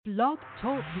Blog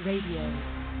Talk Radio.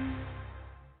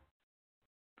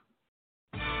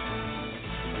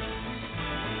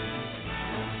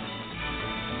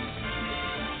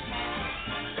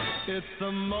 It's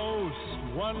the most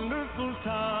wonderful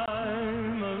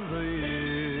time of the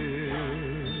year,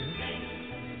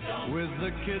 with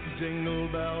the kids jingle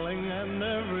belling and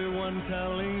everyone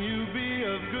telling you be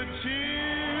of good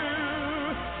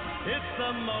cheer. It's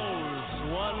the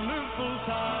most wonderful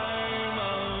time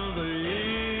of the year.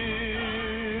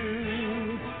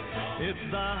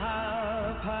 It's the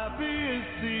happiest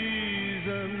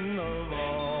season of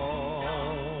all,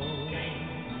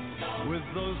 with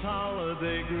those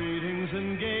holiday greetings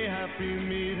and gay happy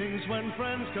meetings when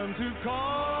friends come to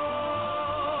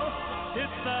call.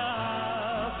 It's the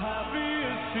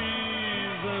happiest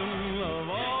season of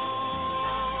all.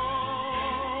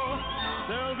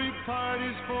 There'll be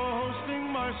parties for hosting,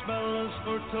 marshmallows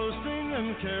for toasting,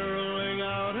 and caroling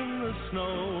out in the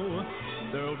snow.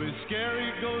 There'll be scary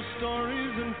ghost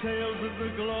stories and tales of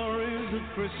the glories of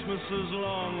Christmases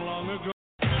long, long ago.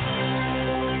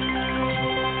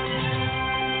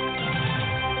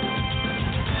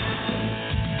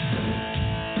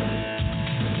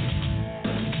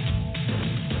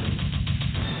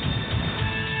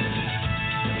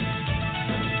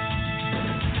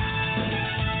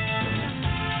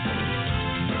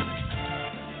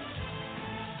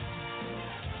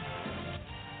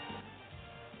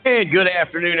 And good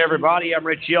afternoon, everybody. I'm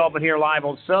Rich Yelvin here live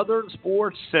on Southern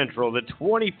Sports Central, the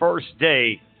 21st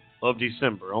day of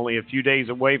December. Only a few days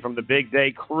away from the big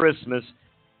day, Christmas.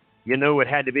 You know it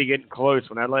had to be getting close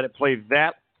when I let it play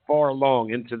that far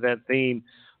along into that theme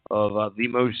of the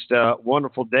most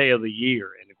wonderful day of the year.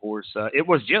 And, of course, it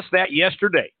was just that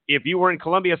yesterday. If you were in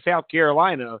Columbia, South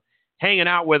Carolina, hanging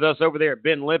out with us over there at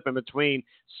Ben Lippen between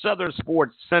Southern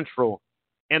Sports Central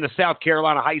and the South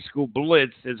Carolina High School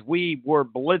Blitz, as we were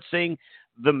blitzing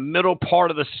the middle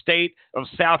part of the state of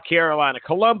South Carolina,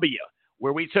 Columbia,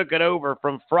 where we took it over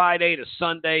from Friday to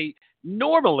Sunday.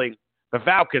 Normally, the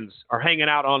Falcons are hanging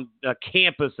out on the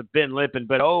campus of Ben Lippen,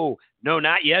 but oh, no,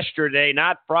 not yesterday,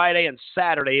 not Friday and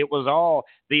Saturday. It was all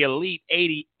the Elite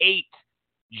 88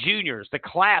 juniors, the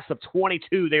class of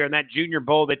 22 there in that Junior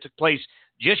Bowl that took place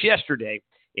just yesterday.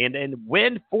 And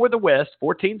win for the West,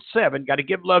 14-7. Got to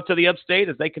give love to the Upstate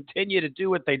as they continue to do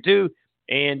what they do.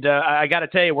 And I got to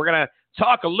tell you, we're going to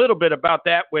talk a little bit about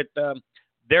that with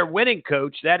their winning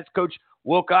coach. That is Coach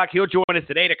Wilcock. He'll join us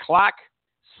at 8 o'clock,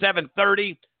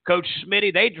 7:30. Coach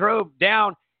Smitty, they drove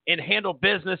down and handled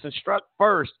business and struck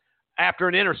first after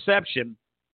an interception.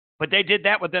 But they did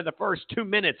that within the first 2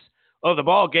 minutes of the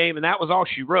ball game, and that was all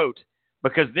she wrote.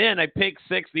 Because then a pick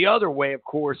six the other way, of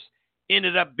course,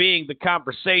 ended up being the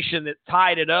conversation that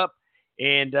tied it up.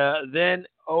 And then,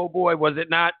 oh boy, was it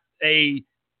not a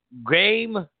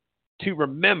game to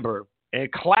remember, a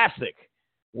classic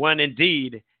one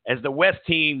indeed, as the West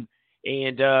team,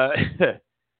 and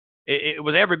it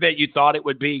was every bit you thought it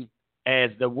would be,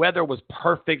 as the weather was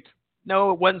perfect.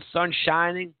 No, it wasn't sun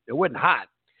shining. It wasn't hot.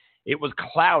 It was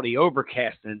cloudy,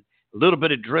 overcast, and a little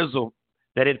bit of drizzle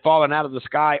that had fallen out of the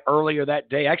sky earlier that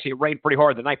day. Actually, it rained pretty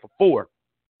hard the night before.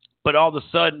 But all of a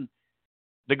sudden,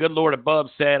 the good Lord above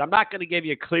said, I'm not going to give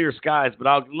you clear skies, but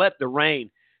I'll let the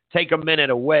rain take a minute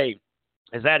away.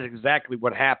 As that is exactly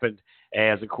what happened,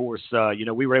 as, of course,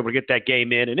 we were able to get that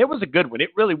game in. And it was a good one. It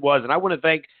really was. And I want to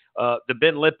thank the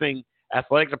Ben Lippen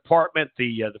Athletic Department,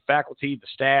 the faculty, the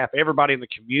staff, everybody in the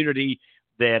community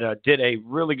that did a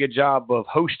really good job of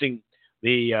hosting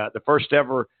the first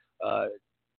ever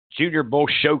Junior Bowl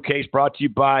Showcase, brought to you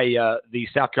by the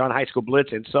South Carolina High School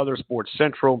Blitz and Southern Sports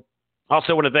Central.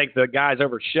 Also want to thank the guys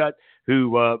over at Shut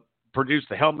who produced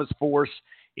the helmets for us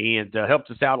and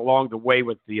helped us out along the way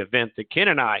with the event that Ken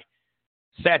and I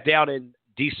sat down in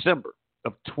December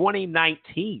of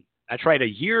 2019. That's right, a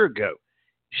year ago.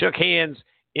 Shook hands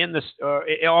in the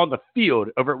on the field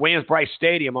over at Williams-Brice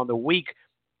Stadium on the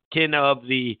weekend of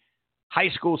the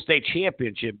high school state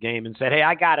championship game and said, hey,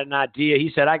 I got an idea.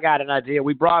 He said, I got an idea.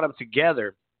 We brought them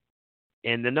together,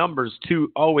 and the number's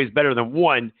two always better than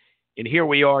one. And here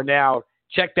we are now.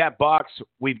 Check that box.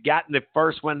 We've gotten the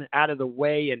first one out of the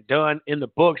way and done in the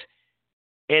books,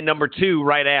 and number two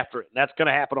right after it. That's going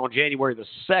to happen on January the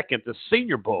 2nd, the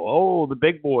Senior Bowl. Oh, the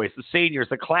big boys, the seniors,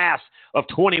 the class of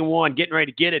 21 getting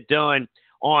ready to get it done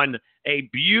on a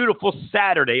beautiful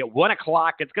Saturday at 1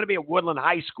 o'clock. It's going to be at Woodland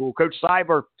High School. Coach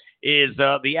Cyber is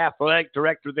the athletic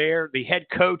director there, the head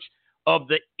coach of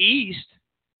the East.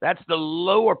 That's the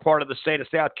lower part of the state of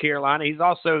South Carolina. He's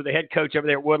also the head coach over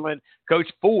there at Woodland, Coach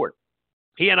Ford.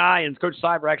 He and I and Coach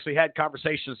Cyber actually had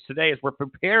conversations today as we're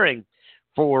preparing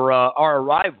for our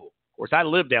arrival. Of course, I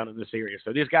live down in this area,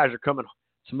 so these guys are coming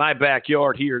It's my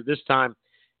backyard here this time,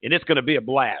 and it's going to be a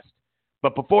blast.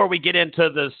 But before we get into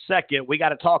the second, we got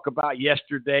to talk about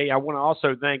yesterday. I want to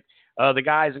also thank the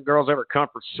guys and girls over at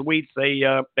Comfort Suites. They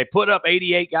put up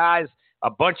 88 guys, a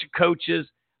bunch of coaches,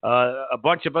 a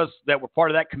bunch of us that were part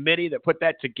of that committee that put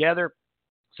that together.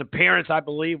 Some parents, I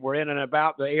believe, were in and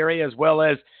about the area, as well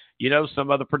as, some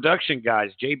of the production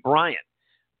guys. Jay Bryant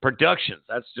Productions,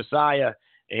 that's Josiah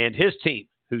and his team,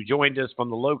 who joined us from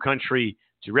the Low Country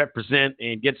to represent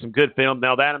and get some good film.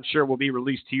 Now, that I'm sure will be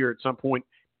released here at some point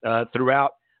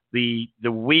throughout the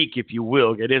week, if you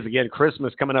will. It is, again,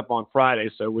 Christmas coming up on Friday,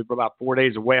 so we're about 4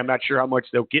 days away. I'm not sure how much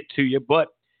they'll get to you, but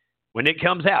when it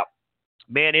comes out,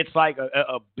 man, it's like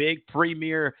a big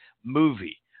premiere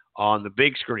movie on the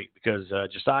big screen, because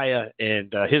Josiah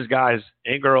and his guys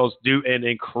and girls do an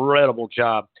incredible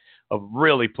job of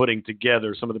really putting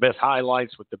together some of the best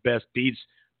highlights with the best beats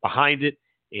behind it,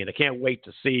 and I can't wait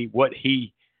to see what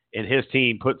he and his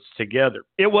team puts together.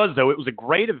 It was a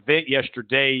great event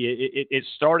yesterday. It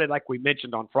started, like we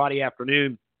mentioned, on Friday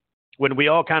afternoon when we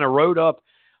all kind of rode up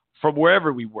from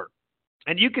wherever we were.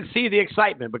 And you can see the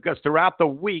excitement, because throughout the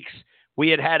weeks, we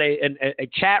had a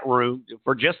chat room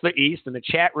for just the East and a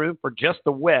chat room for just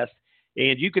the West.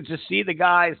 And you could just see the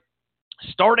guys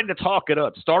starting to talk it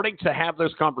up, starting to have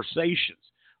those conversations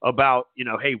about,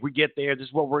 hey, we get there, this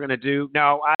is what we're going to do.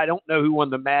 Now, I don't know who won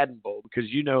the Madden Bowl, because,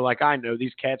 like I know,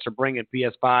 these cats are bringing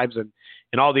PS5s and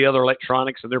all the other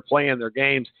electronics, and they're playing their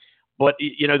games. But,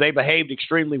 they behaved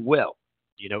extremely well.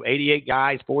 88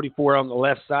 guys, 44 on the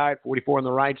left side, 44 on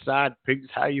the right side,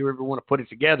 how you ever want to put it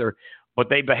together. But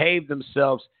they behaved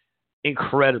themselves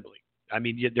incredibly. I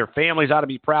mean, their families ought to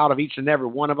be proud of each and every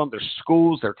one of them, their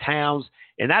schools, their towns.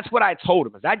 And that's what I told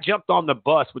them. As I jumped on the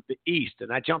bus with the East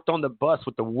and I jumped on the bus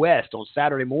with the West on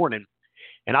Saturday morning,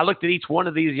 and I looked at each one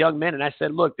of these young men and I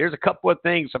said, look, there's a couple of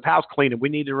things of house cleaning we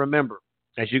need to remember,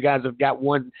 as you guys have got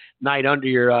one night under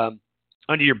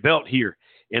your belt here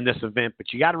in this event.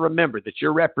 But you got to remember that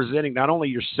you're representing not only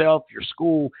yourself, your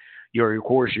school, of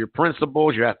course, your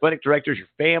principals, your athletic directors, your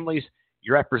families.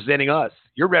 You're representing us.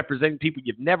 You're representing people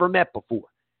you've never met before.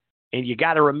 And you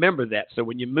got to remember that. So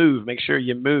when you move, make sure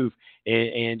you move.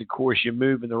 And, of course, you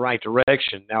move in the right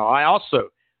direction. Now, I also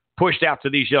pushed out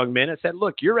to these young men and said,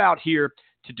 look, you're out here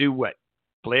to do what?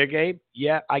 Play a game?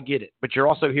 Yeah, I get it. But you're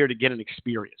also here to get an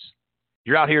experience.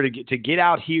 You're out here to get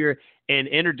out here and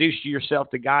introduce yourself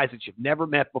to guys that you've never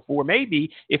met before.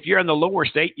 Maybe if you're in the lower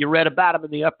state, you read about them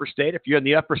in the upper state. If you're in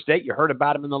the upper state, you heard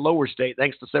about them in the lower state,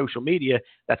 thanks to social media.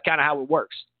 That's kind of how it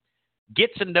works.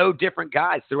 Get to know different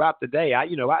guys throughout the day.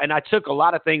 I took a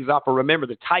lot of things off of Remember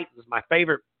the Titans, my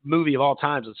favorite movie of all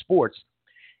times in sports.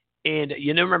 And,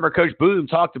 remember Coach Boone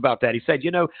talked about that. He said,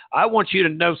 I want you to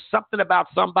know something about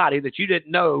somebody that you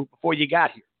didn't know before you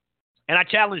got here. And I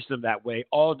challenged them that way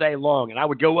all day long. And I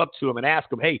would go up to them and ask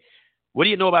them, hey, what do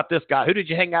you know about this guy? Who did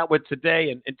you hang out with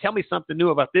today? And tell me something new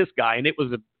about this guy. And it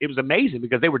was amazing,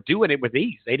 because they were doing it with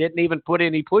ease. They didn't even put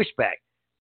any pushback.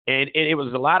 And it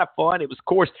was a lot of fun. It was, of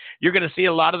course, you're going to see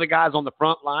a lot of the guys on the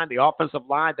front line, the offensive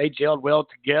line. They gelled well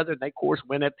together. They, of course,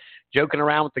 went at joking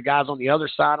around with the guys on the other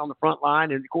side on the front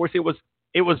line. And, of course, it was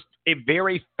a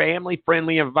very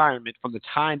family-friendly environment from the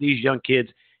time these young kids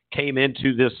came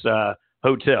into this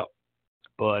hotel.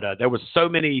 But there was so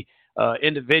many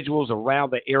individuals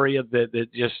around the area that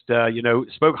just,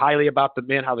 spoke highly about the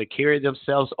men, how they carried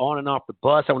themselves on and off the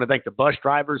bus. I want to thank the bus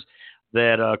drivers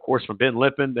that, of course, from Ben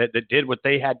Lippin, that did what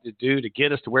they had to do to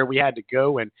get us to where we had to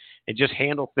go and just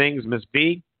handle things. Ms.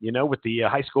 B, with the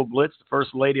high school blitz, the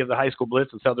first lady of the high school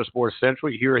blitz in Southern Sports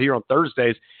Central. You hear her here on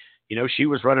Thursdays. She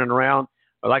was running around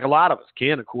like a lot of us.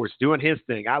 Ken, of course, doing his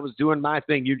thing. I was doing my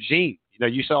thing. Eugene.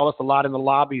 You saw us a lot in the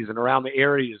lobbies and around the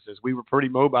areas as we were pretty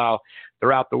mobile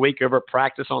throughout the week over at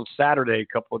practice on Saturday a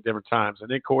couple of different times. And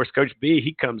then, of course, Coach B,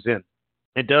 he comes in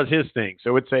and does his thing.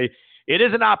 So it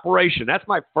is an operation. That's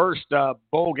my first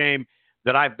bowl game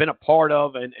that I've been a part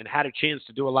of and had a chance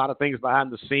to do a lot of things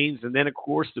behind the scenes. And then, of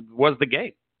course, was the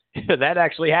game. That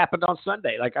actually happened on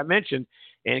Sunday, like I mentioned.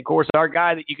 And, of course, our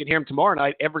guy that you can hear him tomorrow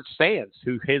night, Everett Sands,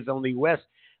 who is on the West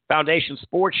Foundation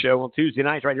Sports Show on Tuesday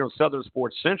nights right here on Southern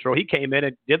Sports Central. He came in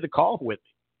and did the call with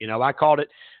me. I called it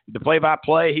the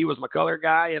play-by-play. He was my color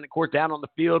guy. And, of course, down on the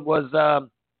field was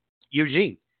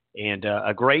Eugene. And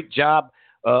a great job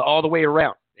all the way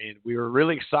around. And we were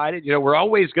really excited. We're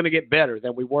always going to get better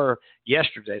than we were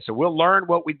yesterday. So we'll learn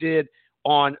what we did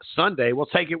on Sunday. We'll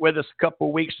take it with us a couple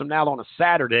of weeks from now on a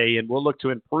Saturday, and we'll look to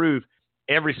improve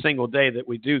every single day that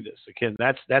we do this. Again,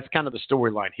 that's kind of the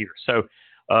storyline here. So,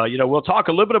 we'll talk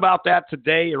a little bit about that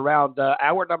today around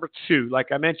hour number 2.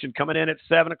 Like I mentioned, coming in at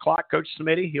 7 o'clock, Coach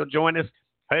Smitty, he'll join us,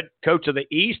 head coach of the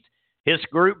East. His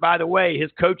group, by the way,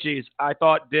 his coaches, I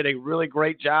thought did a really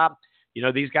great job.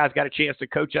 These guys got a chance to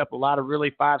coach up a lot of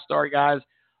really five-star guys,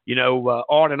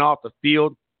 on and off the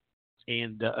field.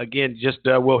 And, again,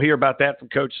 we'll hear about that from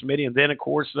Coach Smitty. And then, of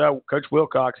course, Coach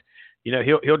Wilcox,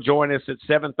 he'll join us at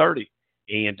 7:30.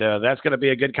 And that's going to be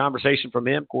a good conversation from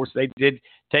him. Of course, they did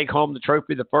take home the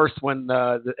trophy, the first one,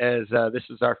 as this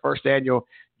is our first annual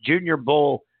Junior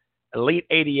Bowl Elite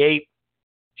 88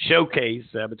 showcase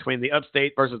between the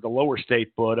upstate versus the lower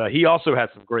state. But he also had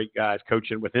some great guys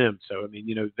coaching with him. So, I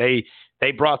mean,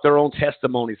 they brought their own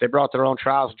testimonies. They brought their own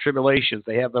trials and tribulations.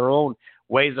 They have their own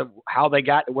ways of how they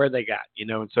got to where they got,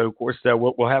 And so, of course,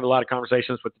 we'll have a lot of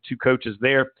conversations with the two coaches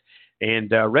there.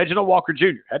 And Reginald Walker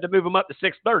Jr. had to move him up to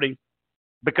 6:30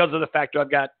 because of the fact that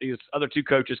I've got these other two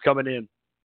coaches coming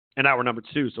in hour number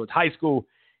 2. So it's high school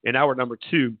in hour number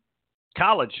 2,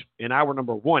 college in hour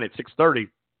number 1 at 6:30.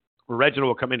 Reginald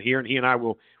will come in here, and he and I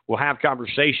will have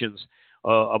conversations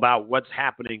about what's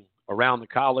happening around the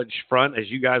college front. As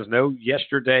you guys know,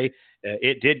 yesterday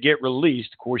it did get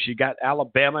released. Of course, you got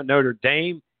Alabama, Notre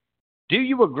Dame. Do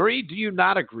you agree? Do you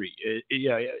not agree?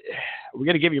 We're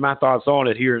going to give you my thoughts on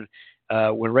it here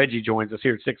when Reggie joins us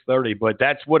here at 6:30. But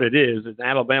that's what it is. It's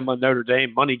Alabama, Notre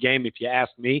Dame money game, if you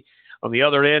ask me. On the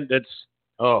other end,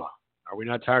 are we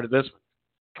not tired of this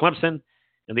one? Clemson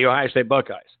and the Ohio State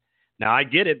Buckeyes. Now, I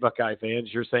get it, Buckeye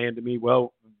fans. You're saying to me,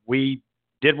 well, we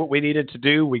did what we needed to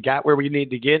do. We got where we needed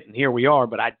to get, and here we are.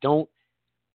 But I don't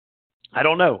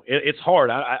know. It's hard.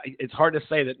 It's hard to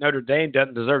say that Notre Dame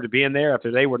doesn't deserve to be in there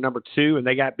after they were number 2 and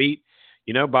they got beat,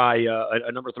 by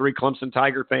a number 3 Clemson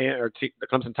Tiger fan or the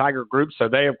Clemson Tiger group. So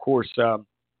they, of course,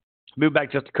 moved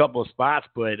back just a couple of spots.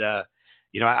 But,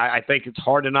 I think it's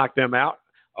hard to knock them out.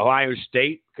 Ohio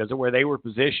State, because of where they were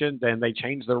positioned, and they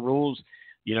changed their rules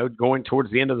going towards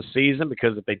the end of the season,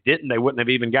 because if they didn't, they wouldn't have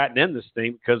even gotten in this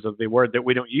thing because of the word that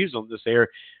we don't use on this air.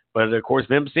 But, of course,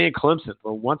 them seeing Clemson,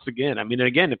 well, once again,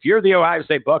 if you're the Ohio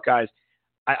State Buckeyes,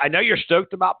 I know you're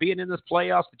stoked about being in this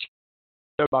playoffs, but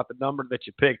you're stoked about the number that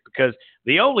you picked, because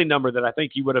the only number that I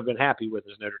think you would have been happy with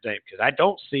is Notre Dame, because I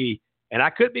don't see, and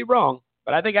I could be wrong,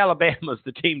 but I think Alabama's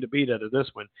the team to beat out of this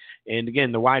one. And,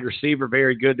 again, the wide receiver,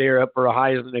 very good there, up for a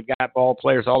Heisman. They've got ball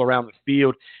players all around the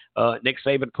field. Nick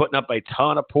Saban putting up a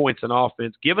ton of points in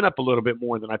offense, giving up a little bit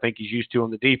more than I think he's used to on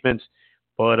the defense.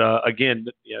 But, again,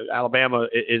 Alabama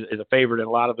is a favorite in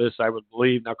a lot of this, I would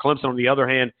believe. Now, Clemson, on the other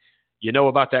hand,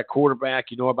 about that quarterback,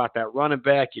 about that running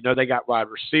back, they got wide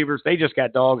receivers. They just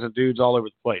got dogs and dudes all over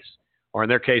the place, or in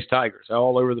their case, tigers,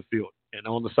 all over the field and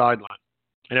on the sideline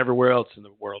and everywhere else in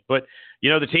the world. But,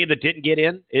 the team that didn't get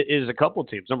in is a couple of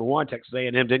teams. Number 1, Texas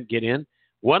A&M didn't get in.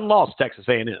 One loss, Texas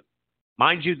A&M.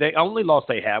 Mind you, the only loss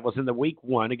they had was in the week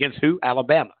 1 against who?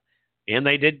 Alabama. And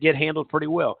they did get handled pretty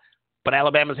well. But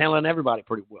Alabama's handling everybody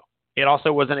pretty well. It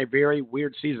also was in a very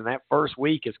weird season. That first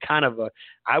week is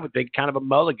I would think, kind of a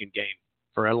mulligan game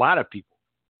for a lot of people,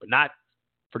 but not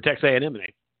for Texas A&M.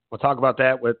 We'll talk about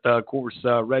that with, of course,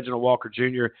 Reginald Walker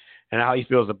Jr. and how he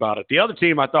feels about it. The other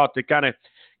team I thought that kind of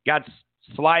got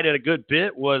slighted a good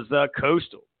bit was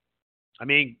Coastal.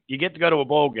 You get to go to a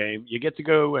bowl game. You get to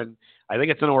go, and I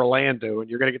think it's in Orlando, and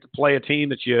you're going to get to play a team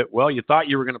that you thought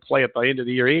you were going to play at the end of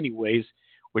the year anyways,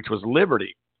 which was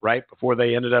Liberty, right, before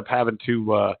they ended up having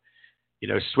to,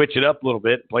 switch it up a little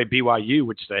bit and play BYU,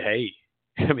 which they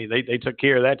took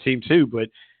care of that team too. But,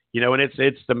 and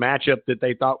it's the matchup that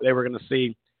they thought they were going to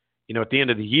see, at the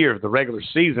end of the year, the regular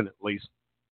season at least.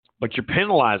 But you're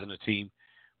penalizing a team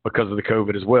because of the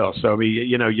COVID as well. So,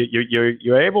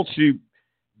 you're able to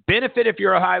benefit if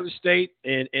you're Ohio State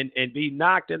and be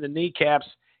knocked in the kneecaps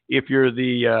if you're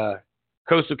the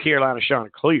Coastal Carolina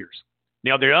Chanticleers.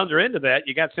 Now, the other end of that,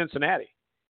 you got Cincinnati.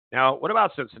 Now, what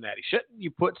about Cincinnati? Shouldn't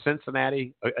you put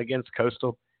Cincinnati against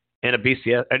Coastal in a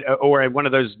BCS or in one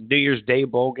of those New Year's Day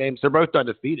bowl games? They're both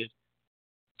undefeated.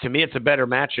 To me, it's a better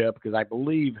matchup because I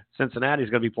believe Cincinnati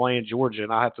is going to be playing Georgia,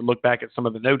 and I'll have to look back at some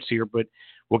of the notes here, but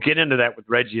we'll get into that with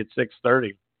Reggie at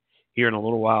 6:30 here in a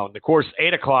little while. And, of course,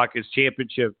 8 o'clock is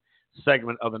championship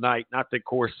segment of the night. Not that, of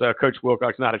course, Coach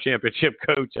Wilcox is not a championship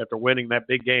coach after winning that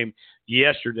big game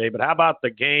yesterday, but how about the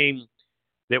game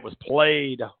that was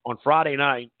played on Friday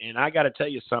night? And I got to tell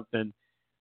you something.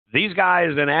 These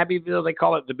guys in Abbeville, they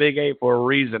call it the Big A for a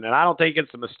reason, and I don't think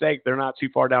it's a mistake. They're not too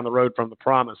far down the road from the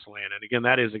Promised Land. And, again,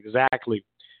 that is exactly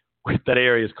what that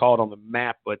area is called on the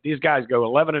map. But these guys go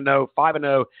 11-0,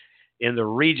 5-0 in the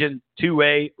Region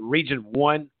 2A, Region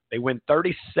 1. They win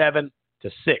 37-6.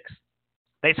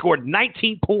 They scored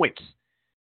 19 points.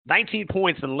 19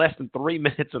 points in less than 3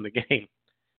 minutes in the game.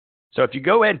 So if you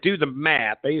go ahead and do the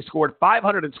math, they scored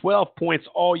 512 points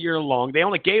all year long. They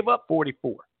only gave up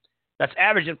 44. That's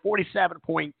averaging 47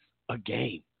 points a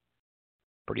game.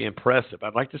 Pretty impressive.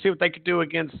 I'd like to see what they could do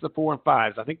against the 4 and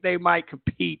 5s. I think they might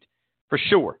compete for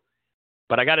sure.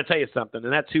 But I got to tell you something,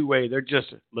 and that two-way, they're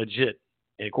just legit.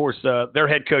 And, of course, their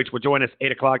head coach will join us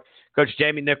 8 o'clock. Coach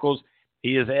Jamie Nichols,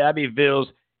 he is Abbeville's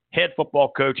head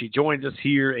football coach. He joins us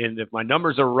here, and if my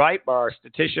numbers are right by our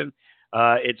statistician,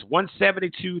 it's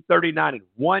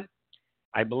 172-39-1.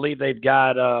 I believe they've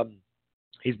got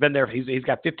he's been there. He's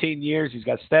got 15 years. He's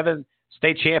got 7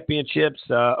 state championships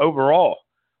overall.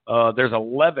 There's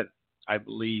 11, I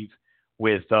believe,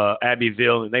 with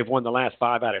Abbeville, and they've won the last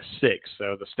 5 out of 6.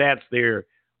 So the stats there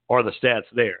are the stats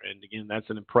there. And, again, that's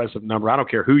an impressive number. I don't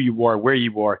care who you are, where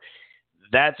you are.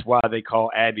 That's why they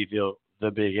call Abbeville the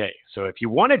Big A. So if you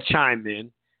want to chime in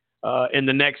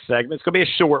the next segment, it's going to be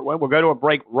a short one. We'll go to a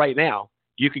break right now.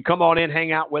 You can come on in,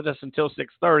 hang out with us until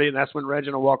 6:30, and that's when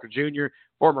Reginald Walker Jr.,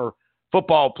 former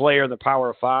football player in the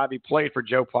Power 5. He played for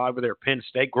Joe Pod with their Penn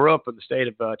State. Grew up in the state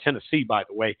of Tennessee, by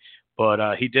the way,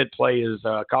 but he did play his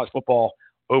college football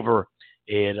over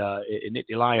in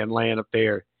Nittany Lion land up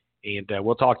there, and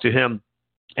we'll talk to him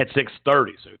at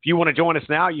 6:30. So if you want to join us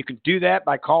now, you can do that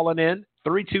by calling in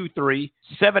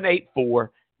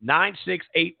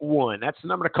 323-784-9681. That's the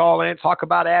number to call in. Talk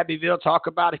about Abbeville. Talk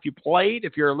about if you played,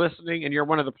 if you're listening and you're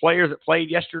one of the players that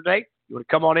played yesterday. You want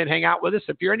to come on in, hang out with us.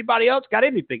 If you're anybody else, got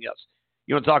anything else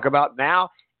you want to talk about, now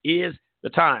is the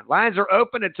time. Lines are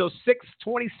open until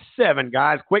 6:27,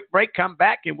 guys. Quick break, come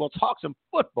back, and we'll talk some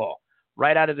football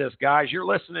right out of this, guys. You're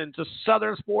listening to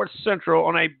Southern Sports Central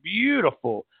on a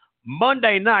beautiful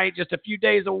Monday night, just a few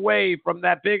days away from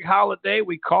that big holiday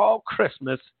we call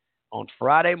Christmas on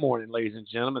Friday morning, ladies and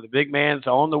gentlemen. The big man's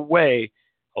on the way.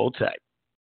 Hold tight.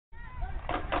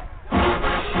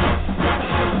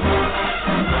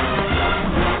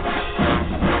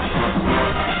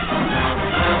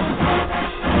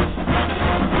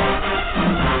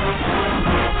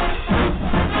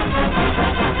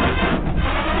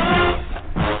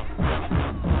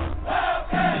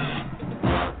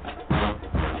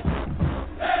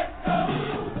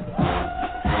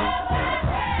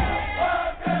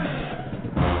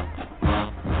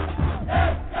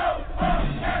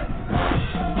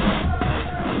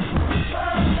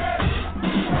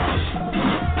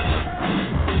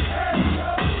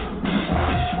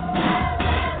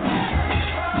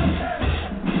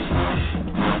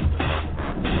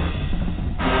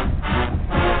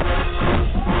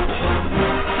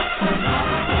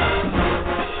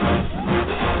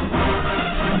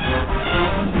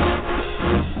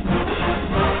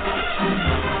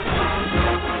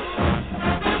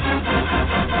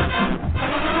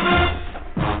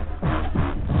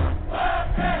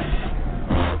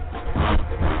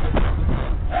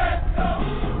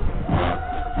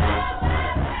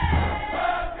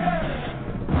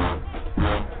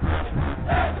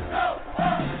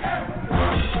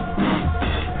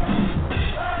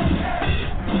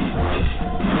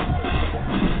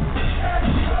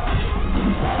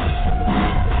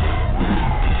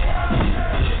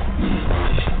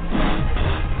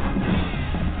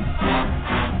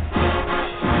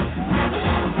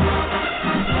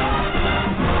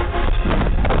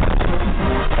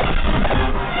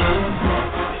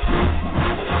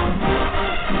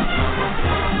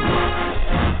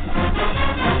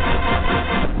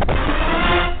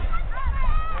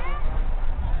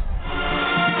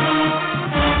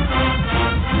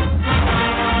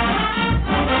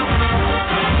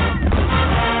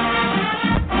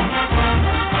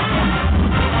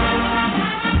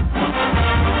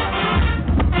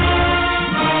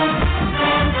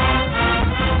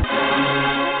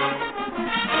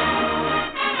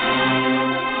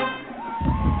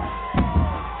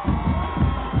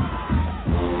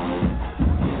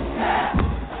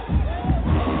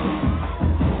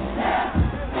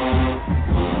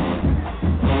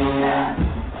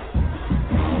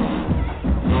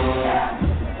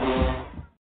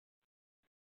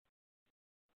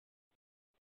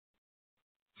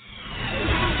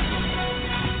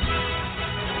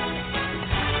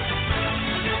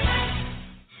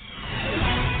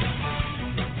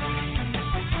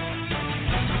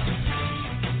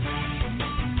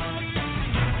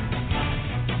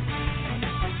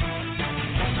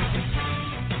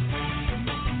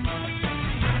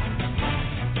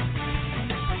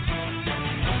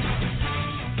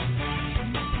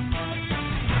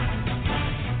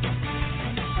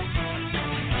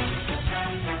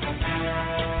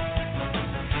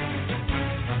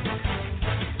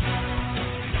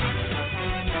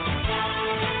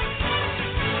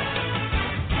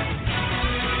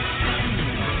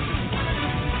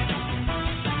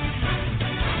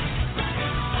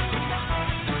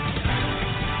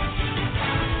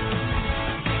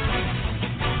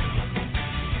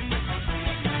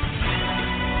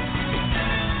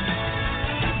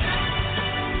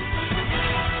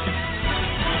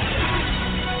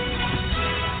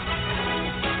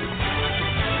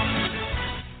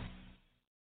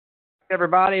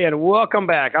 Everybody, and welcome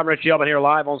back. I'm Rich Elvin here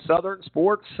live on Southern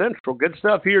Sports Central. Good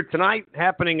stuff here tonight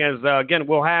happening as, again,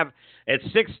 we'll have at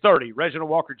 6:30, Reginald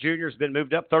Walker Jr. has been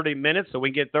moved up 30 minutes, so we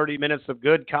can get 30 minutes of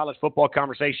good college football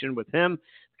conversation with him.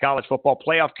 The College Football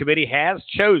Playoff Committee has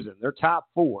chosen their top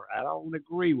four. I don't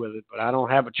agree with it, but I don't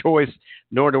have a choice,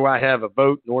 nor do I have a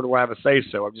vote, nor do I have a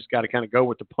say-so. I've just got to kind of go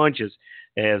with the punches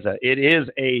as it is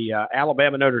a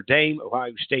Alabama, Notre Dame,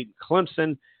 Ohio State, and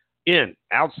Clemson. In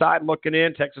outside looking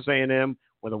in, Texas A&M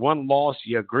with a one loss.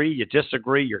 You agree, you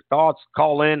disagree, your thoughts,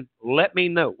 call in, let me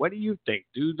know. What do you think?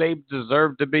 Do they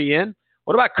deserve to be in?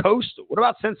 What about Coastal? What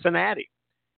about Cincinnati?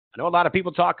 I know a lot of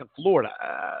people talking Florida.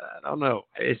 I don't know.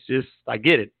 It's just, I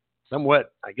get it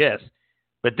somewhat, I guess.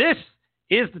 But this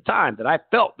is the time that I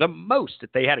felt the most that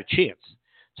they had a chance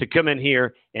to come in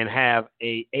here and have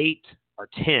a 8 or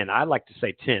 10. I'd like to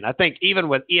say 10. I think even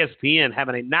with ESPN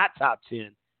having a not top 10,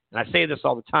 and I say this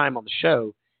all the time on the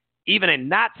show, even a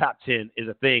not top 10 is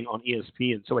a thing on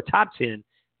ESPN. So a top 10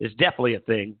 is definitely a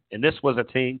thing. And this was a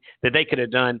thing that they could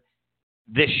have done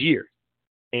this year.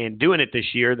 And doing it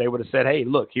this year, they would have said, hey,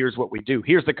 look, here's what we do.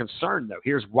 Here's the concern, though.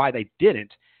 Here's why they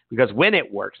didn't. Because when it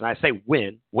works, and I say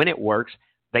when it works,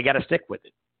 they got to stick with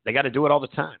it. They got to do it all the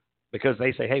time. Because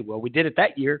they say, hey, well, we did it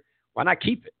that year. Why not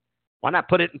keep it? Why not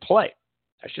put it in play?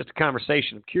 That's just a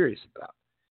conversation I'm curious about.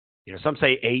 You know, some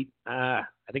say 8. I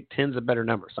think 10's a better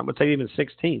number. Some would say even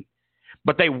 16.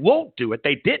 But they won't do it.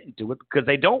 They didn't do it because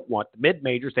they don't want the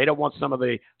mid-majors. They don't want some of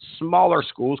the smaller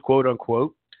schools, quote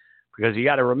unquote, because you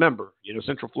got to remember, you know,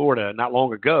 Central Florida not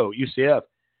long ago, UCF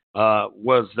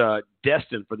was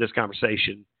destined for this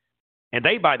conversation. And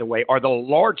they, by the way, are the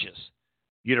largest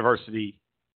university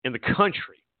in the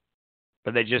country,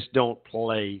 but they just don't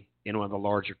play in one of the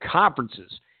larger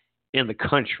conferences in the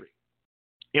country.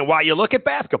 And while you look at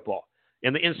basketball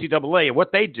and the NCAA and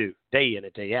what they do day in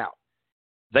and day out,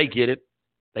 they get it.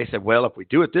 They said, well, if we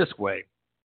do it this way,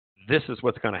 this is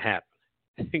what's going to happen.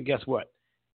 And guess what?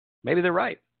 Maybe they're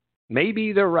right.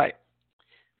 Maybe they're right.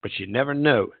 But you never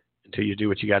know until you do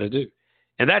what you got to do.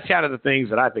 And that's kind of the things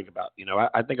that I think about. You know,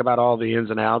 I think about all the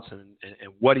ins and outs and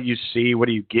what do you see? What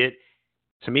do you get?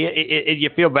 To me, you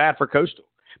feel bad for Coastal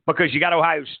because you got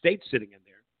Ohio State sitting in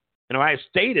there. And Ohio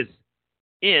State is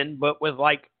in, but with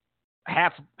like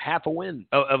half a win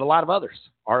of a lot of others,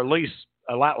 or at least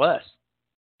a lot less.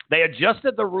 They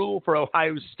adjusted the rule for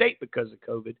Ohio State because of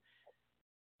COVID,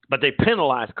 but they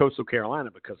penalized Coastal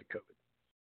Carolina because of COVID.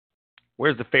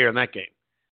 Where's the fair in that game?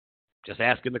 Just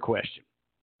asking the question.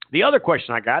 The other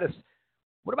question I got is,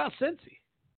 what about Cincy?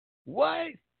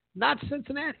 Why not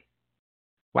Cincinnati?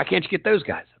 Why can't you get those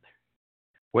guys in there?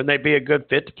 Wouldn't they be a good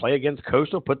fit to play against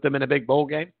Coastal, put them in a big bowl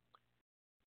game?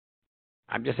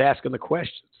 I'm just asking the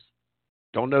questions.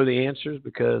 Don't know the answers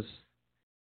because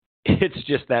it's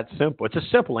just that simple. It's a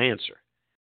simple answer.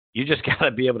 You just got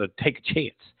to be able to take a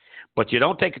chance. But you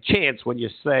don't take a chance when you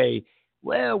say,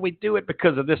 well, we do it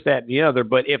because of this, that, and the other.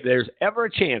 But if there's ever a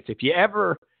chance, if you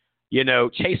ever, you know,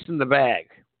 chasing the bag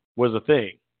was a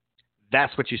thing,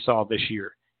 that's what you saw this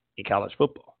year in college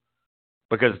football.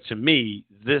 Because to me,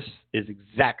 this is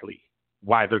exactly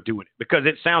why they're doing it. Because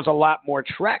it sounds a lot more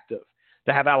attractive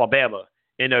to have Alabama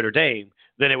and Notre Dame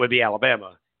than it would be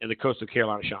Alabama and the Coastal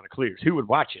Carolina Chanticleers. Who would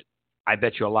watch it? I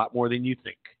bet you a lot more than you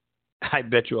think. I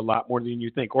bet you a lot more than you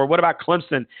think. Or what about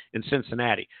Clemson and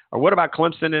Cincinnati? Or what about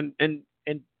Clemson and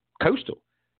Coastal?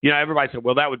 You know, everybody said,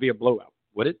 well, that would be a blowout.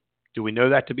 Would it? Do we know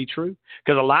that to be true?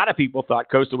 Because a lot of people thought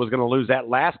Coastal was going to lose that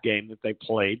last game that they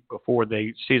played before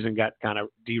the season got kind of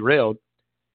derailed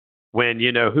when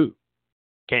you know who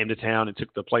came to town and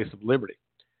took the place of Liberty.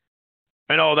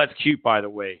 And, oh, that's cute, by the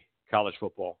way, college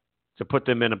football, to put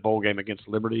them in a bowl game against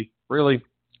Liberty. Really?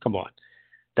 Come on.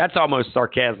 That's almost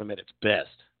sarcasm at its best.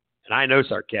 And I know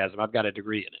sarcasm. I've got a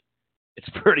degree in it. It's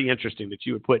pretty interesting that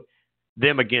you would put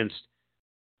them against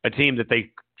a team that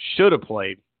they should have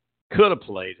played, could have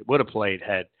played, would have played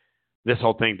had this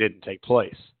whole thing didn't take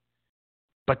place.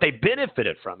 But they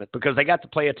benefited from it because they got to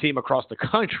play a team across the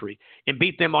country and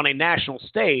beat them on a national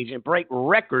stage and break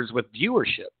records with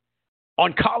viewership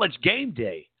on College game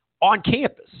day on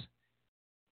campus.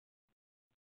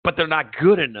 But they're not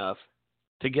good enough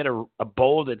to get a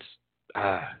bowl that's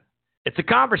it's a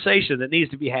conversation that needs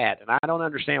to be had. And I don't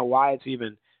understand why it's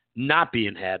even not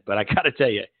being had. But I got to tell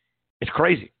you, it's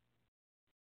crazy.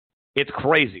 It's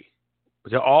crazy.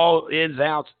 To all ins,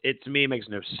 outs, it to me makes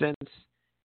no sense.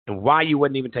 And why you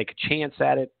wouldn't even take a chance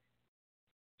at it.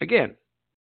 Again,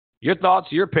 your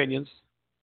thoughts, your opinions.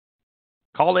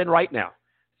 Call in right now.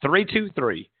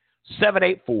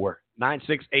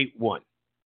 323-784-9681.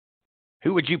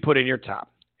 Who would you put in your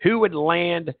top? Who would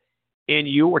land in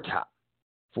your top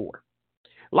 4?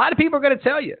 A lot of people are going to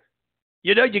tell you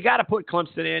You know you got to put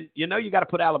Clemson in. You know you got to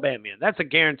put Alabama in. That's a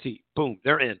guarantee. Boom,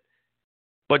 they're in.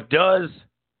 But does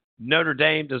Notre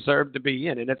Dame deserve to be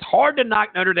in? And it's hard to knock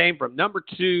Notre Dame from number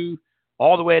 2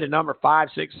 all the way to number 5,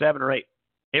 6, 7, or 8.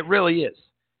 It really is.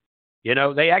 You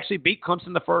know, they actually beat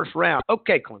Clemson the first round.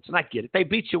 Okay, Clemson, I get it. They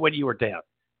beat you when you were down.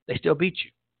 They still beat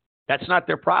you. That's not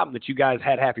their problem that you guys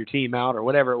had half your team out or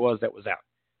whatever it was that was out.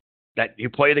 That you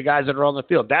play the guys that are on the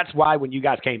field. That's why when you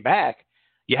guys came back,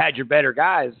 you had your better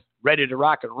guys ready to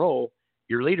rock and roll.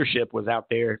 Your leadership was out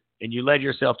there, and you led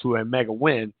yourself to a mega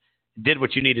win, did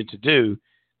what you needed to do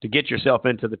to get yourself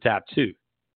into the top 2.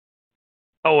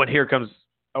 Oh, and here comes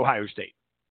Ohio State.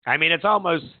 I mean, it's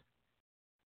almost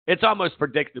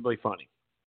predictably funny.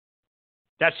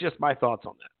 That's just my thoughts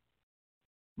on that.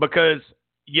 Because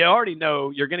you already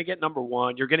know you're going to get number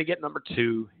 1, you're going to get number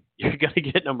 2, you're going to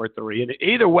get number 3. And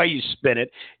either way you spin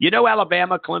it, you know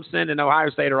Alabama, Clemson, and Ohio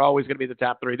State are always going to be the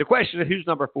top 3. The question is, who's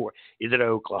number 4? Is it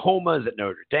Oklahoma? Is it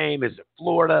Notre Dame? Is it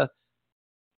Florida?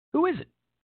 Who is it?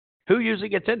 Who usually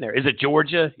gets in there? Is it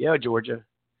Georgia? Yeah, Georgia.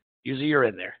 Usually you're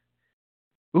in there.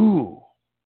 Ooh,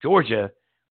 Georgia,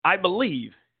 I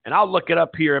believe, and I'll look it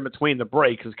up here in between the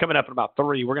break because it's coming up in about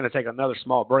 3. We're going to take another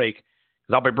small break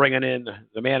because I'll be bringing in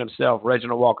the man himself,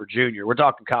 Reginald Walker Jr. We're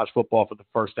talking college football for the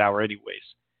first hour anyways.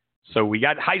 So we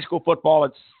got high school football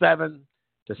at 7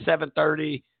 to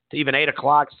 7:30 to even 8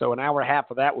 o'clock. So an hour and a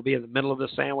half of that will be in the middle of the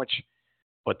sandwich.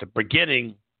 But the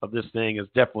beginning of this thing is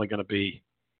definitely going to be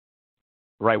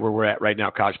right where we're at right now,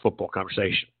 college football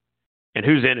conversation. And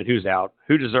who's in and who's out,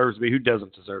 who deserves to be, who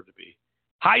doesn't deserve to be.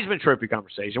 Heisman Trophy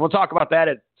conversation. We'll talk about that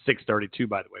at 6:32,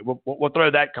 by the way. We'll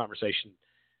throw that conversation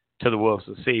to the wolves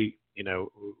and see, you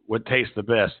know, what tastes the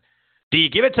best. Do you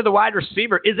give it to the wide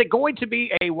receiver? Is it going to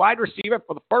be a wide receiver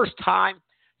for the first time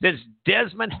since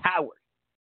Desmond Howard?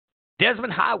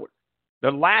 Desmond Howard, the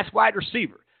last wide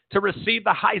receiver to receive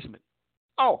the Heisman.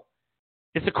 Oh,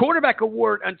 it's a quarterback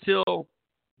award until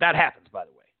that happens, by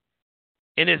the way.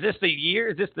 And is this the year,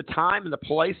 is this the time and the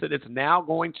place that it's now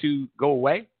going to go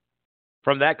away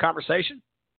from that conversation?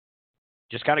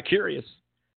 Just kind of curious.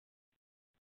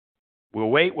 We'll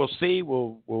wait. We'll see.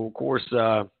 We'll of course,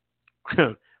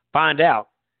 find out.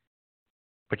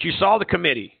 But you saw the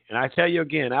committee. And I tell you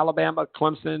again, Alabama,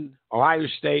 Clemson, Ohio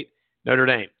State, Notre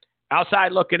Dame.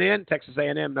 Outside looking in, Texas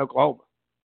A&M and Oklahoma.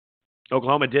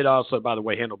 Oklahoma did also, by the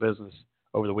way, handle business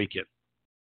over the weekend.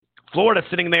 Florida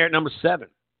sitting there at number 7.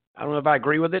 I don't know if I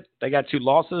agree with it. They got 2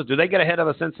 losses. Do they get ahead of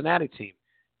a Cincinnati team?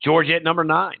 Georgia at number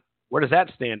 9. Where does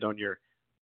that stand on your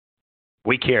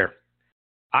week here?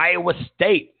 Iowa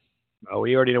State. Oh,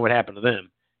 we already know what happened to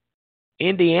them.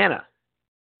 Indiana,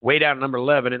 way down at number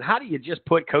 11. And how do you just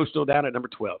put Coastal down at number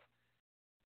 12?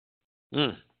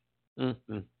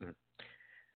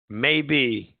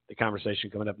 Maybe the conversation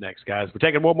coming up next, guys. We're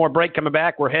taking one more break. Coming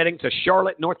back, we're heading to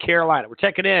Charlotte, North Carolina. We're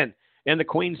checking in the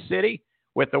Queen City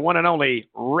with the one and only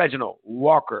Reginald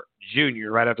Walker Jr.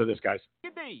 right after this, guys.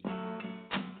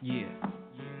 Yeah.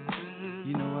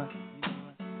 You know what?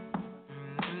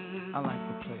 I like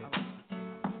the players.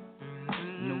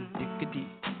 No dickity,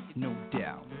 no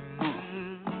doubt.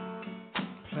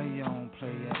 Play on,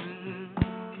 play that.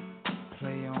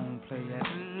 Play on, play that.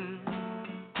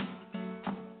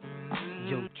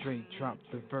 Yo, Dre, drop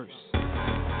the verse.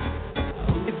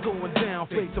 It's going down,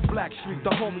 fade to Black Street.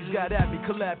 The homies got at me,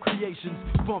 collab creations.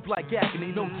 Bump like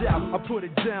agony, no doubt. I put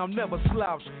it down, never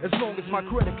slouch. As long as my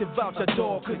credit can vouch, a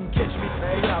dog couldn't catch me.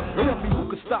 Hey, out. Tell me who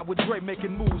could stop with Dre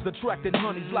making moves, attracting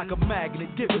honeys like a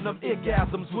magnet, giving them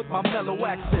orgasms with my mellow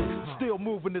accent. Still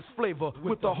moving this flavor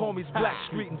with the homies Black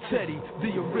Street and Teddy,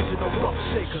 the original rough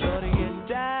shaker. Shorty get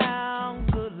down,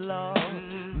 good lord.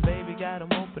 Baby got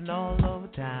them open all over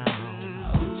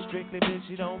town. Strictly bitch,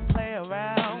 you don't play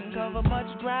around. Cover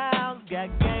much ground, got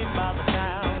game by the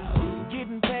town.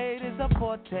 Getting paid is a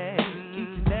forte,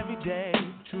 each and every day.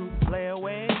 True play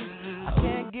away. I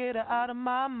can't get her out of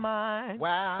my mind.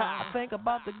 Wow. I think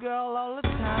about the girl all the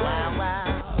time. Wow,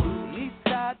 wow. East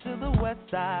side to the west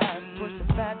side, pushing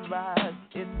fat rides,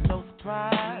 it's no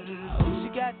surprise. She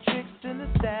got tricks in the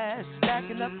stash,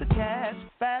 stacking up the cash,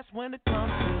 fast when it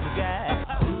comes to the gas.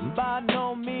 By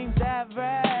no means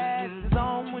average, it's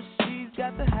on when she's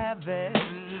got to have it.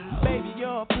 Baby,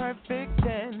 you're a perfect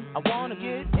 10, I wanna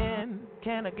get in,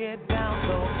 can I get down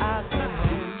so I can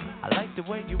win? I like the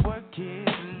way you work it,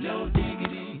 no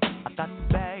diggity, I got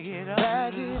to bag it up,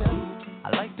 I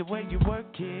like the way you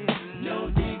work it, no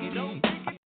diggity.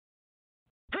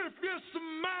 If you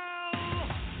smell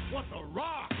what the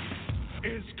rock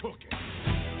is cooking.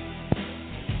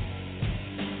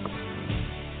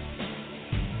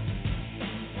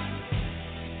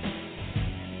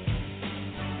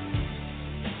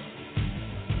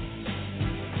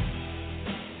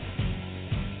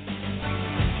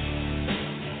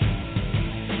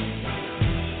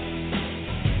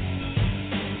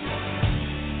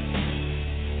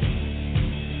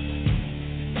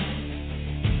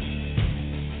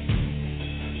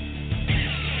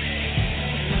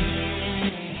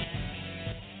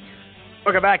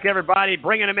 Welcome back, everybody.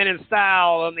 Bringing them in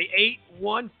style on the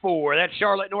 814. That's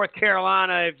Charlotte, North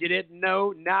Carolina. If you didn't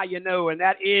know, now you know. And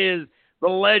that is the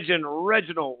legend,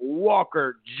 Reginald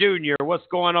Walker Jr. What's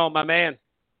going on, my man?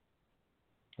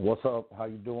 What's up? How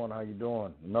you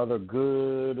doing? Another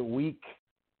good week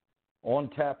on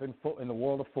tap in the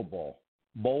world of football.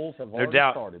 Bowls have already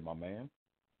started, my man.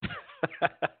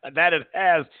 That it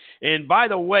has. And by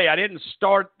the way, I didn't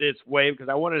start this way because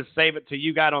I wanted to save it till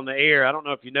you got on the air. I don't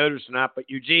know if you noticed or not, but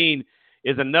Eugene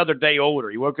is another day older.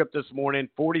 He woke up this morning,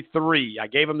 43. I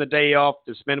gave him the day off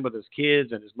to spend with his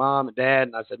kids and his mom and dad.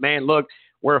 And I said, man, look,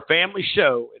 we're a family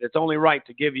show, and it's only right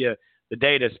to give you the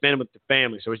day to spend with the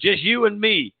family. So it's just you and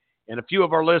me and a few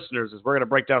of our listeners as we're going to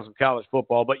break down some college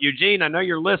football. But, Eugene, I know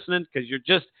you're listening because you're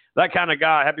just that kind of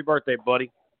guy. Happy birthday,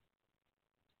 buddy.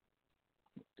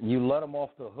 You let him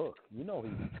off the hook. You know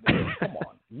come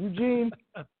on.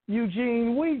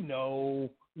 Eugene, we know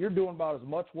you're doing about as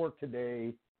much work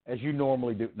today as you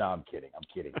normally do. No, I'm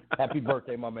kidding. Happy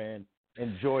birthday, my man.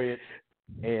 Enjoy it.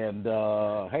 And,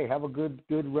 hey, have a good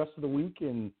rest of the week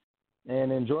and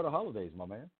enjoy the holidays, my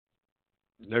man.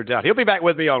 No doubt. He'll be back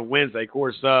with me on Wednesday. Of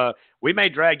course, we may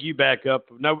drag you back up.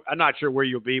 No, I'm not sure where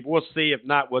you'll be, but we'll see. If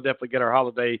not, we'll definitely get our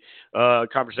holiday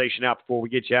conversation out before we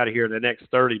get you out of here in the next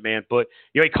 30, man. But,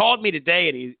 he called me today,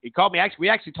 and he called me. Actually, we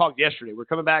actually talked yesterday. We're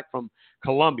coming back from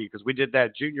Columbia because we did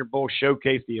that Junior Bowl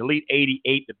showcase, the Elite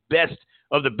 88, the best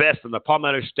of the best in the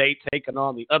Palmetto State, taking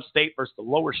on the upstate versus the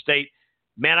lower state.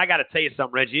 Man, I got to tell you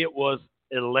something, Reggie. It was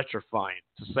electrifying,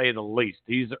 to say the least.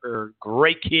 These are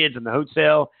great kids in the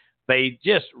hotel. They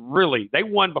just they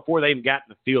won before they even got in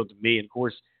the field to me. And, of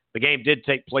course, the game did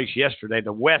take place yesterday.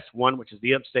 The West won, which is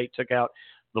the upstate, took out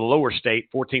the lower state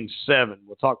 14-7.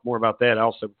 We'll talk more about that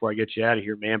also before I get you out of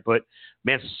here, man. But,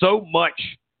 man, so much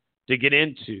to get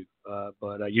into.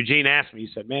 But Eugene asked me, he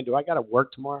said, man, do I got to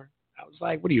work tomorrow? I was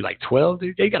like, what are you, like 12,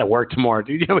 dude? You got to work tomorrow,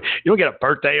 dude. You don't get a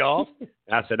birthday off. And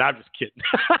I said, I'm just kidding.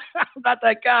 I'm not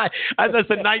that guy. I said, it's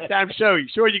a nighttime show. You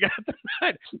sure you got the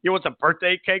night? You want some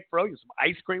birthday cake, bro? You want some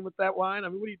ice cream with that wine? I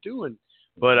mean, what are you doing?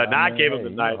 But I gave him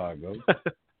the night.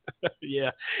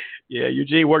 Yeah,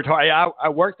 Eugene worked hard. I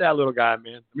worked that little guy,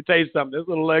 man. Let me tell you something. His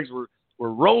little legs were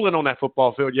rolling on that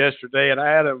football field yesterday, and I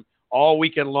had him all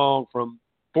weekend long from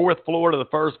fourth floor to the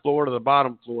first floor to the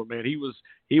bottom floor, man. He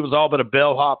was all but a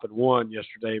bellhop and one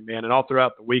yesterday, man, and all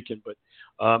throughout the weekend.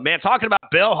 But, man, talking about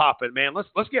bellhopping, man,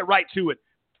 let's get right to it.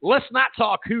 Let's not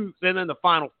talk who's in the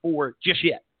Final Four just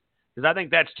yet, because I think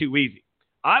that's too easy.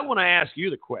 I want to ask you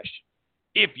the question.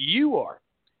 If you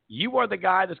are the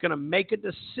guy that's going to make a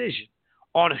decision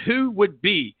on who would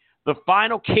be the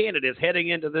final candidates heading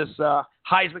into this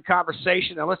Heisman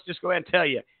conversation, now let's just go ahead and tell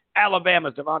you,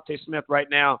 Alabama's Devontae Smith right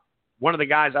now, one of the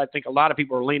guys I think a lot of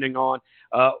people are leaning on.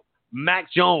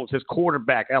 Mac Jones, his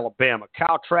quarterback, Alabama.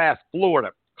 Kyle Trask,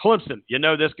 Florida. Clemson,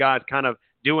 this guy's kind of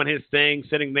doing his thing,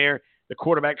 sitting there. The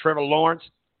quarterback, Trevor Lawrence.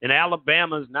 And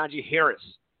Alabama's Najee Harris,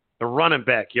 the running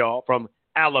back, y'all, from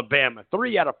Alabama.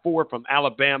 3 out of 4 from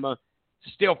Alabama.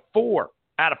 Still 4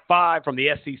 out of 5 from the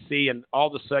SEC. And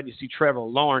all of a sudden you see Trevor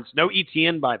Lawrence. No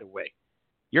ETN, by the way.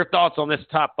 Your thoughts on this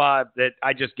top 5 that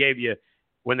I just gave you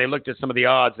when they looked at some of the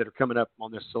odds that are coming up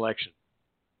on this selection?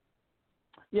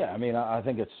 Yeah, I mean, I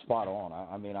think it's spot on.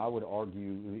 I mean, I would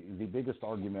argue the biggest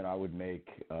argument I would make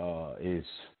is,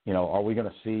 are we going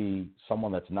to see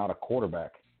someone that's not a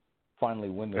quarterback finally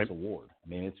win this award? I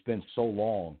mean, it's been so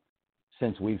long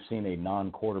since we've seen a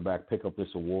non-quarterback pick up this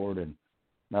award.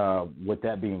 And with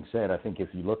that being said, I think if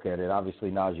you look at it,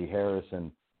 obviously Najee Harris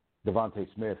and Devontae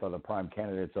Smith are the prime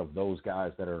candidates of those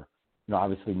guys that are,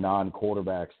 obviously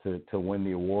non-quarterbacks to win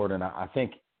the award. And I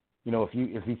think, if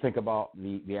you think about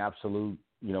the absolute,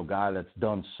 guy that's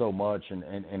done so much and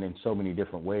in so many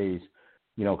different ways,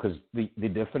 because the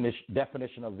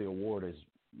definition of the award is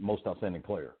most outstanding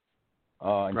player.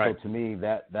 And so to me,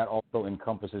 that also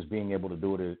encompasses being able to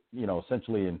do it,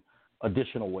 essentially in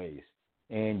additional ways.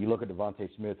 And you look at Devontae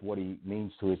Smith, what he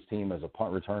means to his team as a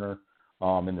punt returner,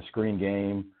 in the screen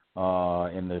game,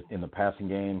 in the passing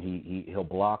game. He'll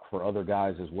block for other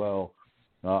guys as well.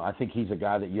 I think he's a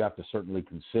guy that you have to certainly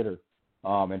consider.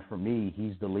 And for me,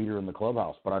 he's the leader in the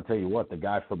clubhouse. But I'll tell you what, the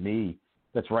guy for me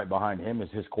that's right behind him is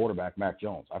his quarterback, Mac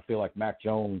Jones. I feel like Mac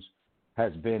Jones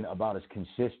has been about as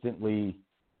consistently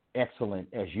excellent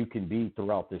as you can be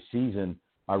throughout this season.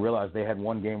 I realized they had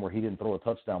one game where he didn't throw a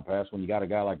touchdown pass. When you got a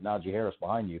guy like Najee Harris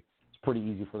behind you, it's pretty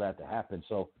easy for that to happen.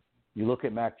 So you look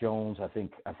at Mac Jones, I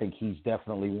think he's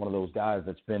definitely one of those guys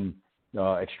that's been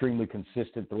extremely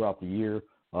consistent throughout the year,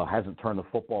 hasn't turned the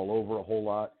football over a whole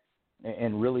lot,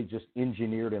 and really just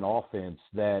engineered an offense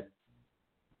that,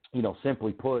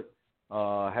 simply put,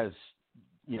 has,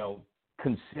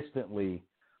 consistently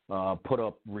put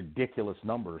up ridiculous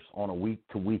numbers on a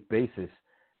week-to-week basis,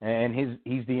 and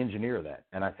he's the engineer of that.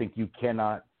 And I think you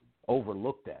cannot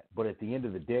overlook that. But at the end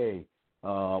of the day,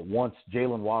 once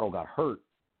Jalen Waddle got hurt,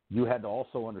 you had to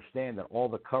also understand that all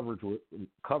the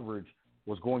coverage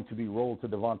was going to be rolled to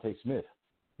Devontae Smith.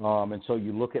 And so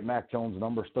you look at Mac Jones'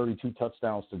 numbers, 32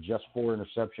 touchdowns to just 4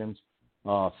 interceptions,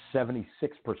 76%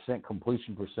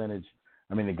 completion percentage.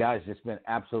 I mean, the guy's just been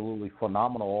absolutely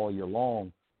phenomenal all year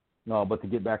long. But to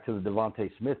get back to the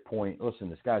Devontae Smith point, listen,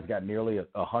 this guy's got nearly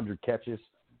 100 catches,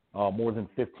 more than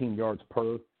 15 yards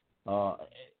per.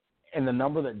 And the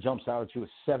number that jumps out at you is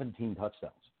 17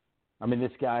 touchdowns. I mean,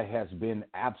 this guy has been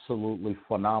absolutely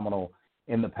phenomenal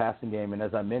in the passing game. And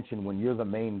as I mentioned, when you're the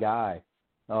main guy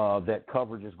that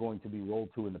coverage is going to be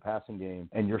rolled to in the passing game,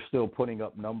 and you're still putting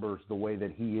up numbers the way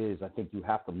that he is, I think you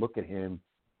have to look at him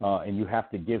and you have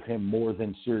to give him more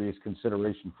than serious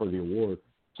consideration for the award.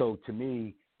 So to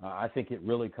me, I think it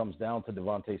really comes down to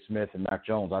Devontae Smith and Mac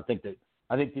Jones. I think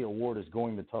the award is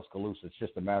going to Tuscaloosa. It's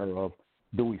just a matter of,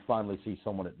 do we finally see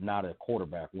someone that's not a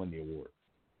quarterback win the award?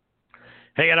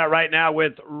 Hanging out right now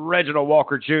with Reginald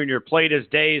Walker Jr. Played his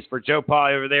days for Joe Pa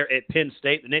over there at Penn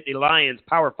State. The Nittany Lions,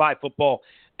 Power 5 football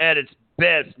at its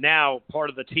best. Now part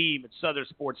of the team at Southern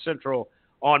Sports Central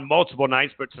on multiple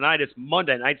nights. But tonight it's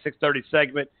Monday night, 6:30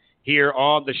 segment here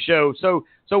on the show. So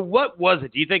what was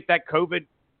it? Do you think that COVID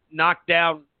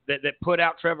knockdown that put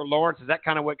out Trevor Lawrence, is that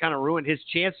kind of what kind of ruined his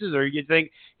chances, or you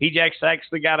think he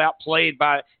actually got outplayed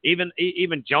by even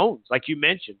Jones, like you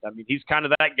mentioned? I mean, he's kind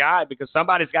of that guy because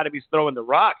somebody's got to be throwing the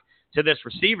rock to this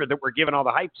receiver that we're giving all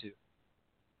the hype to.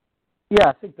 Yeah,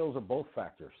 I think those are both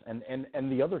factors. And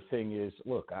the other thing is,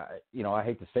 look, I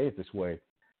hate to say it this way,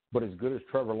 but as good as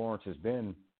Trevor Lawrence has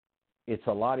been, it's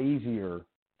a lot easier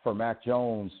for Mac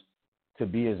Jones to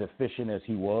be as efficient as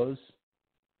he was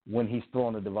when he's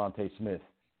throwing to Devontae Smith.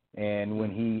 And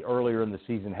when he earlier in the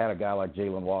season had a guy like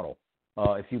Jalen Waddle.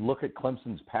 If you look at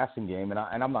Clemson's passing game, and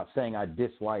I'm not saying I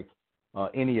dislike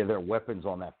any of their weapons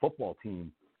on that football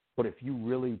team, but if you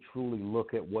really truly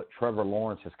look at what Trevor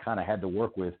Lawrence has kind of had to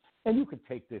work with, and you could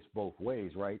take this both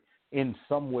ways, right? In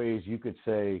some ways you could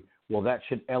say, well, that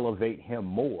should elevate him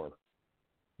more,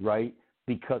 right?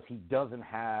 Because he doesn't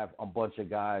have a bunch of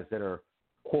guys that are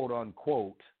quote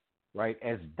unquote, right,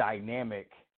 as dynamic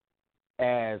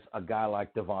as a guy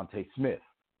like Devontae Smith.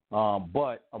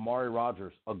 But Amari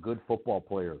Rodgers, a good football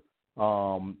player.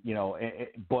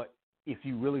 But if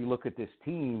you really look at this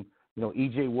team,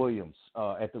 E.J. Williams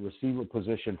at the receiver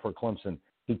position for Clemson,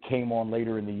 he came on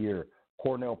later in the year.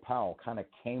 Cornell Powell kind of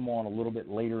came on a little bit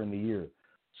later in the year.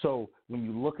 So when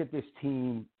you look at this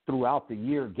team throughout the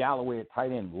year, Galloway at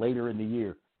tight end later in the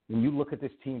year, when you look at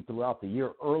this team throughout the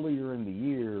year, earlier in the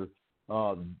year,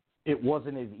 it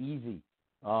wasn't as easy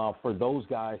for those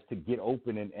guys to get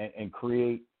open and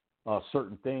create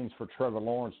certain things for Trevor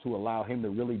Lawrence to allow him to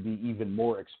really be even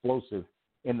more explosive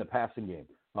in the passing game.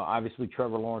 Obviously,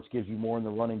 Trevor Lawrence gives you more in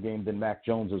the running game than Mac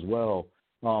Jones as well.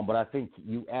 But I think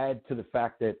you add to the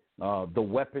fact that the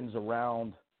weapons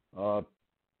around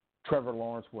Trevor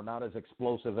Lawrence were not as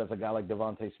explosive as a guy like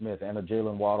Devontae Smith and a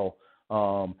Jalen Waddle.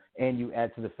 And you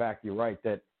add to the fact, you're right,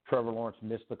 that Trevor Lawrence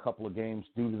missed a couple of games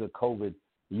due to the COVID.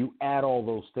 You add all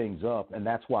those things up, and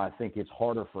that's why I think it's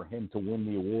harder for him to win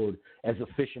the award. As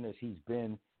efficient as he's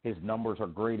been, his numbers are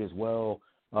great as well.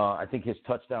 I think his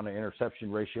touchdown to interception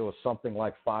ratio is something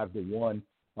like 5-1.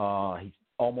 He's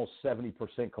almost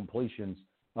 70% completions.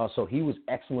 So he was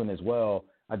excellent as well.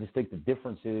 I just think the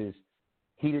difference is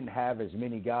he didn't have as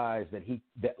many guys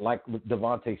that like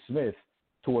Devontae Smith,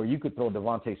 to where you could throw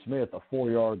Devontae Smith a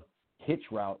 4-yard hitch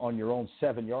route on your own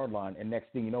 7-yard line, and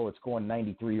next thing you know, it's going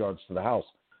 93 yards to the house.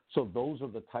 So those are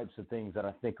the types of things that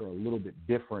I think are a little bit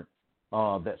different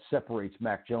that separates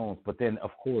Mac Jones. But then,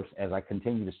 of course, as I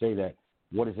continue to say that,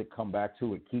 what does it come back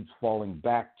to? It keeps falling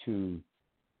back to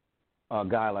a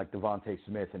guy like Devontae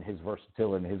Smith and his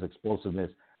versatility and his explosiveness.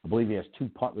 I believe he has 2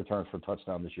 punt returns for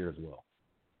touchdown this year as well.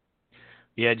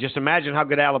 Yeah, just imagine how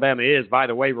good Alabama is. By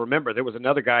the way, remember, there was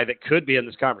another guy that could be in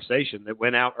this conversation that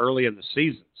went out early in the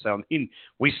season. So, I mean,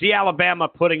 we see Alabama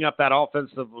putting up that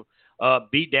offensive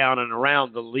beat down and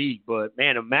around the league. But,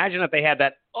 man, imagine if they had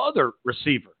that other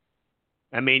receiver.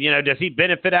 I mean, does he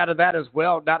benefit out of that as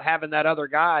well, not having that other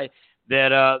guy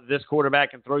that this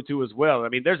quarterback can throw to as well? I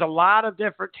mean, there's a lot of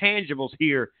different tangibles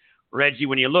here, Reggie,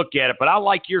 when you look at it. But I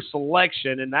like your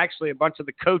selection, and actually a bunch of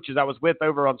the coaches I was with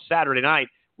over on Saturday night,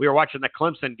 we were watching the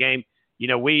Clemson game.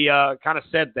 We kind of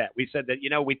said that. We said that,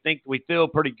 we feel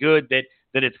pretty good that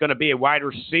it's going to be a wide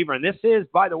receiver. And this is,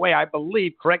 by the way, I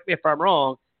believe, correct me if I'm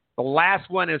wrong, the last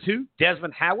one is who?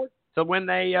 Desmond Howard to win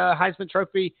the Heisman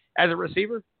Trophy as a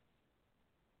receiver?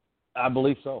 I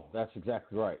believe so. That's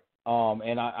exactly right.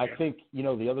 And I think,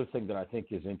 the other thing that I think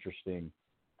is interesting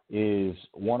is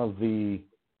one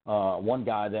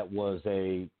guy that was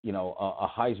a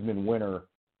Heisman winner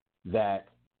that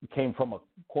came from a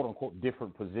quote unquote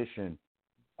different position,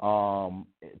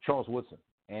 Charles Woodson.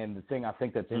 And the thing I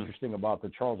think that's interesting about the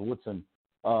Charles Woodson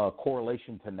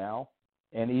correlation to now,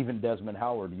 and even Desmond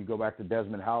Howard, you go back to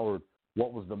Desmond Howard,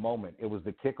 what was the moment? It was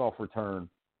the kickoff return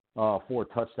for a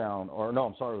touchdown, it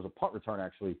was a punt return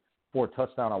actually for a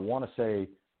touchdown. I want to say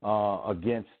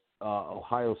against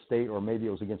Ohio State, or maybe it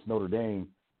was against Notre Dame,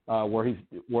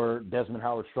 where Desmond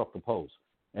Howard struck the post.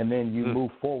 And then you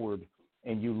move forward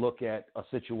and you look at a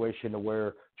situation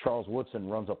where Charles Woodson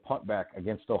runs a punt back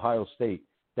against Ohio State.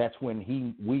 That's when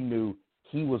we knew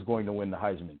he was going to win the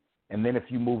Heisman. And then if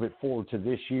you move it forward to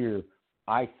this year,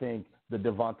 I think the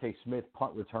Devontae Smith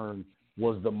punt return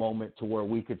was the moment to where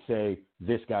we could say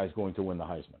this guy's going to win the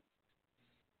Heisman.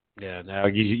 Yeah, now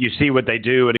you see what they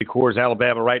do at Ecorse,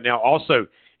 Alabama right now. Also,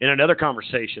 in another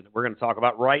conversation that we're going to talk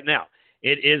about right now,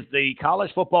 it is the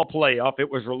college football playoff. It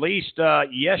was released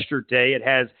yesterday. It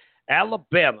has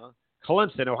Alabama,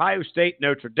 Clemson, Ohio State,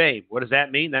 Notre Dame. What does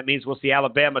that mean? That means we'll see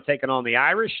Alabama taking on the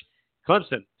Irish.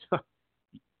 Clemson,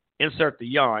 insert the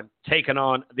yawn, taking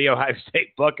on the Ohio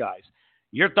State Buckeyes.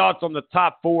 Your thoughts on the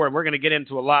top four, and we're going to get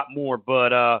into a lot more,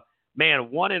 but, man,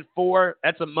 1 and 4,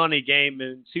 that's a money game,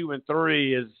 and 2 and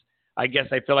 3 is, I guess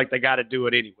they feel like they got to do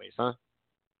it anyways, huh?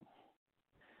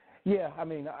 Yeah, I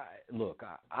mean,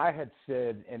 I had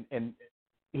said, and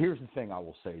here's the thing I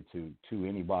will say to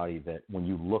anybody that when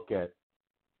you look at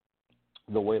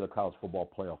the way the college football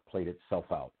playoff played itself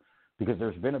out, because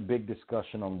there's been a big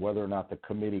discussion on whether or not the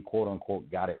committee, quote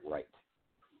unquote, got it right.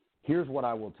 Here's what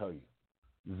I will tell you.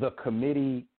 The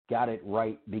committee got it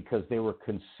right because they were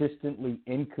consistently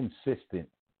inconsistent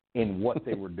in what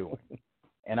they were doing.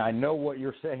 And I know what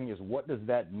you're saying is, what does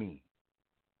that mean?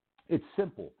 It's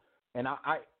simple. And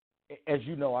I, as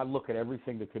you know, I look at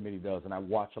everything the committee does, and I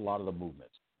watch a lot of the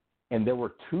movements. And there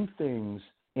were two things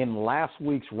in last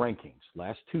week's rankings,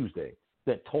 last Tuesday,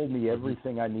 that told me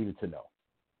everything I needed to know.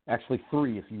 Actually,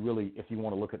 three, if you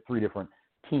want to look at three different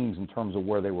teams in terms of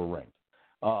where they were ranked.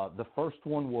 The first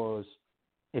one was,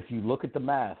 if you look at the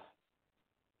math,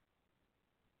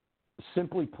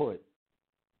 simply put,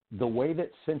 the way that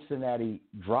Cincinnati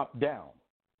dropped down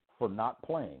for not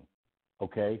playing,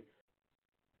 okay,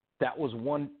 that was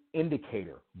one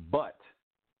indicator. But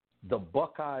the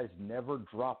Buckeyes never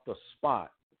dropped a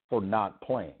spot for not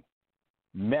playing.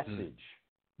 Message,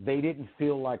 they didn't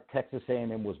feel like Texas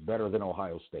A&M was better than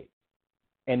Ohio State.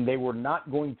 And they were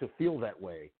not going to feel that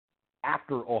way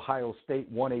after Ohio State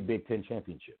won a Big Ten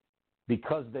championship,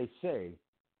 because they say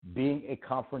being a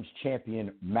conference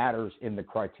champion matters in the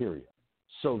criteria.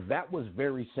 So that was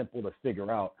very simple to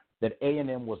figure out, that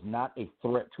A&M was not a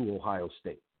threat to Ohio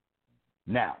State.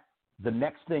 Now, the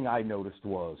next thing I noticed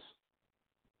was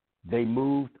they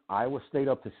moved Iowa State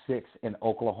up to 6 and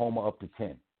Oklahoma up to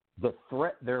 10. The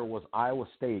threat there was Iowa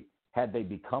State, had they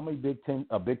become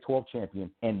a Big 12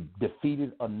 champion and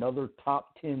defeated another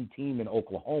top 10 team in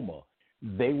Oklahoma,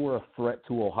 they were a threat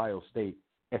to Ohio State,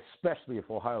 especially if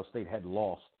Ohio State had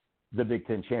lost the Big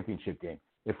Ten championship game.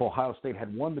 If Ohio State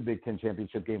had won the Big Ten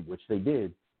championship game, which they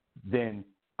did, then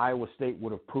Iowa State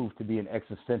would have proved to be an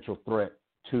existential threat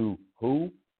to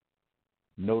who?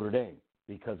 Notre Dame,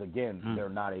 because, again, they're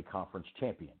not a conference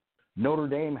champion. Notre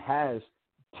Dame has,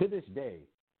 to this day,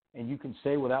 and you can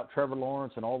say without Trevor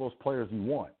Lawrence and all those players you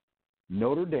want,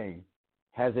 Notre Dame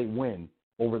has a win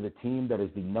over the team that is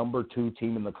the number 2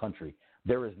 team in the country.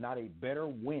 There is not a better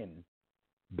win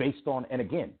based on, and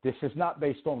again, this is not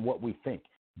based on what we think.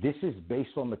 This is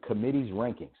based on the committee's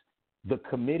rankings. The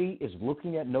committee is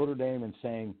looking at Notre Dame and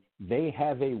saying they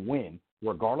have a win,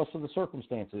 regardless of the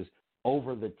circumstances,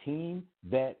 over the team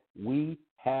that we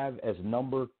have as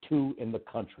number 2 in the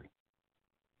country.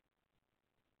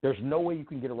 There's no way you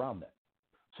can get around that.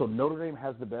 So Notre Dame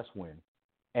has the best win.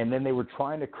 And then they were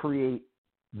trying to create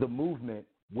the movement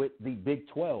with the Big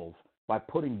 12 by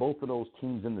putting both of those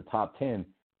teams in the top 10,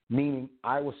 meaning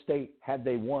Iowa State, had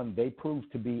they won, they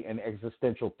proved to be an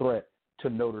existential threat to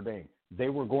Notre Dame. They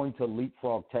were going to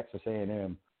leapfrog Texas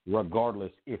A&M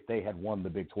regardless if they had won the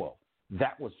Big 12.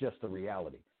 That was just the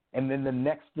reality. And then the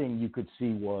next thing you could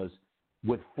see was,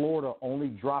 with Florida only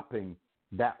dropping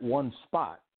that one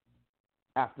spot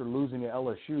after losing to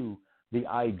LSU, the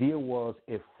idea was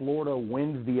if Florida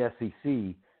wins the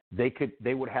SEC,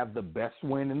 they would have the best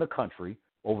win in the country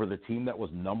over the team that was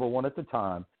number 1 at the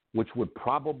time, which would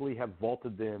probably have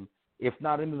vaulted them, if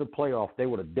not into the playoff, they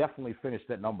would have definitely finished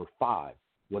at number 5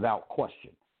 without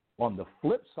question. On the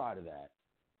flip side of that,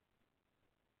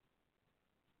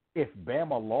 if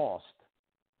Bama lost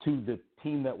to the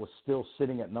team that was still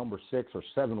sitting at number 6 or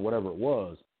 7, whatever it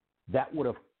was, that would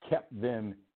have kept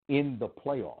them in the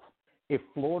playoff. If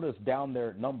Florida's down there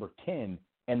at number 10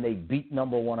 and they beat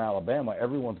number 1 Alabama,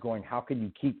 everyone's going, how can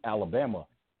you keep Alabama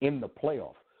in the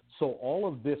playoff? So all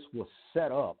of this was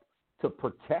set up to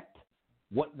protect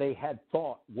what they had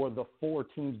thought were the 4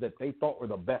 teams that they thought were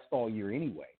the best all year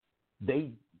anyway.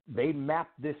 They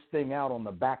mapped this thing out on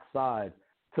the backside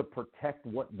to protect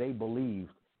what they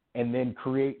believed and then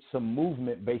create some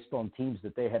movement based on teams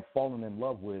that they had fallen in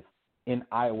love with in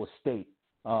Iowa State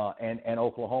and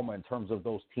Oklahoma in terms of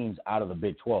those teams out of the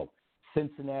Big 12.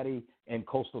 Cincinnati and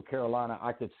Coastal Carolina,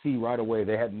 I could see right away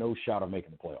they had no shot of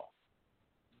making the playoff.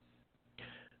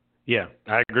 Yeah,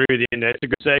 I agree with you, and that's a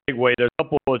good segue. There's a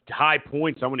couple of high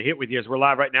points I want to hit with you as we're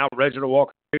live right now. Reginald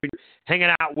Walker hanging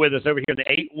out with us over here in the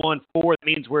 814. That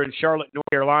means we're in Charlotte, North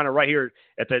Carolina, right here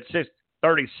at the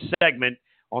 6:30 segment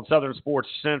on Southern Sports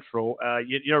Central.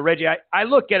 You know, Reggie, I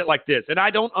look at it like this, and I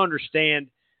don't understand.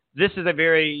 This is a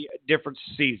very different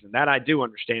season. That I do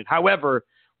understand. However,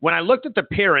 when I looked at the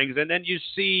pairings, and then you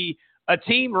see a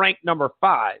team ranked number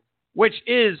 5, which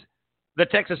is the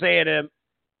Texas A&M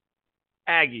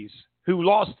Aggies, who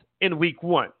lost in week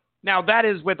 1. Now, that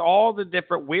is with all the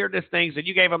different weirdest things that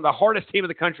you gave them the hardest team in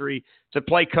the country to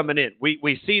play coming in.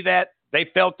 We see that. They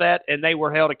felt that, and they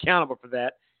were held accountable for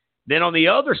that. Then on the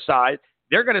other side,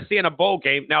 they're going to see in a bowl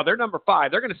game. Now, they're number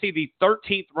 5. They're going to see the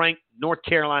 13th ranked North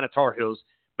Carolina Tar Heels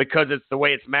because it's the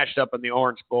way it's matched up in the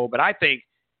Orange Bowl. But I think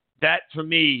that, for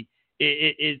me,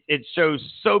 it shows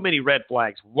so many red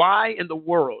flags. Why in the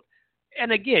world?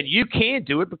 And again, you can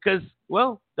do it because,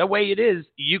 well, the way it is,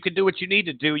 you can do what you need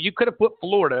to do. You could have put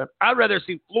Florida. I'd rather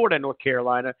see Florida and North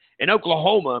Carolina and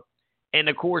Oklahoma, and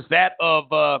of course that of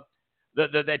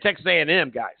the Texas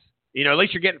A&M guys. You know, at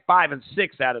least you're getting 5 and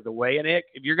 6 out of the way. And if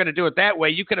you're going to do it that way,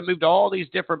 you could have moved all these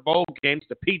different bowl games: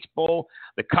 the Peach Bowl,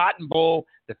 the Cotton Bowl,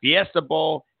 the Fiesta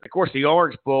Bowl, and of course the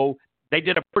Orange Bowl. They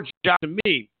did a poor job to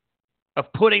me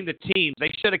of putting the teams.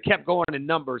 They should have kept going in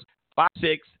numbers 5,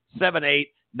 6, 7, 8,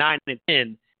 9, and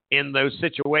 10 in those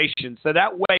situations. So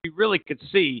that way you really could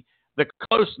see the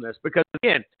closeness, because,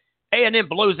 again, A&M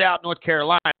blows out North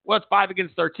Carolina. Well, it's 5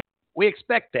 against 13. We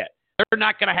expect that. They're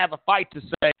not going to have a fight to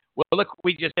say, well, look what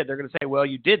we just did. They're going to say, well,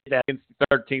 you did that against the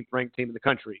 13th ranked team in the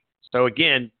country. So,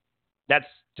 again, that's,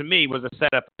 to me, was a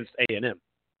setup against A&M.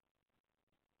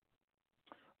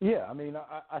 Yeah, I mean,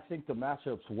 I think the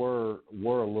matchups were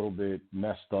a little bit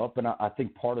messed up, and I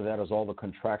think part of that is all the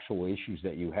contractual issues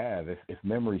that you have. If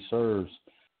memory serves,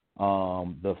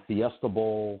 the Fiesta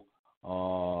Bowl,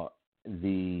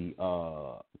 the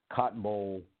Cotton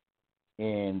Bowl,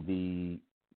 and the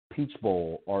Peach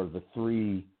Bowl are the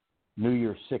 3 New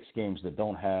Year's 6 games that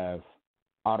don't have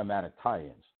automatic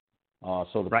tie-ins.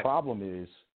 So the problem is,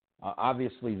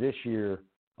 obviously this year,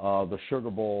 the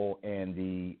Sugar Bowl and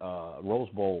the Rose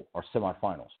Bowl are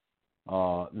semifinals.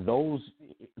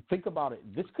 Think about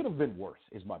it. This could have been worse,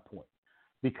 is my point.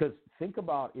 Because think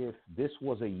about if this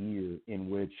was a year in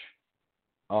which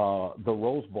the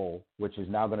Rose Bowl, which is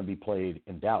now going to be played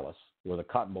in Dallas, where the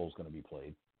Cotton Bowl is going to be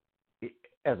played,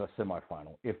 as a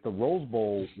semifinal. If the Rose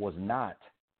Bowl was not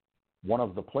one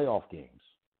of the playoff games,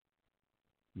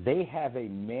 they have a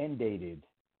mandated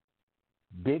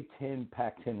Big Ten,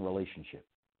 Pac-10 relationship,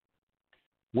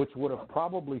 which would have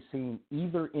probably seen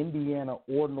either Indiana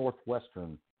or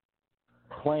Northwestern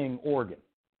playing Oregon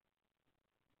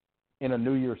in a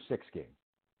New Year's 6 game.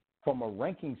 From a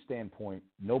ranking standpoint,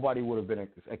 nobody would have been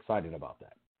excited about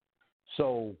that.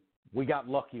 So we got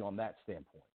lucky on that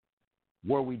standpoint.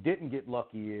 Where we didn't get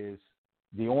lucky is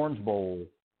the Orange Bowl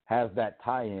has that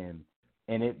tie-in,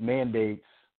 and it mandates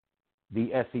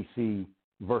the SEC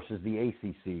versus the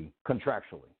ACC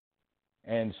contractually,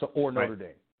 and so or Notre Dame.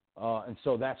 And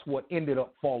so that's what ended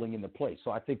up falling into place.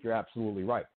 So I think you're absolutely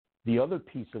right. The other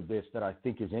piece of this that I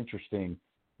think is interesting,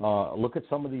 look at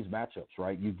some of these matchups,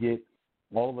 right?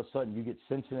 All of a sudden, you get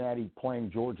Cincinnati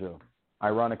playing Georgia,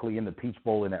 ironically, in the Peach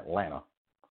Bowl in Atlanta.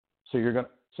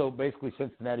 So basically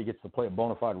Cincinnati gets to play a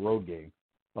bona fide road game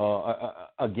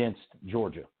against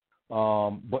Georgia.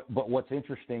 But what's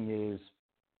interesting is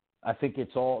I think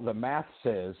it's all – the math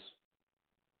says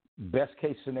best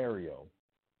case scenario,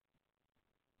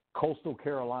 Coastal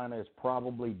Carolina is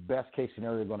probably best case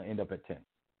scenario going to end up at 10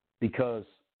 because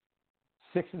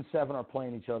 6 and 7 are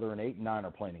playing each other and 8 and 9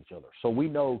 are playing each other. So we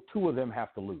know 2 of them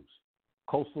have to lose.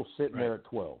 Coastal's sitting there at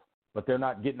 12, but they're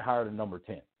not getting higher than number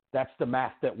 10. That's the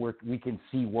math that we can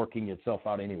see working itself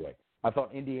out anyway. I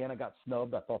thought Indiana got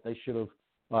snubbed. I thought they should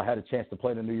have had a chance to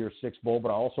play in the New Year's 6 Bowl, but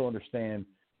I also understand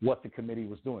what the committee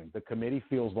was doing. The committee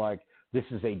feels like this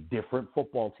is a different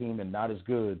football team and not as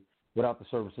good without the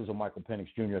services of Michael Penix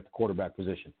Jr. at the quarterback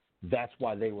position. That's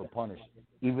why they were punished.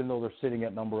 Even though they're sitting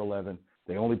at number 11,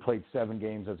 they only played 7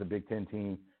 games as a Big Ten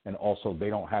team, and also they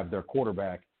don't have their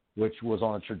quarterback, which was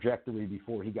on a trajectory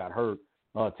before he got hurt,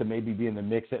 to maybe be in the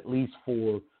mix at least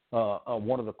for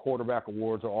one of the quarterback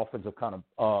awards or offensive kind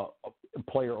of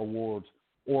player awards,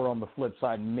 or on the flip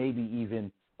side, maybe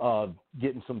even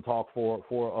getting some talk for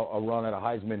a run at a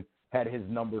Heisman had his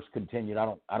numbers continued.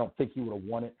 I don't think he would have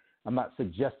won it. I'm not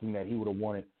suggesting that he would have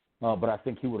won it, but I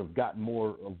think he would have gotten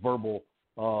more verbal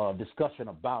discussion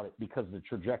about it because of the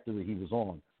trajectory he was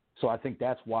on. So I think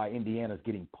that's why Indiana's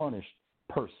getting punished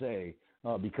per se,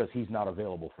 because he's not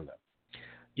available for them.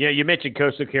 Yeah, you mentioned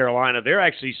Coastal Carolina. They're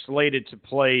actually slated to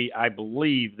play, I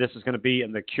believe this is going to be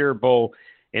in the Cure Bowl,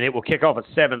 and it will kick off at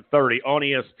 7:30 on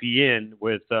ESPN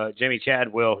with Jamie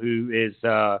Chadwell, who is,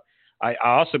 I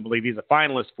also believe he's a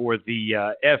finalist for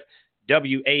the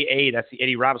FWAA. That's the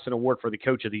Eddie Robinson Award for the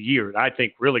Coach of the Year. And I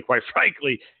think, really, quite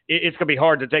frankly, it's going to be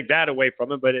hard to take that away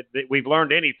from him, but we've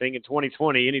learned anything in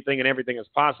 2020. Anything and everything is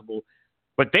possible.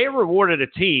 But they rewarded a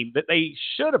team that they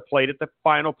should have played at the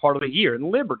final part of the year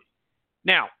in Liberty.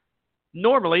 Now,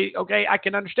 normally, okay, I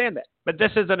can understand that. But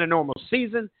this isn't a normal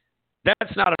season.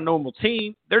 That's not a normal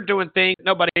team. They're doing things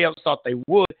nobody else thought they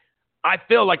would. I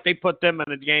feel like they put them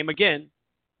in the game again.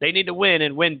 They need to win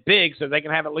and win big so they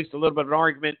can have at least a little bit of an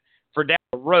argument for down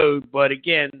the road. But,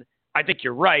 again, I think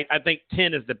you're right. I think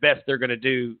 10 is the best they're going to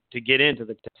do to get into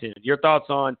the 10. Your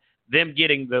thoughts on them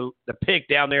getting the pick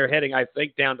down there, heading, I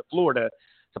think, down to Florida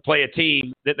to play a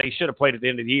team that they should have played at the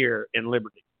end of the year in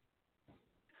Liberty?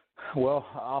 Well,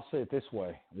 I'll say it this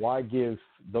way. Why give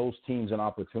those teams an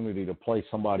opportunity to play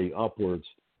somebody upwards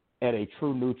at a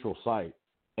true neutral site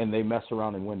and they mess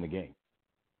around and win the game?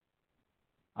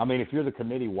 I mean, if you're the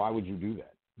committee, why would you do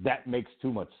that? That makes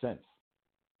too much sense.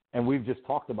 And we've just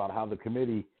talked about how the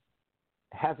committee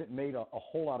hasn't made a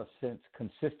whole lot of sense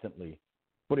consistently.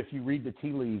 But if you read the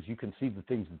tea leaves, you can see the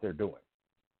things that they're doing.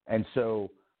 And so,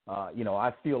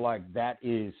 I feel like that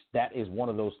is one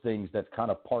of those things that's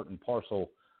kind of part and parcel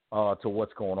to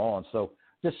what's going on. So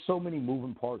just so many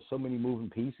moving parts, so many moving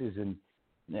pieces. And,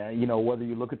 whether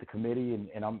you look at the committee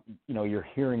and I'm, you're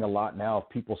hearing a lot now of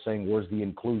people saying, where's the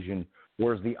inclusion?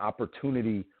 Where's the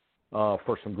opportunity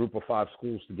for some group of 5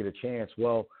 schools to get a chance?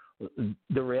 Well,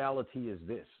 the reality is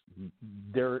this.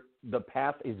 The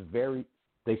path is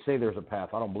they say there's a path.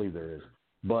 I don't believe there is.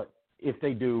 But if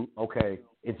they do, okay,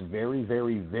 it's very,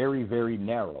 very, very, very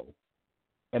narrow.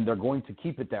 And they're going to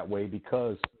keep it that way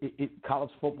because college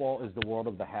football is the world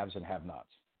of the haves and have-nots.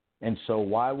 And so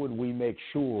why would we make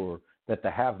sure that the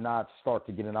have-nots start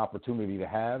to get an opportunity to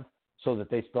have so that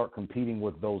they start competing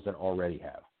with those that already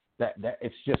have? That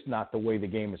it's just not the way the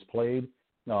game is played.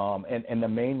 And the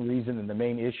main reason and the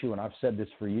main issue, and I've said this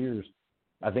for years,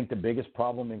 I think the biggest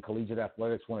problem in collegiate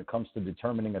athletics when it comes to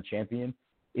determining a champion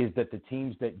is that the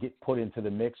teams that get put into the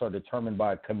mix are determined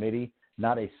by a committee,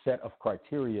 not a set of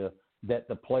criteria that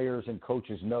the players and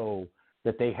coaches know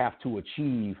that they have to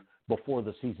achieve before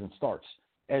the season starts.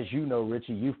 As you know,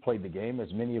 Richie, you've played the game,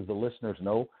 as many of the listeners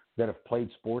know that have played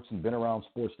sports and been around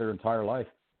sports their entire life.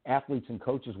 Athletes and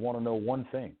coaches want to know one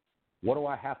thing. What do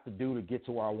I have to do to get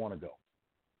to where I want to go?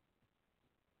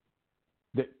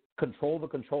 Control the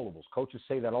controllables. Coaches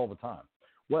say that all the time.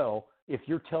 Well, if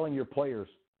you're telling your players,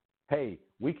 hey,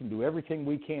 we can do everything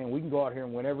we can go out here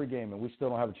and win every game, and we still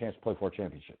don't have a chance to play for a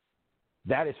championship,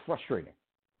 that is frustrating.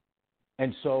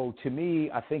 And so, to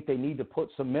me, I think they need to put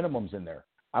some minimums in there.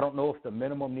 I don't know if the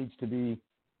minimum needs to be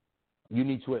you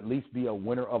need to at least be a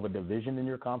winner of a division in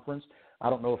your conference. I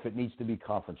don't know if it needs to be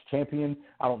conference champion.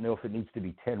 I don't know if it needs to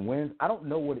be 10 wins. I don't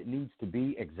know what it needs to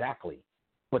be exactly.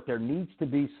 But there needs to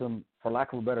be some, for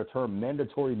lack of a better term,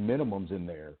 mandatory minimums in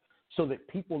there so that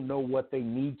people know what they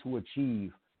need to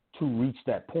achieve to reach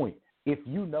that point. If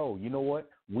you know what,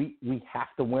 we have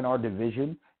to win our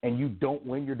division, and you don't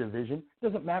win your division, it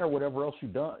doesn't matter whatever else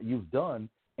you've done,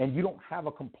 and you don't have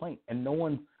a complaint. And no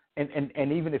one,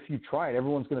 and even if you try it,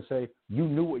 everyone's going to say you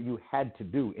knew what you had to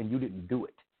do and you didn't do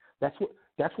it. That's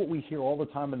what we hear all the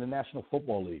time in the National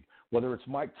Football League, whether it's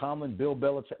Mike Tomlin, Bill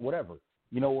Belichick, whatever.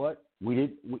 You know what? We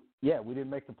didn't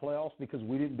make the playoffs because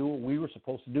we didn't do what we were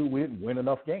supposed to do. We didn't win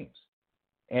enough games.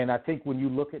 And I think when you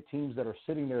look at teams that are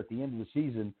sitting there at the end of the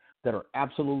season that are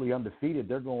absolutely undefeated,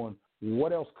 they're going,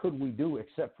 what else could we do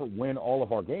except for win all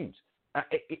of our games?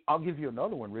 I'll give you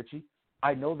another one, Richie.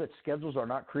 I know that schedules are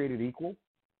not created equal,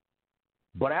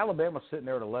 but Alabama's sitting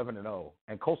there at 11-0,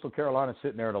 and Coastal Carolina's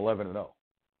sitting there at 11-0.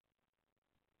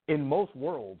 In most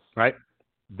worlds, right,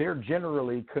 they're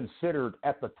generally considered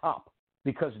at the top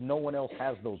because no one else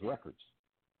has those records.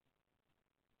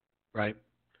 Right.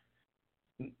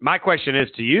 My question is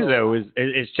to you, though,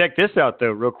 is check this out,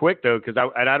 though, real quick, though, because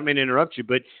I don't mean to interrupt you,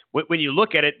 but when you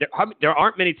look at it, there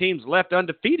aren't many teams left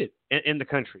undefeated in the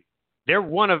country. They're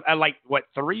one of,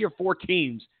 3 or 4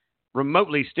 teams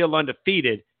remotely still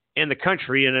undefeated in the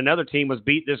country, and another team was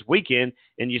beat this weekend,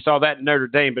 and you saw that in Notre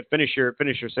Dame. But finish your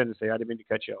sentence there. I didn't mean to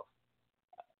cut you off.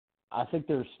 I think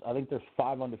there's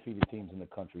 5 undefeated teams in the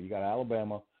country. You got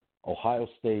Alabama, Ohio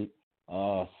State,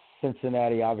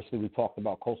 Cincinnati. Obviously, we talked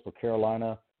about Coastal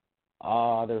Carolina.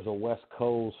 There's a West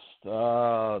Coast.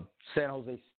 San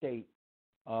Jose State,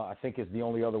 I think, is the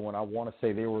only other one. I want to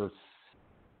say they were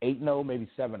 8-0, maybe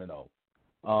 7-0.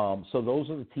 So those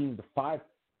are the teams. The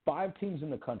five teams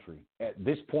in the country at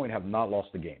this point have not lost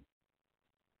a game.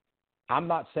 I'm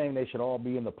not saying they should all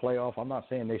be in the playoff. I'm not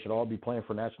saying they should all be playing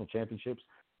for national championships.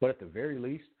 But at the very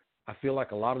least, I feel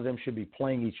like a lot of them should be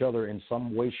playing each other in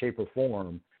some way, shape, or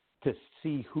form to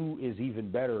see who is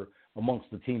even better amongst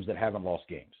the teams that haven't lost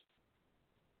games.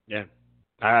 Yeah,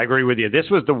 I agree with you. This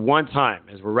was the one time,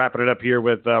 as we're wrapping it up here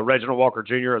with Reginald Walker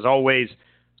Jr., as always,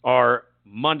 our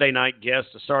Monday night guest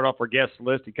to start off our guest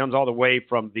list. He comes all the way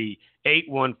from the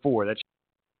 814. That's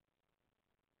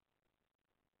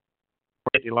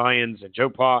the Lions and Joe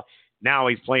Pa. Now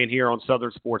he's playing here on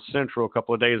Southern Sports Central a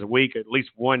couple of days a week, at least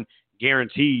one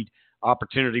guaranteed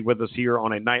opportunity with us here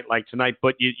on a night like tonight.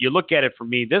 But you look at it for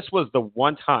me, this was the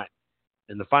one time,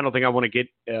 and the final thing I want to get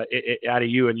out of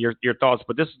you and your thoughts,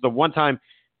 but this is the one time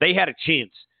they had a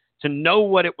chance to know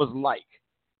what it was like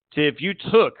to, if you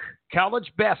took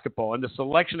college basketball and the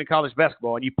selection of college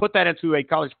basketball and you put that into a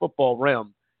college football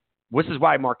realm. This is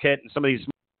why Marquette and some of these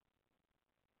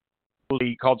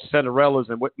called Cinderellas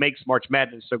and what makes March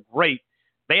Madness so great.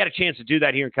 They had a chance to do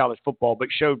that here in college football, but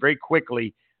showed very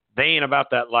quickly they ain't about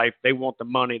that life. They want the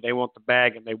money, they want the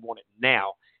bag, and they want it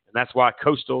now. And that's why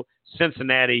Coastal,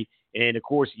 Cincinnati, and, of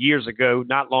course, years ago,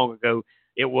 not long ago,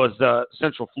 it was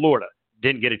Central Florida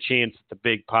didn't get a chance at the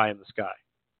big pie in the sky.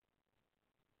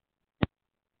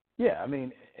 Yeah, I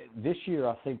mean, this year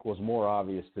I think was more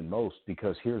obvious than most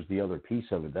because here's the other piece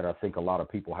of it that I think a lot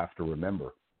of people have to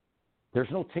remember. There's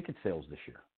no ticket sales this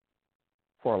year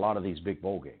for a lot of these big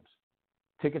bowl games.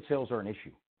 Ticket sales are an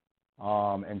issue.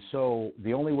 And so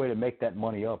the only way to make that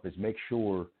money up is make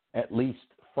sure, at least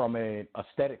from an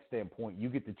aesthetic standpoint, you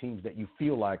get the teams that you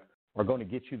feel like are going to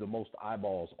get you the most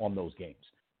eyeballs on those games.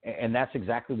 And that's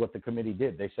exactly what the committee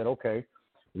did. They said, okay,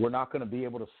 we're not going to be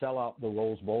able to sell out the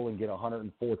Rose Bowl and get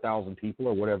 104,000 people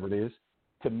or whatever it is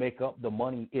to make up the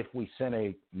money if we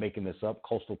send making this up,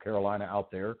 Coastal Carolina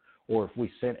out there, or if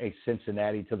we sent a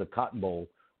Cincinnati to the Cotton Bowl.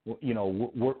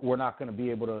 We're not going to be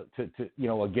able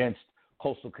to against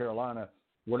Coastal Carolina,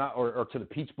 we're not, or to the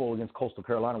Peach Bowl against Coastal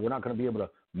Carolina, we're not going to be able to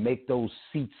make those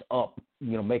seats up,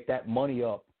 make that money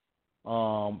up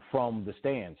from the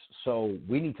stands. So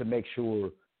we need to make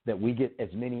sure that we get as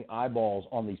many eyeballs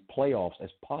on these playoffs as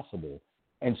possible.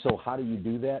 And so how do you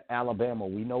do that? Alabama,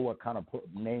 we know what kind of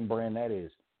name brand that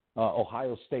is.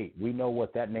 Ohio State, we know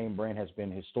what that name brand has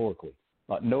been historically.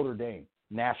 Notre Dame,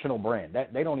 national brand.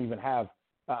 That they don't even have.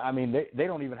 They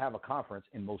don't even have a conference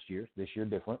in most years. This year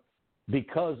different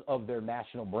because of their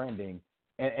national branding.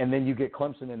 And then you get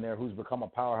Clemson in there, who's become a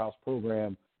powerhouse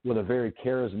program with a very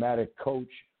charismatic coach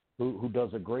who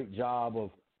does a great job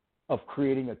of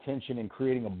creating attention and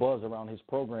creating a buzz around his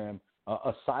program,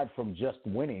 aside from just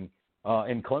winning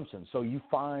in Clemson. So you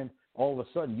find all of a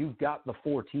sudden you've got the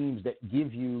 4 teams that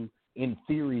give you, in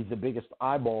theory, the biggest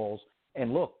eyeballs.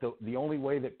 And look, the only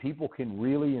way that people can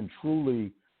really and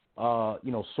truly,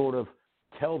 sort of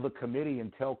tell the committee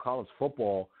and tell college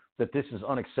football that this is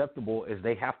unacceptable is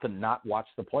they have to not watch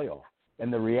the playoff.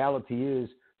 And the reality is,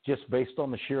 just based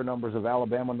on the sheer numbers of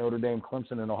Alabama, Notre Dame,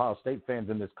 Clemson, and Ohio State fans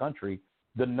in this country,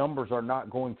 the numbers are not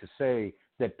going to say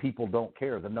that people don't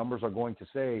care. The numbers are going to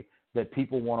say that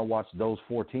people want to watch those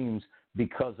 4 teams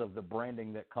because of the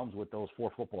branding that comes with those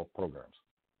 4 football programs.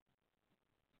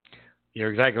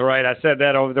 You're exactly right. I said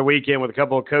that over the weekend with a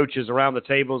couple of coaches around the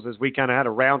tables as we kind of had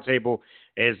a round table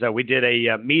as we did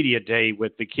a media day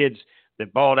with the kids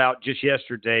that balled out just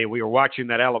yesterday. We were watching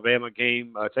that Alabama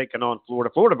game taking on Florida.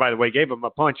 Florida, by the way, gave them a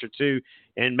punch or two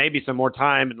and maybe some more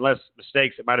time and less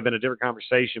mistakes. It might have been a different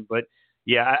conversation. But,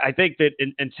 yeah, I think that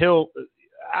until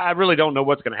 – I really don't know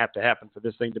what's going to happen for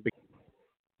this thing to be.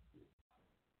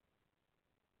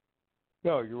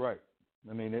 No, you're right.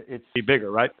 I mean, it's – be bigger,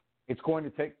 right? It's going to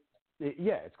take –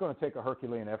 yeah, it's going to take a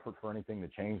Herculean effort for anything to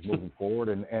change moving forward.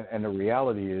 And the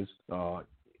reality is,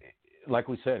 like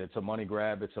we said, it's a money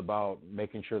grab. It's about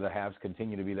making sure the haves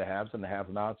continue to be the haves and the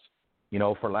have-nots,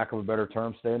 for lack of a better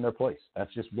term, stay in their place.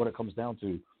 That's just what it comes down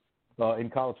to in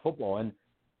college football. And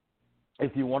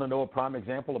if you want to know a prime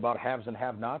example about haves and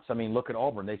have-nots, I mean, look at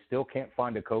Auburn. They still can't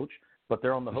find a coach, but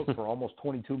they're on the hook for almost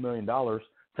 $22 million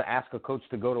to ask a coach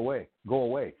to go away.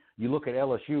 You look at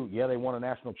LSU. Yeah, they won a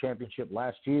national championship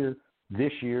last year.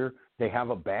 This year, they have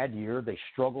a bad year. They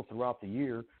struggle throughout the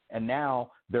year. And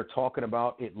now they're talking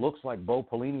about it looks like Bo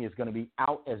Pelini is going to be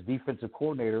out as defensive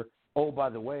coordinator. Oh, by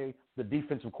the way, the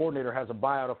defensive coordinator has a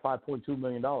buyout of $5.2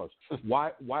 million.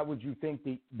 Why would you think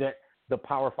that the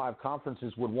Power 5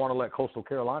 conferences would want to let Coastal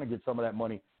Carolina get some of that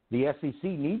money? The SEC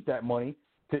needs that money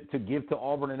to give to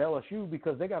Auburn and LSU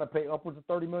because they got to pay upwards of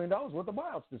 $30 million worth of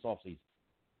buyouts this offseason.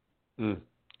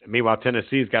 Meanwhile,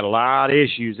 Tennessee's got a lot of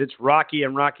issues. It's rocky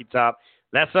and rocky top.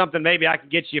 That's something maybe I can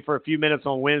get you for a few minutes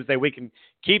on Wednesday. We can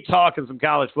keep talking some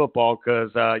college football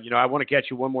because, I want to catch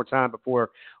you one more time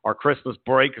before our Christmas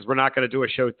break because we're not going to do a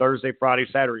show Thursday, Friday,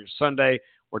 Saturday, or Sunday.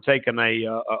 We're taking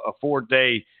a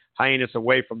 4-day hiatus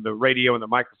away from the radio and the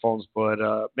microphones. But,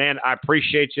 man, I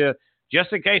appreciate you.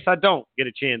 Just in case I don't get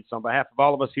a chance, on behalf of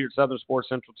all of us here at Southern Sports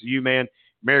Central, to you, man,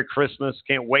 Merry Christmas.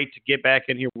 Can't wait to get back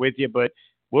in here with you. But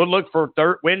we'll look for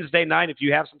Wednesday night. If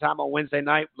you have some time on Wednesday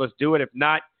night, let's do it. If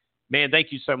not, man,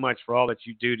 thank you so much for all that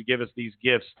you do to give us these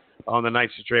gifts on the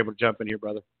nights that you're able to jump in here,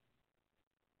 brother.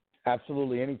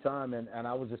 Absolutely, anytime. And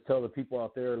I would just tell the people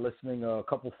out there listening a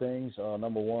couple things.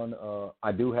 Number one,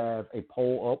 I do have a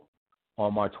poll up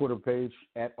on my Twitter page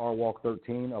at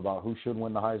rwalk13 about who should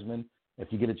win the Heisman. If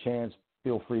you get a chance,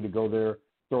 feel free to go there,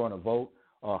 throw in a vote.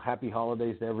 Happy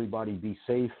holidays to everybody. Be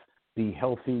safe, be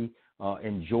healthy,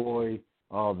 enjoy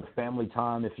the family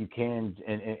time if you can,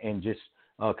 and just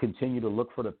continue to look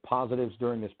for the positives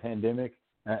during this pandemic.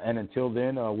 And until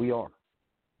then, we are.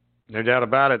 No doubt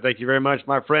about it. Thank you very much,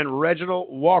 my friend Reginald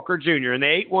Walker Jr. in the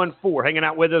 814, hanging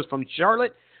out with us from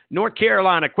Charlotte, North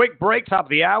Carolina. Quick break, top of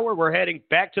the hour. We're heading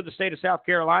back to the state of South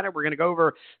Carolina. We're going to go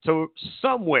over to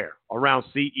somewhere around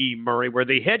C.E. Murray, where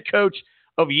the head coach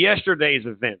of yesterday's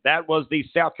event, that was the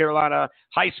South Carolina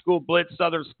High School Blitz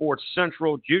Southern Sports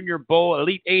Central Junior Bowl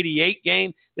Elite 88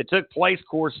 game that took place. Of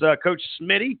course, Coach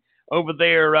Smitty over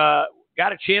there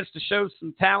got a chance to show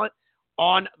some talent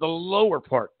on the lower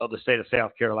part of the state of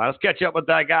South Carolina. Let's catch up with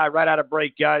that guy right out of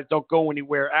break, guys. Don't go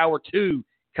anywhere. Hour 2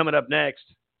 coming up next.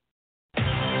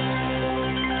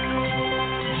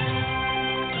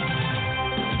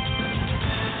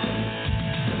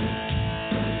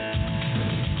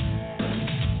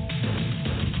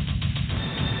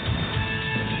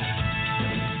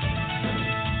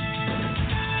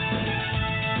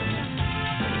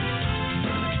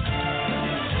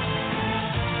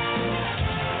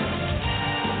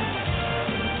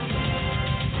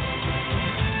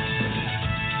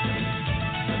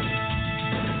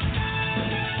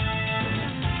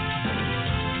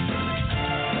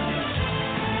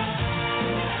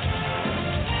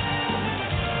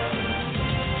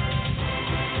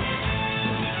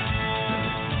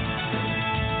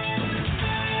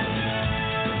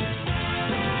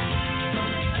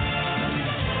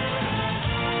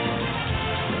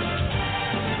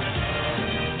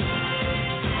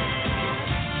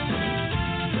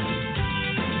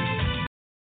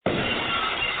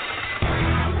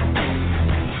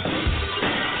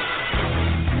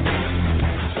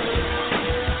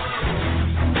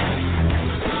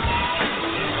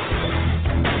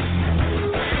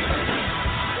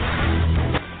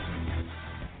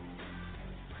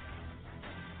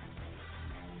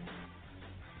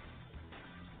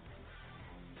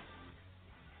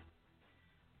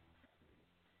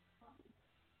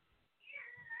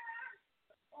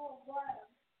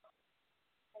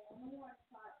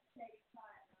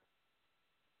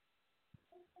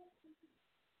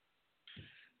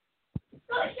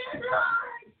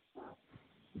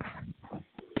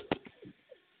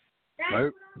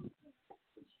 Nope.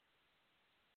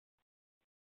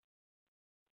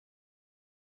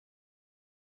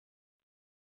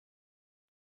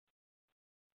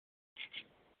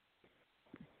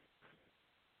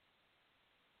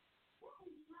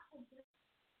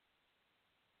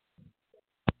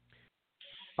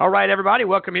 All right, everybody,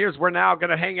 welcome here. We're now going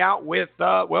to hang out with,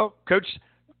 Coach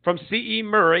from C.E.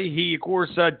 Murray. He, of course,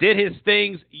 did his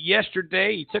things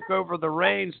yesterday. He took over the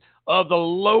reins of the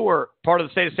lower part of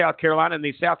the state of South Carolina in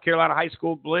the South Carolina High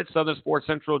School Blitz Southern Sports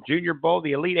Central Junior Bowl,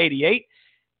 the Elite 88.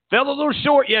 Fell a little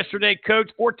short yesterday, Coach,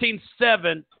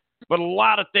 14-7, but a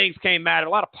lot of things came out. A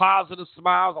lot of positive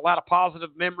smiles, a lot of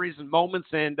positive memories and moments,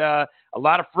 and a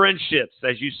lot of friendships,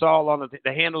 as you saw on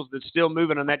the handles that's still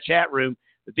moving in that chat room,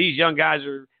 that these young guys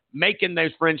are making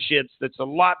those friendships that's a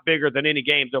lot bigger than any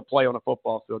game they'll play on a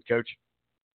football field, Coach.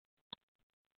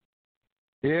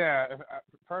 Yeah,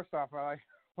 first off, I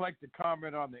like to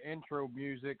comment on the intro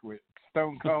music with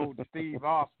Stone Cold Steve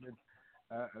Austin.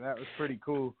 That was pretty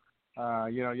cool.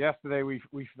 Yesterday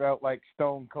we felt like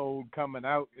stone cold coming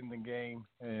out in the game,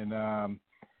 and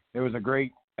it was a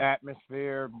great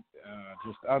atmosphere,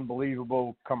 just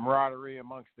unbelievable camaraderie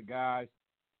amongst the guys.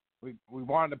 We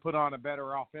wanted to put on a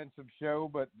better offensive show,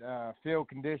 but field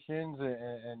conditions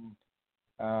and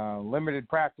limited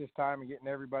practice time and getting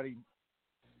everybody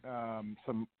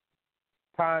some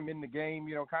time in the game,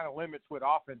 kind of limits what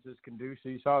offenses can do. So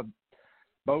you saw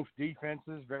both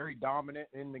defenses very dominant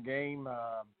in the game,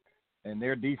 and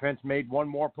their defense made one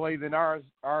more play than ours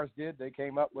did. They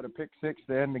came up with a pick six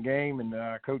to end the game, and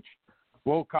Coach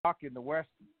Wilcock in the West,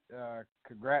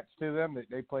 congrats to them.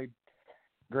 They played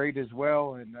great as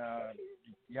well, and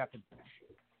you have to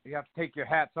take your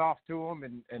hats off to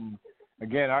them. And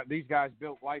again, these guys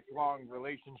built lifelong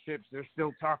relationships. They're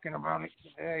still talking about it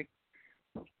today,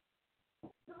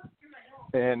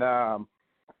 and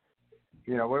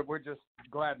we're just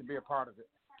glad to be a part of it.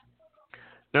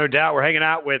 No doubt. We're hanging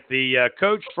out with the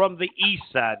coach from the east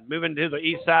side. Moving to the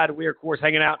east side, we are, of course,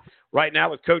 hanging out right now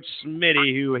with Coach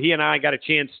Smitty, who he and I got a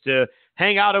chance to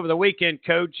hang out over the weekend,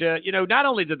 Coach. Not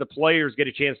only did the players get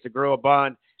a chance to grow a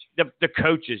bond, the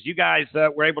coaches. You guys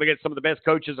were able to get some of the best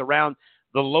coaches around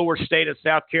the lower state of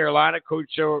South Carolina.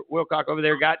 Coach Wilcock over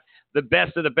there got the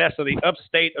best of the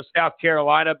upstate of South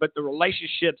Carolina, but the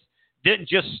relationships didn't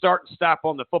just start and stop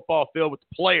on the football field with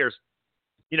the players.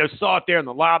 Saw it there in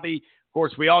the lobby. Of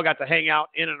course, we all got to hang out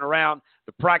in and around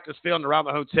the practice field and around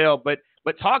the hotel. But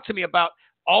talk to me about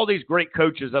all these great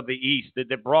coaches of the East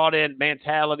that brought in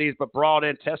mentalities, but brought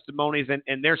in testimonies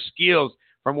and their skills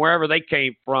from wherever they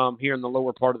came from here in the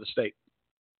lower part of the state.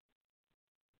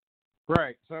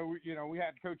 Right. So, we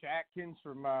had Coach Atkins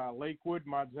from Lakewood,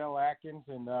 Monsell Atkins,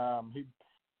 and he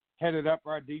headed up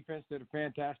our defense, did a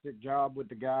fantastic job with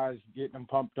the guys, getting them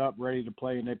pumped up, ready to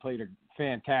play, and they played a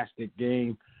fantastic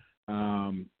game.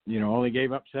 Only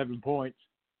gave up 7 points,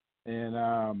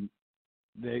 and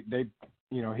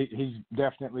he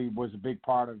definitely was a big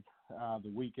part of the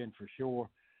weekend for sure.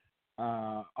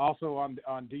 Also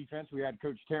on defense, we had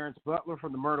Coach Terrence Butler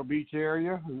from the Myrtle Beach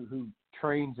area, who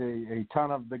trains a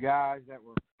ton of the guys that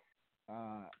were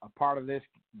a part of this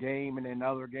game and in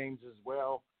other games as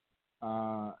well.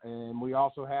 And we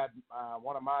also had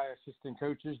one of my assistant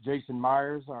coaches, Jason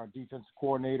Myers, our defensive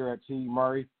coordinator at C.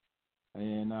 Murray.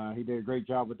 And he did a great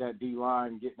job with that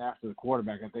D-line getting after the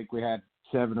quarterback. I think we had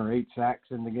 7 or 8 sacks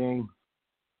in the game.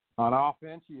 On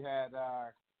offense, you had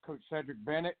Coach Cedric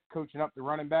Bennett coaching up the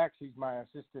running backs. He's my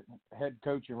assistant head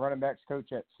coach and running backs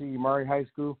coach at C. Murray High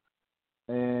School.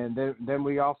 And then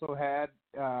we also had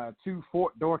 2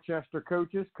 Fort Dorchester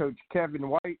coaches, Coach Kevin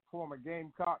White, former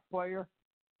Gamecock player,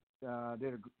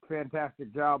 did a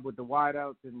fantastic job with the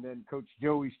wideouts, and then Coach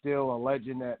Joey Still, a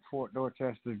legend at Fort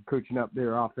Dorchester, coaching up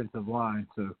their offensive line.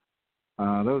 So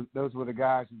those were the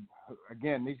guys.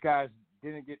 Again, these guys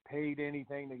didn't get paid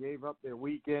anything. They gave up their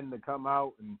weekend to come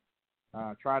out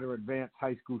and try to advance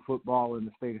high school football in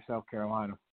the state of South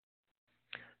Carolina.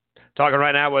 Talking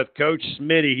right now with Coach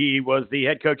Smitty. He was the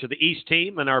head coach of the East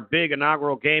team in our big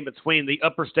inaugural game between the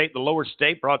upper state and the lower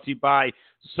state, brought to you by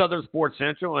Southern Sports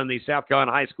Central and the South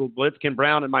Carolina High School Blitz. Ken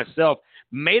Brown and myself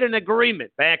made an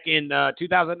agreement back in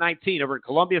 2019 over in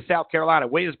Columbia, South Carolina,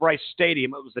 Williams-Brice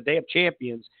Stadium. It was the Day of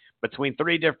Champions between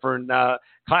 3 different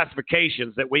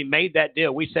classifications that we made that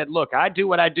deal. We said, look, I do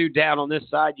what I do down on this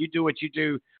side. You do what you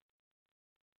do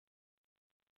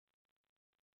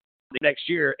next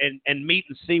year and meet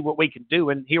and see what we can do.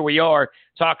 And here we are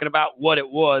talking about what it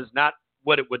was, not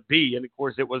what it would be. And, of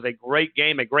course, it was a great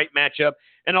game, a great matchup,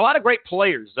 and a lot of great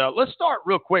players. Let's start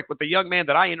real quick with the young man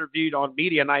that I interviewed on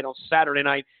media night on Saturday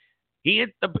night. He's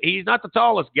not the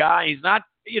tallest guy. He's not,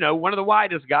 one of the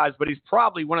widest guys, but he's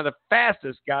probably one of the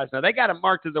fastest guys. Now, they got him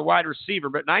marked as a wide receiver,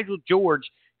 but Nigel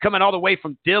George coming all the way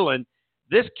from Dillon,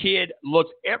 this kid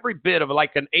looks every bit of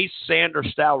like an Ace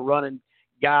Sanders-style running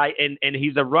guy, and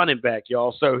he's a running back,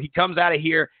 y'all. So he comes out of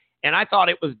here, and I thought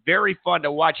it was very fun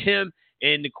to watch him.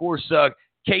 And, of course,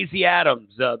 Casey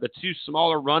Adams, the 2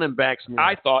 smaller running backs, yeah,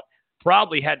 I thought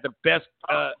probably had the best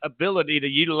ability to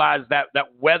utilize that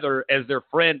weather as their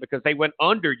friend, because they went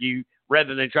under you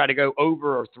rather than try to go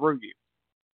over or through you.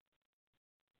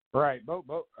 Right. Both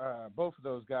of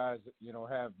those guys,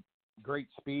 have great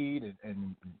speed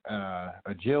and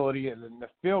agility. And the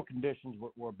field conditions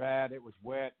were bad. It was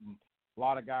wet, and a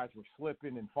lot of guys were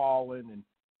slipping and falling,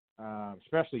 and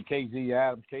especially KZ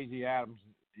Adams. KZ Adams,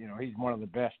 he's one of the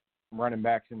best running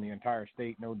backs in the entire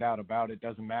state, no doubt about it.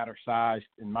 Doesn't matter size,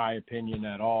 in my opinion,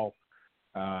 at all.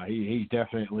 He's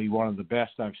definitely one of the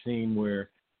best I've seen, where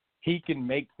he can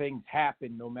make things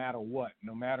happen no matter what.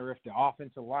 No matter if the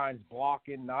offensive line's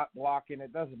blocking, not blocking,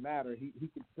 it doesn't matter. He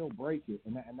can still break it,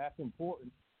 and that's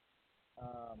important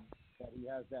that he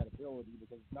has that ability,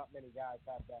 because not many guys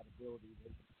have that ability.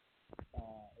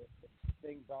 If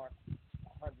things aren't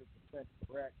 100%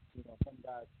 correct, some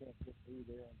guys can't get through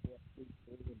there and can't see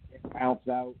through and can't bounce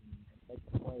out and make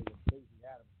a play. And Casey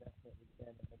Adams definitely can,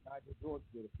 and Nigel George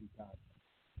did a few times.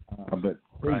 But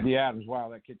Casey Adams, wow,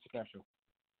 that kid's special.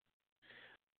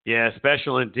 Yeah,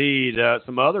 special indeed.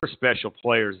 Some other special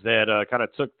players that kind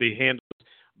of took the handles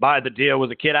by the deal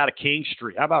was a kid out of King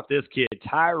Street. How about this kid,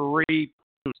 Tyree?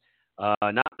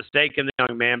 Not mistaken, the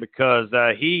young man, because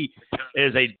he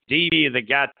is a DB that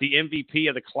got the MVP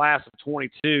of the class of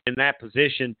 22 in that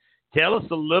position. Tell us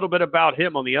a little bit about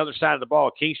him on the other side of the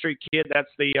ball. King Street kid, that's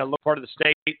the lower part of the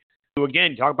state, who,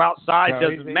 again, talk about size,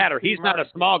 doesn't matter. He's not a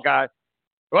small guy.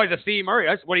 Well, he's a Steve Murray.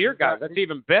 That's one of your guys. That's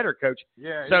even better, Coach.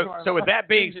 Yeah. So with that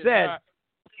being said,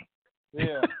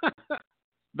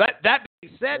 that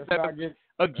being said,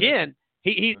 again,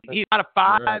 he's not a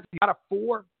 5, he's not a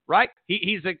 4, right?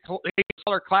 He's a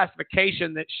color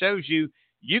classification that shows you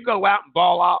go out and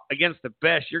ball out against the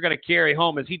best, you're going to carry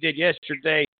home, as he did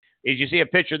yesterday. As you see a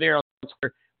picture there on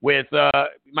Twitter with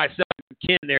myself and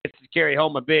Ken there, to carry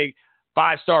home a big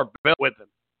 5-star belt with him.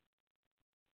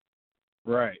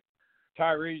 Right.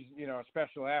 Tyree's, a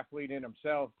special athlete in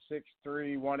himself,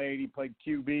 6'3", 180, played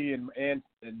QB and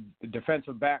the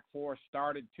defensive back for us,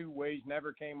 started 2 ways,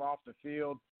 never came off the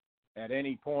field at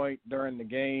any point during the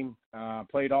game,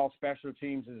 played all special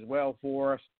teams as well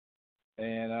for us,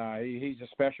 and he's a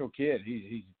special kid.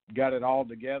 He's got it all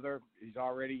together. He's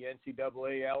already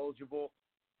NCAA eligible,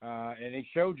 and he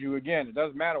showed you, again, it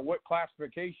doesn't matter what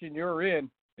classification you're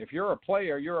in. If you're a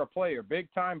player, you're a player.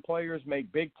 Big-time players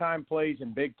make big-time plays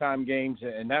in big-time games,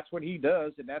 and that's what he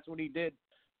does, and that's what he did.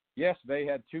 Yes, they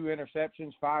had 2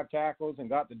 interceptions, 5 tackles, and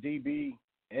got the DB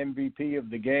MVP of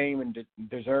the game, and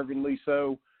deservingly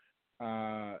so.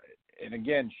 And,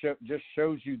 again, just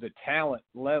shows you the talent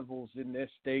levels in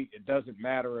this state. It doesn't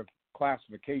matter of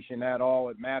classification at all.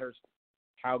 It matters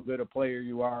how good a player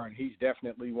you are, and he's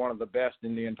definitely one of the best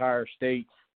in the entire state.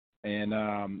 And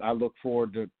I look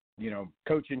forward to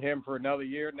coaching him for another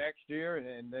year next year,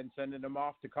 and then sending him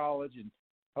off to college, and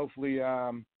hopefully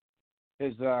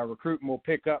his recruiting will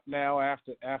pick up now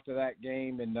after that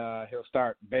game, and he'll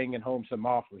start banging home some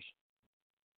offers.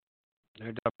 No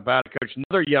doubt about it, Coach.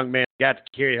 Another young man got to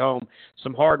carry home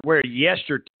some hardware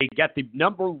yesterday. Got the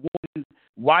number 1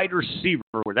 wide receiver.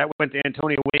 That went to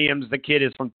Antonio Williams. The kid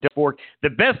is from Fork. The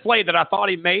best play that I thought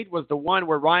he made was the one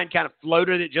where Ryan kind of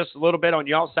floated it just a little bit on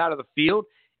y'all's side of the field,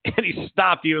 and he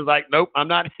stopped. He was like, nope, I'm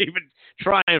not even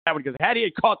trying that one, because had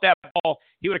he caught that ball,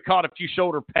 he would have caught a few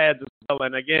shoulder pads as well.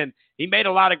 And, again, he made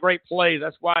a lot of great plays.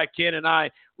 That's why Ken and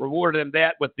I rewarded him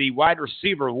that with the wide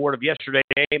receiver award of yesterday's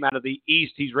game out of the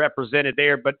East. He's represented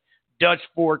there, but Dutch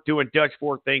Fork doing Dutch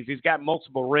Fork things. He's got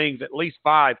multiple rings, at least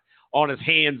 5 on his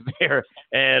hands there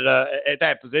at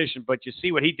that position. But you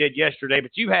see what he did yesterday.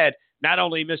 But you had not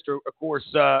only Mr.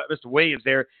 Williams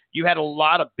there, you had a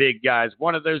lot of big guys.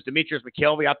 One of those, Demetrius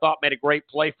McKelvey, I thought made a great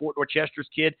play. Fort Dorchester's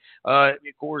kid. Of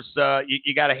course,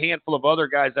 you got a handful of other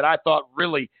guys that I thought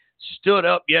really stood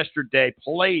up yesterday,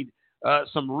 played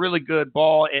some really good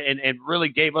ball, and really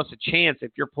gave us a chance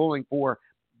if you're pulling for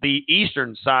the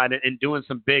Eastern side and doing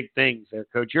some big things there,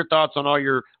 Coach. Your thoughts on all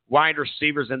your wide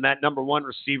receivers and that number 1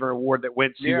 receiver award that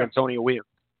went to Antonio Williams?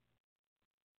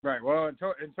 Right. Well,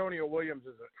 Antonio Williams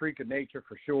is a freak of nature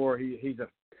for sure. He's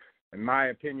in my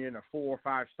opinion, a 4 or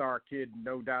 5-star kid,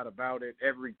 no doubt about it.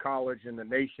 Every college in the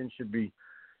nation should be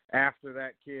after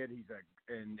that kid.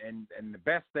 And the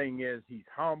best thing is he's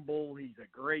humble. He's a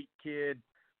great kid.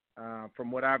 From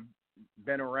what I've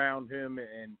been around him,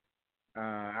 and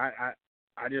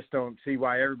I just don't see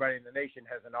why everybody in the nation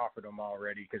hasn't offered him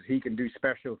already, because he can do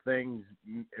special things.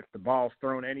 If the ball's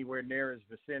thrown anywhere near his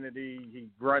vicinity, he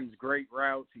runs great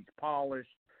routes. He's polished.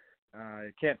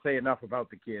 I can't say enough about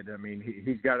the kid. I mean,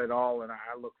 he's got it all, and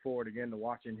I look forward again to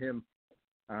watching him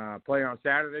play on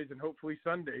Saturdays and hopefully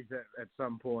Sundays at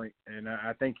some point. And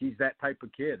I think he's that type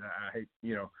of kid. I hate,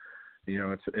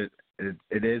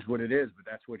 it is what it is, but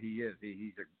that's what he is.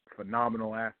 He's a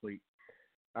phenomenal athlete.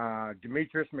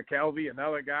 Demetrius McKelvey,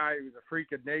 another guy who's a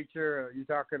freak of nature. You're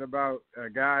talking about a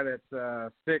guy that's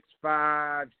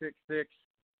 6'5", 6'6",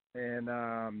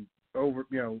 and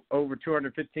over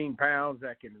 215 pounds,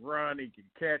 that can run, he can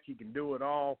catch, he can do it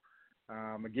all.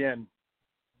 Again,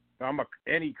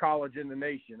 any college in the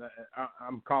nation,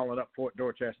 I'm calling up Fort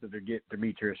Dorchester to get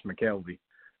Demetrius McKelvey.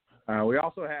 We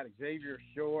also had Xavier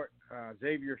Short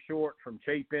from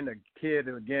Chapin, a kid,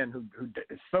 again, who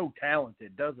is so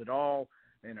talented, does it all,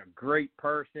 and a great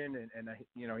person. And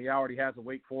he already has a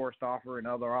Wake Forest offer and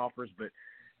other offers, but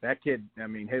that kid, I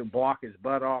mean, he'll block his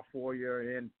butt off for you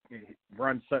and he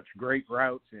runs such great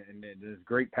routes and is a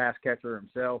great pass catcher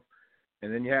himself.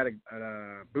 And then you had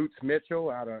Boots Mitchell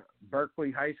out of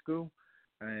Berkeley High School,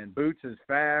 and Boots is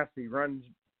fast. He runs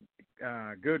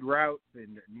good routes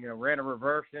and, ran a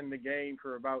reverse in the game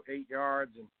for about 8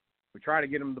 yards. And we try to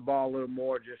get him the ball a little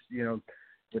more, just,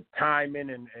 with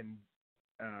timing and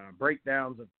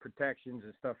breakdowns of protections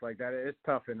and stuff like that. It's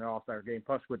tough in an all-star game.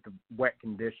 Plus, with the wet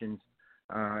conditions,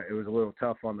 it was a little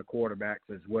tough on the quarterbacks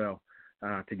as well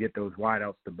to get those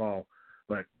wideouts to ball.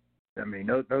 But, I mean,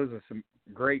 those are some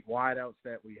great wideouts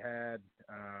that we had.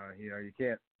 You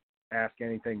can't ask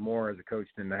anything more as a coach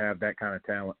than to have that kind of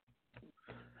talent.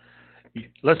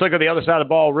 Let's look at the other side of the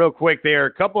ball real quick there.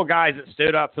 A couple of guys that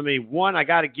stood up to me. One, I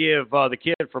got to give the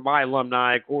kid from my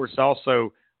alumni, of course,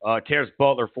 also Terrence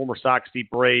Butler, former Sox Deep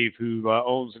Brave, who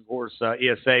owns, of course,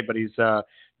 ESA, but he's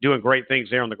doing great things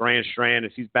there on the Grand Strand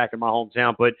as he's back in my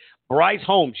hometown. But Bryce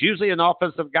Holmes, usually an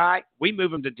offensive guy. We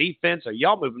move him to defense, or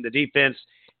y'all move him to defense,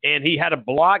 and he had a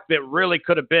block that really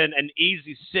could have been an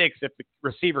easy 6 if the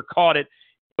receiver caught it,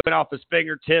 went off his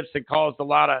fingertips and caused a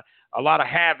lot of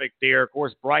havoc there. Of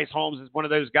course, Bryce Holmes is one of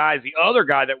those guys. The other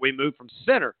guy that we moved from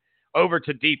center over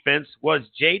to defense was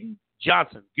Jaden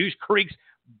Johnson, Goose Creek's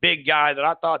big guy that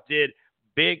I thought did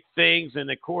big things.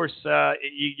 And, of course,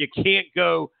 you can't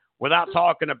go without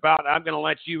talking about, I'm going to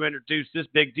let you introduce this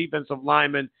big defensive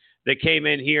lineman that came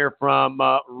in here from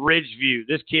Ridgeview.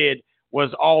 This kid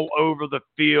was all over the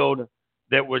field,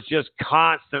 that was just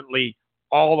constantly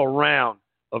all around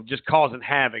of just causing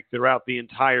havoc throughout the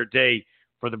entire day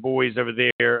for the boys over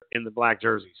there in the black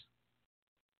jerseys.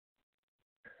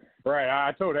 Right.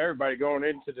 I told everybody going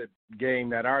into the game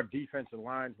that our defensive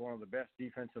line is one of the best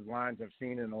defensive lines I've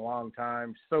seen in a long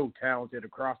time. So talented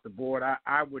across the board.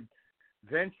 I would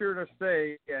venture to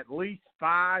say at least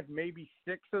 5, maybe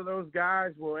 6 of those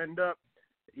guys will end up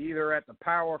either at the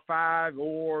Power 5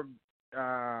 or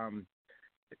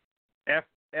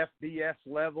FBS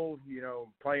level,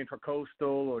 playing for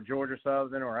Coastal or Georgia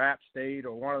Southern or App State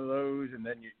or one of those. And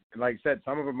then, like I said,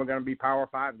 some of them are going to be Power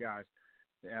 5 guys.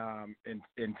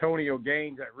 Antonio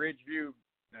Gaines at Ridgeview,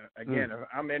 again, if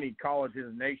I'm any college in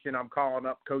the nation, I'm calling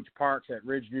up Coach Parks at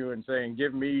Ridgeview and saying,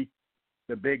 give me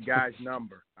the big guy's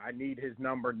number. I need his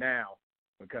number now,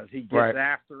 because he gets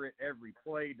after it every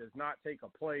play, does not take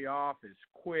a play off, is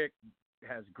quick,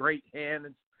 has great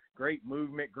hands, great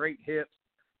movement, great hips,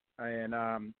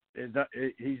 and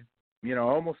he's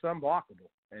almost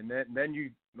unblockable. And then you,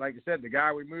 like I said, the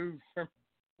guy we moved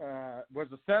was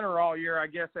the center all year, I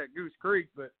guess, at Goose Creek,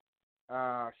 but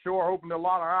sure opened a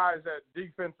lot of eyes at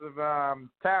defensive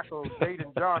tackle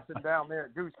Jaden Johnson down there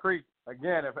at Goose Creek.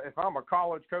 Again, if I'm a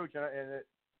college coach and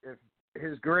if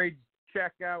his grades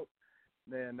check out,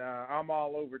 then I'm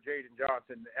all over Jaden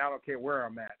Johnson. I don't care where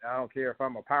I'm at. I don't care if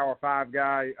I'm a Power 5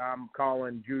 guy. I'm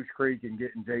calling Goose Creek and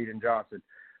getting Jaden Johnson.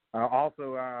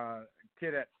 Also,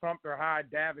 kid at Sumter High,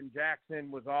 Davin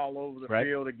Jackson, was all over the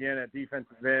field again at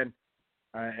defensive end.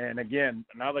 And, again,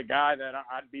 another guy that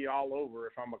I'd be all over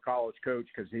if I'm a college coach,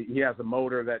 because he has a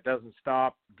motor that doesn't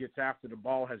stop, gets after the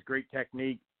ball, has great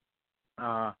technique.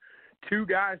 2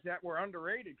 guys that were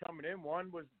underrated coming in.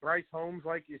 One was Bryce Holmes,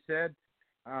 like you said,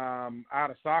 out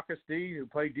of Socastee, who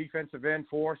played defensive end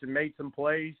for us and made some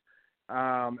plays.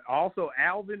 Also,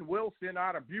 Alvin Wilson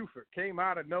out of Beaufort came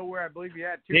out of nowhere. I believe he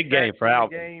had 2 big game for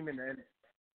Alvin.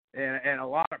 And a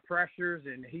lot of pressures,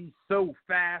 and he's so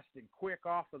fast and quick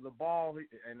off of the ball.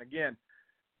 And, again,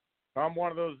 I'm one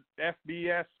of those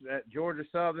FBS at Georgia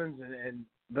Southerns and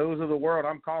those of the world.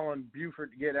 I'm calling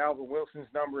Beaufort to get Alvin Wilson's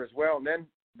number as well. And then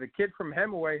the kid from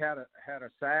Hemingway had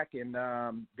a sack and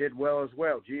did well as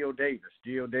well, Geo Davis.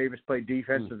 Geo Davis played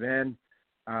defensive end,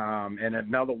 and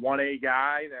another 1A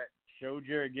guy that showed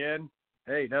you again,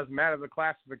 hey, it doesn't matter the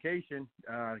classification.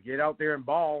 Get out there and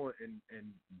ball and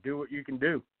do what you can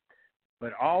do.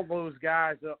 But all those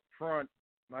guys up front,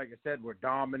 like I said, were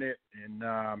dominant and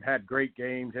had great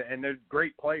games, and they're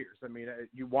great players. I mean,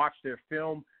 you watch their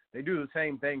film, they do the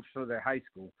same things for their high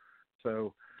school.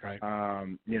 So,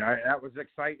 that was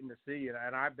exciting to see,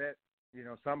 and I bet,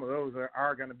 some of those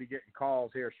are going to be getting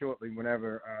calls here shortly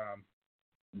whenever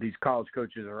these college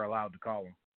coaches are allowed to call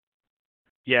them.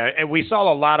 Yeah, and we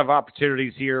saw a lot of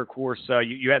opportunities here. Of course,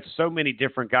 you had so many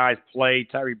different guys play.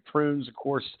 Tyree Prunes, of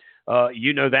course,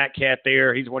 that cat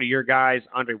there. He's one of your guys.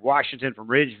 Andre Washington from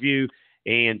Ridgeview.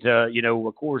 And,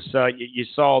 of course, you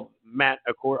saw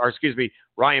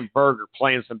Ryan Berger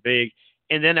playing some big.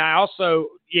 And then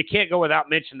you can't go without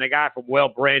mentioning the guy from Well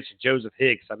Branch and Joseph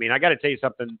Hicks. I mean, I got to tell you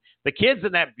something. The kids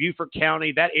in that Beaufort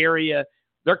County, that area,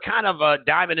 they're kind of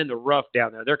diving in the rough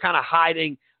down there. They're kind of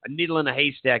hiding a needle in a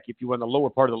haystack, if you will, in the lower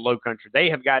part of the low country.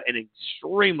 They have got an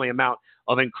extremely amount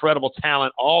of incredible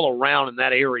talent all around in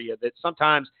that area that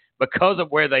sometimes, because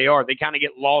of where they are, they kind of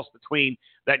get lost between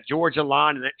that Georgia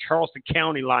line and that Charleston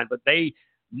County line. But they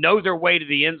know their way to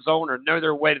the end zone or know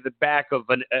their way to the back of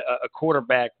a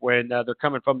quarterback when they're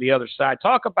coming from the other side.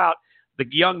 Talk about the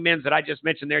young men that I just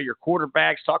mentioned there, your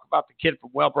quarterbacks. Talk about the kid from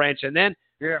Well Branch. And then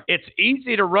it's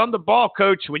easy to run the ball,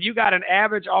 Coach, when you got an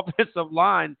average offensive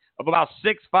line of about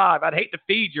 6'5". I'd hate to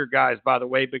feed your guys, by the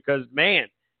way, because, man,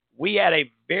 we had a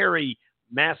very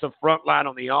massive front line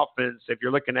on the offense if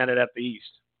you're looking at it at the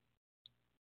East.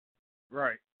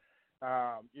 Right.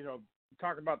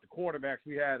 Talking about the quarterbacks,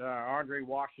 we had Andre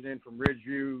Washington from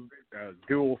Ridgeview, a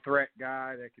dual threat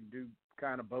guy that can do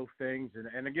kind of both things.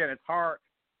 And again, it's hard.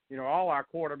 All our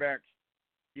quarterbacks,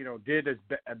 did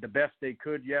the best they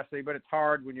could yesterday, but it's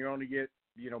hard when you only get,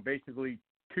 basically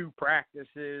 2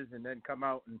 practices and then come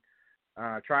out and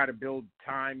try to build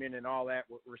time in and all that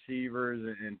with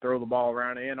receivers and throw the ball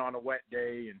around and on a wet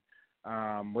day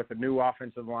and with a new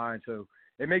offensive line. So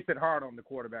it makes it hard on the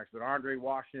quarterbacks. But Andre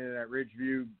Washington at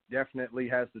Ridgeview definitely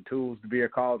has the tools to be a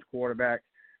college quarterback.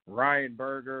 Ryan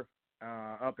Berger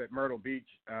up at Myrtle Beach,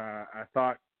 I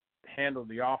thought handled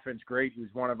the offense great. He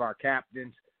was one of our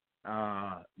captains.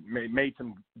 Made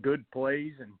some good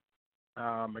plays.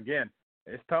 And, again,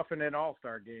 it's tough in an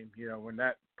all-star game, when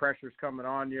that pressure's coming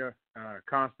on you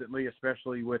constantly,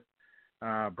 especially with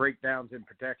breakdowns and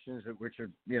protections, which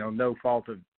are, no fault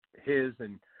of his.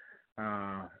 And,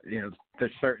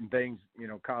 there's certain things,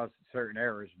 cause certain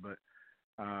errors. But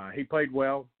he played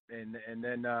well. And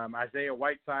then Isaiah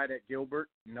Whiteside at Gilbert,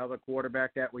 another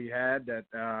quarterback that we had that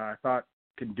I thought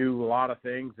can do a lot of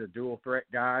things, a dual threat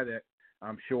guy that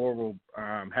I'm sure will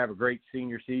have a great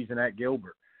senior season at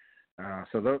Gilbert.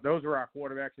 So those were our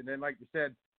quarterbacks. And then, like you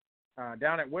said,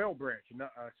 down at Well Branch,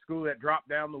 a school that dropped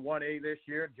down to 1A this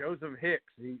year, Joseph Hicks.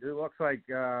 He looks like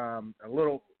a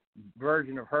little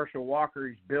version of Herschel Walker.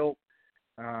 He's built.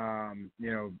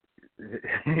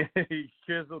 He's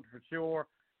chiseled for sure.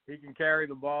 He can carry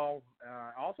the ball.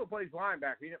 Also plays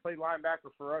linebacker. He didn't play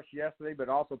linebacker for us yesterday, but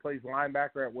also plays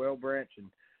linebacker at Well Branch.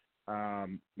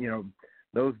 And,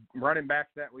 those running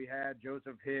backs that we had,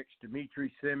 Joseph Hicks,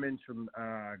 Demetri Simmons from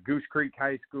Goose Creek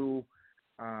High School,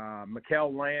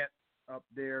 Mikkel Lance up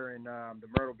there in the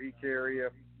Myrtle Beach area,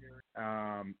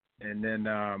 and then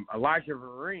Elijah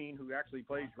Vereen, who actually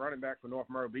plays running back for North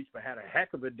Myrtle Beach but had a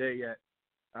heck of a day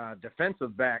at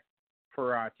defensive back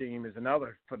for our team, is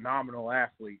another phenomenal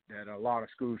athlete that a lot of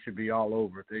schools should be all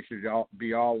over. They should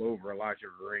be all over Elijah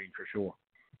Vereen for sure.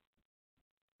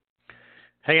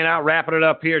 Hanging out, wrapping it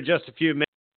up here, just a few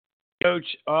minutes.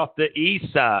 Coach off the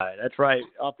east side. That's right.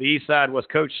 Off the east side was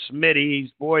Coach Smitty. These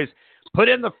boys put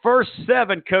in the first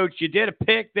 7, Coach. You did a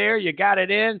pick there. You got it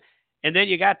in, and then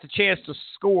you got the chance to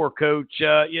score, Coach.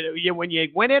 When you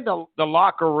went into the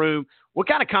locker room, what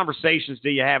kind of conversations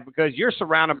do you have? Because you're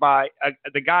surrounded by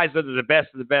the guys that are the best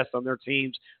of the best on their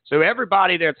teams. So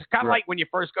everybody there, it's kind of like when you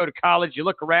first go to college, you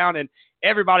look around, and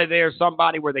everybody there is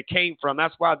somebody where they came from.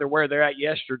 That's why they're where they're at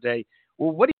yesterday.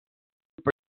 Well, what do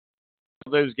you for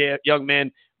those young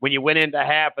men when you went into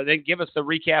half? And then give us the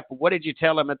recap of what did you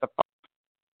tell them at the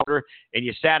quarter, and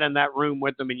you sat in that room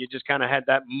with them, and you just kind of had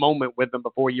that moment with them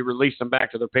before you released them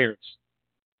back to their parents.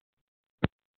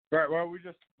 Right. Well, we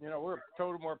just, we're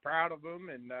totally more proud of them.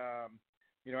 And,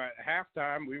 at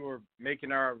halftime, we were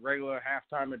making our regular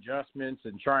halftime adjustments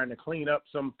and trying to clean up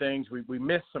some things. We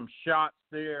missed some shots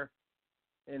there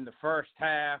in the first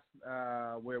half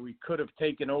where we could have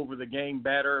taken over the game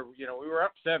better. We were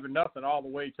up 7-0 all the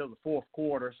way till the fourth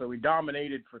quarter. So we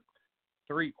dominated for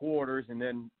 3 quarters and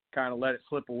then kind of let it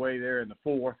slip away there in the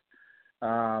fourth.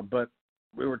 But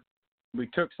we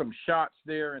took some shots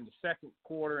there in the second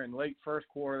quarter and late first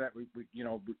quarter that we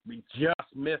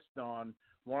just missed on.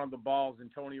 One of the balls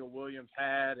Antonio Williams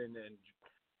had, and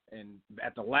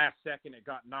at the last second it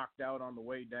got knocked out on the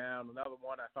way down. Another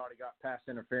one I thought he got pass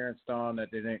interference on that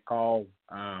they didn't call.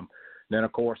 Then,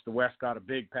 of course, the West got a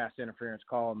big pass interference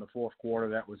call in the fourth quarter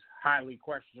that was highly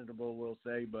questionable, we'll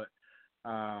say, but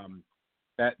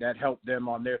that helped them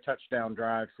on their touchdown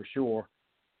drive for sure.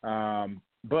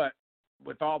 But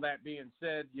with all that being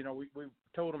said, we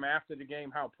told them after the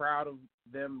game how proud of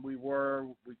them we were.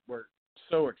 We were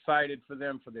so excited for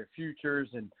them, for their futures.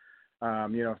 And,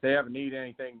 if they ever need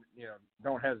anything,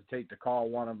 don't hesitate to call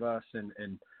one of us.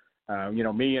 And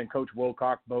me and Coach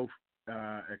Wilcock both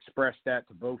expressed that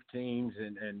to both teams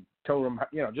and told them,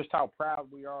 just how proud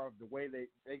we are of the way they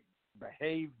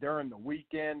behaved during the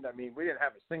weekend. I mean, we didn't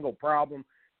have a single problem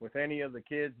with any of the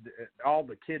kids. All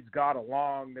the kids got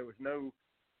along. There was no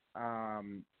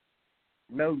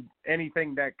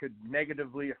anything that could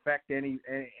negatively affect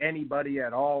anybody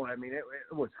at all. I mean, it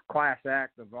was a class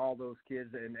act of all those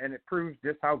kids, and it proves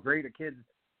just how great a kids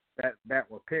that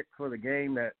were picked for the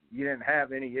game, that you didn't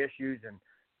have any issues, and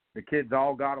the kids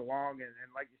all got along,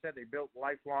 and like you said, they built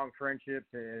lifelong friendships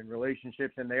and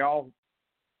relationships, and they all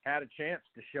had a chance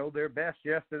to show their best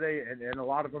yesterday, and a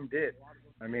lot of them did.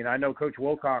 I mean, I know Coach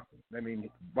Wilcox,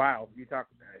 wow,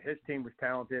 his team was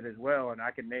talented as well, and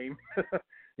I can name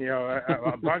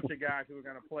a bunch of guys who are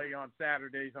going to play on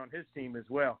Saturdays on his team as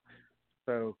well.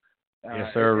 So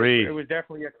yes, sir. It was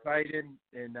definitely exciting,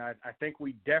 and I think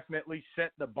we definitely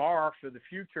set the bar for the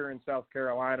future in South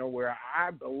Carolina, where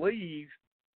I believe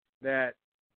that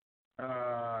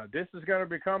this is going to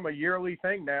become a yearly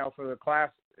thing now for the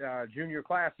junior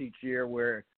class each year,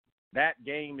 where that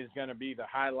game is going to be the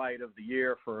highlight of the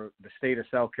year for the state of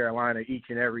South Carolina each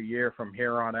and every year from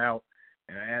here on out.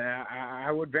 And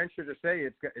I would venture to say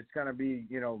it's going to be,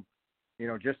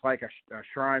 just like a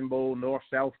Shrine Bowl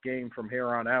North-South game from here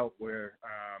on out, where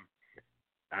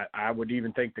I would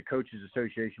even think the Coaches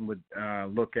Association would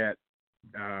look at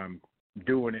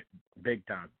doing it big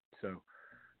time. So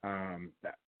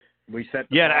we set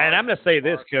the bar. And I'm going to say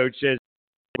this, Coach, is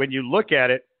when you look at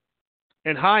it,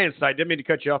 in hindsight, didn't mean to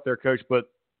cut you off there, Coach, but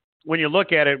when you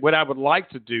look at it, what I would like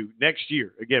to do next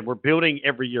year, again, we're building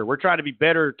every year. We're trying to be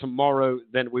better tomorrow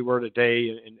than we were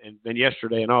today and than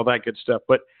yesterday and all that good stuff.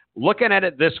 But looking at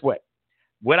it this way,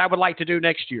 what I would like to do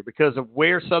next year, because of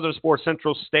where Southern Sports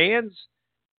Central stands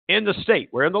in the state,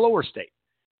 we're in the lower state,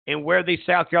 and where the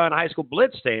South Carolina High School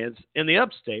Blitz stands in the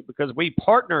upstate, because we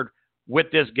partnered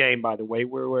with this game, by the way.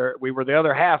 We were the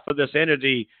other half of this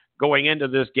entity going into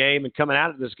this game and coming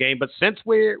out of this game. But since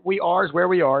we are where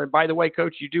we are, and by the way,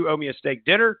 Coach, you do owe me a steak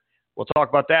dinner. We'll talk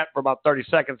about that for about 30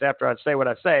 seconds after I say what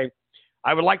I say.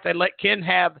 I would like to let Ken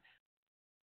have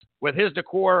with his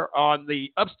decor on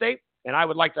the upstate, and I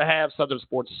would like to have Southern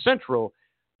Sports Central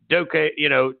on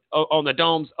the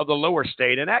domes of the lower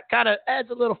state. And that kind of adds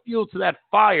a little fuel to that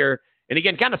fire, and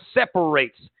again, kind of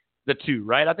separates the two,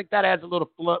 right? I think that adds a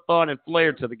little fun and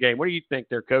flair to the game. What do you think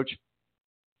there, Coach?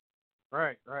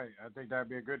 Right. I think that'd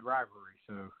be a good rivalry.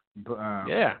 So,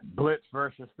 Blitz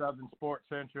versus Southern Sports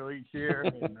Central each year,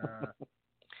 and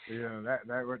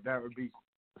that would be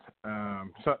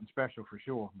something special for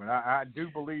sure. But I do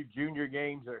believe junior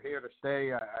games are here to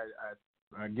stay.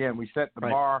 Again, we set the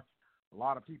bar. A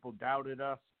lot of people doubted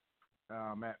us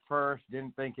at first,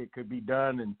 didn't think it could be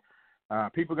done, and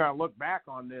people are going to look back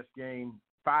on this game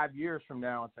 5 years from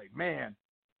now and say, man,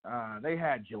 they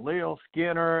had Jaleel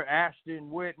Skinner, Ashton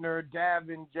Whitner,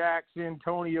 Davin Jackson,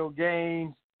 Antonio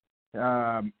Gaines,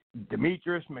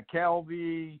 Demetrius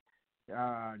McKelvey,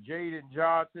 Jaden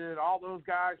Johnson, all those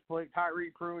guys played,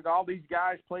 Tyree Prunes, all these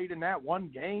guys played in that one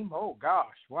game. Oh, gosh,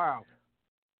 wow.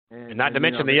 And not to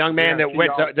mention the young man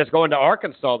that's going to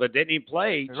Arkansas that didn't even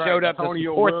play, showed up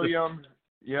Antonio to support Williams.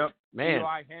 Yep. Man.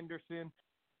 Eli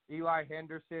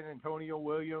Henderson, Antonio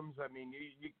Williams. I mean,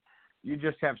 you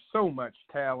just have so much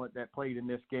talent that played in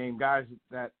this game. Guys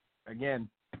that, again,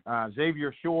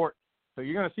 Xavier Short. So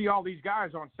you're going to see all these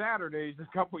guys on Saturdays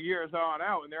a couple years on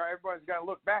out, and everybody's got to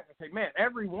look back and say, man,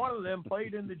 every one of them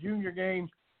played in the junior game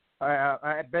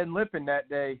at Ben Lippen that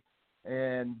day.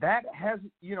 And that has,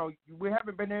 we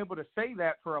haven't been able to say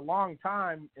that for a long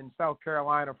time in South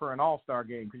Carolina for an all-star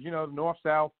game because, the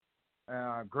North-South,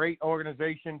 great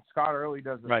organization. Scott Early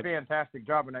does a fantastic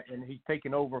job, and he's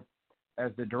taken over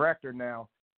as the director now,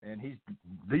 and he's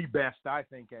the best, I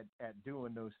think, at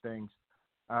doing those things.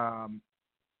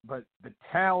 But the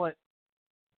talent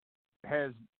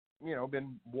has,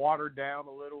 been watered down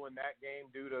a little in that game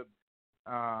due to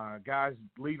guys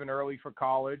leaving early for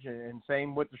college, and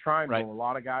same with the Shrine Bowl. A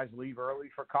lot of guys leave early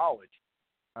for college.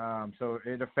 So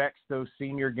it affects those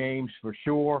senior games for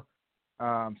sure.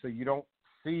 So you don't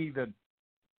see the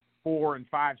 4- and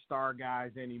 5-star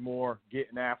guys anymore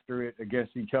getting after it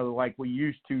against each other like we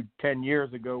used to 10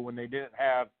 years ago when they didn't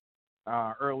have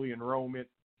early enrollment.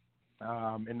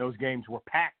 And those games were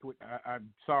packed. I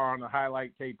saw on the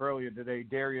highlight tape earlier today,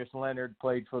 Darius Leonard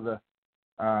played for the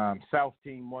South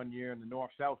team one year in the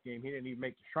North-South game. He didn't even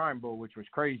make the Shrine Bowl, which was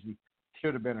crazy.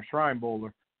 Should have been a Shrine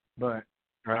Bowler. But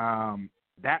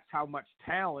that's how much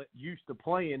talent used to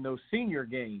play in those senior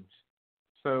games.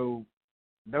 So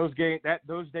those days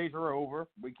are over.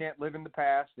 We can't live in the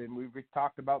past, and we've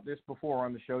talked about this before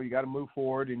on the show. You got to move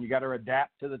forward, and you got to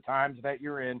adapt to the times that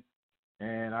you're in.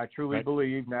 And I truly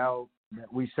believe now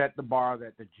that we set the bar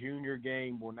that the junior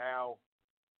game will now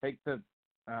take the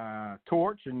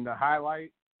torch and the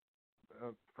highlight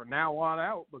from now on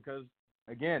out, because,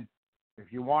 again,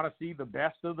 if you want to see the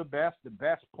best of the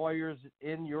best players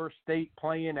in your state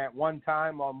playing at one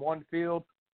time on one field,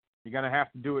 you're going to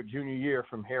have to do it junior year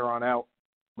from here on out,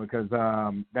 because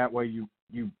that way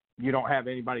you don't have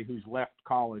anybody who's left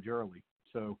college early.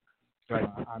 So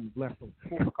I'm left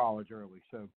for college early.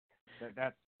 So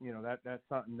that's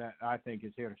something that I think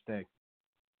is here to stay.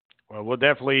 Well, we'll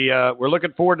definitely we're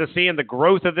looking forward to seeing the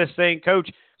growth of this thing, Coach.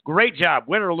 Great job,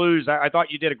 win or lose. I thought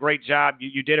you did a great job.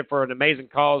 You did it for an amazing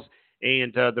cause,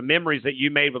 and the memories that you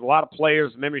made with a lot of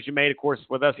players, the memories you made, of course,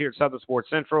 with us here at Southern Sports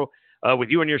Central, with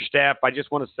you and your staff. I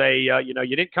just want to say,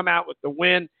 you didn't come out with the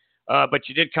win, but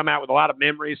you did come out with a lot of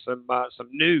memories, some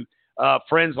new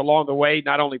friends along the way,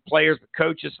 not only players but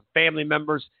coaches, some family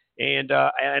members, and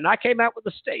I came out with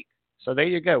a steak. So there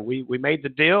you go. We made the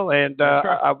deal, and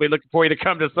I'll be looking for you to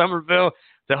come to Somerville,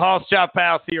 to Hall's Chop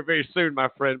House here very soon, my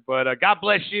friend. But God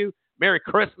bless you. Merry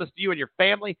Christmas to you and your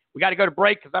family. We got to go to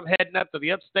break because I'm heading up to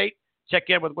the upstate, check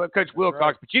in with Coach Wilcox.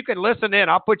 Right. But you can listen in.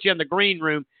 I'll put you in the green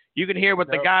room. You can hear what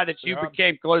the guy that you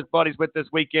became close buddies with this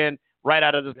weekend right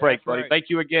out of this break, buddy. Right. Thank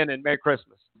you again, and Merry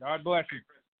Christmas. God bless you.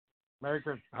 Merry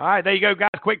Christmas. All right, there you go, guys.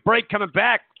 Quick break. Coming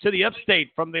back to the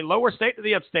upstate. From the lower state to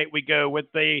the upstate we go with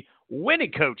the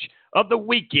winning coach of the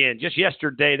weekend just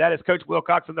yesterday. That is Coach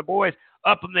Wilcox and the boys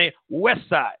up on the west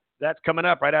side. That's coming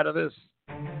up right out of this.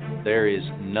 There is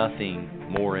nothing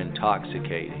more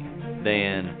intoxicating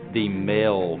than the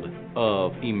meld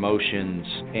of emotions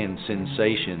and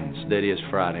sensations that is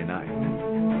Friday night.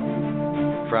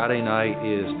 Friday night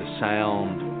is the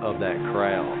sound of that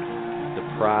crowd,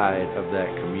 the pride of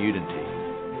that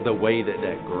community, the way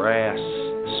that grass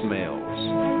smells.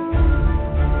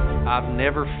 I've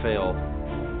never felt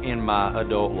in my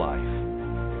adult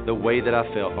life the way that I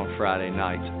felt on Friday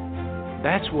nights.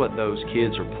 That's what those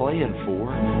kids are playing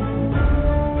for.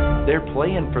 They're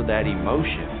playing for that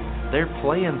emotion. They're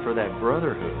playing for that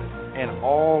brotherhood and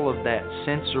all of that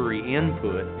sensory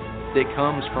input that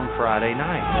comes from Friday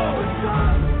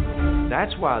night.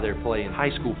 That's why they're playing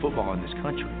high school football in this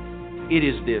country. It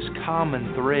is this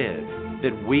common thread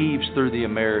that weaves through the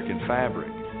American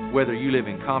fabric. Whether you live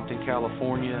in Compton,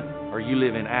 California, or you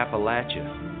live in Appalachia,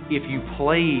 if you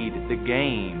played the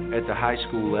game at the high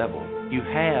school level, you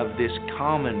have this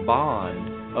common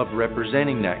bond of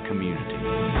representing that community.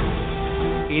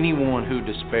 Anyone who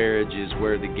disparages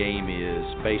where the game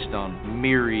is based on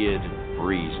myriad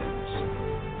reasons,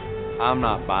 I'm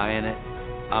not buying it.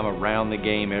 I'm around the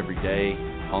game every day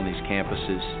on these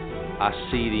campuses. I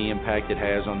see the impact it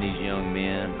has on these young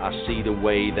men. I see the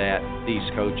way that these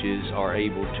coaches are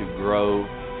able to grow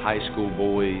high school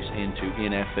boys into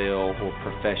NFL or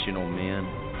professional men,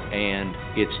 and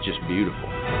it's just beautiful.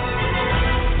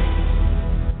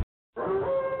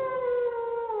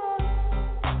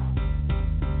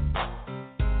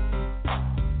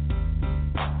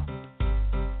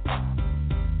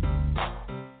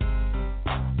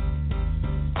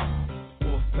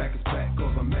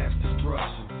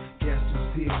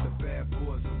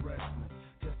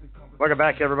 Welcome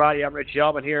back, everybody. I'm Rich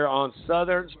Yelvin here on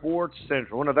Southern Sports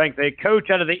Central. I want to thank the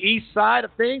coach out of the east side of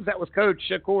things. That was Coach,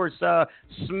 of course,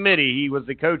 Smitty. He was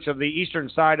the coach of the eastern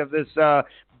side of this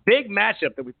big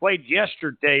matchup that we played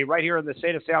yesterday right here in the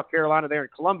state of South Carolina, there in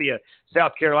Columbia,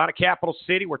 South Carolina, capital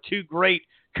city, where two great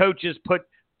coaches put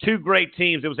two great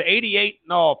teams. It was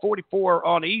 44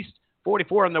 on the east,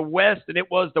 44 on the west, and it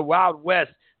was the Wild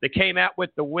West that came out with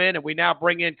the win. And we now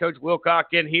bring in Coach Wilcox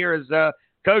in here as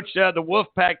Coach, the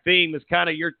Wolfpack theme is kind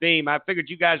of your theme. I figured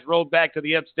you guys rolled back to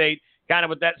the upstate kind of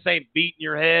with that same beat in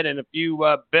your head and a few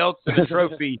belts and a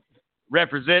trophy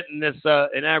representing this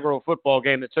inaugural football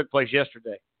game that took place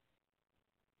yesterday.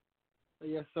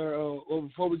 Yes, sir. Well,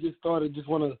 before we get started, just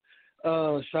want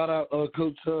to shout out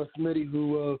Coach Smitty,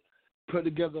 who put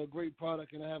together a great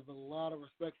product, and I have a lot of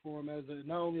respect for him as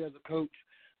not only as a coach,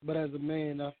 but as a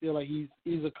man. I feel like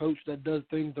he's a coach that does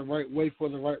things the right way for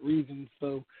the right reasons.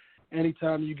 So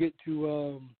anytime you get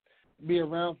to be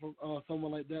around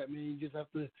someone like that, man, you just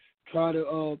have to try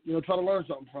to learn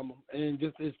something from him, and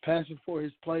just his passion for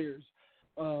his players,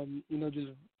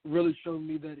 just really showed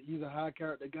me that he's a high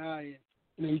character guy.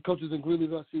 And he coaches in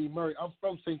Greeleyville, C. Murray. I'm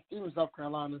from St. Stephen, South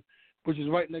Carolina, which is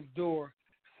right next door.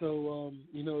 So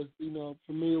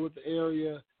familiar with the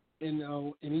area,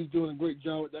 and he's doing a great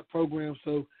job with that program.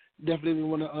 So definitely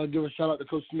want to give a shout out to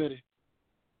Coach Smitty.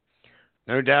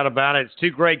 No doubt about it. It's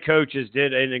two great coaches,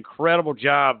 did an incredible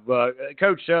job.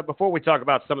 Coach, before we talk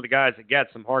about some of the guys that got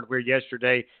some hardware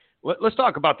yesterday, let's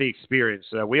talk about the experience.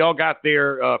 We all got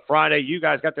there Friday. You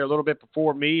guys got there a little bit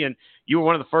before me, and you were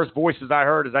one of the first voices I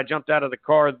heard as I jumped out of the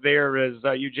car there as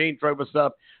Eugene drove us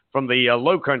up from the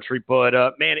Low Country. But,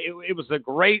 man, it was a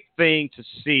great thing to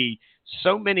see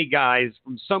so many guys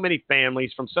from so many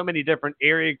families, from so many different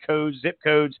area codes, zip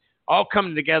codes, all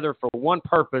coming together for one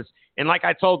purpose. And like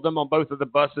I told them on both of the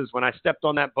buses, when I stepped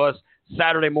on that bus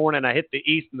Saturday morning, I hit the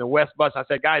east and the west bus. I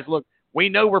said, guys, look, we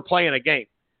know we're playing a game.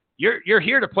 You're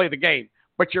here to play the game,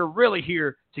 but you're really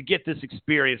here to get this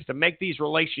experience, to make these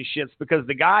relationships, because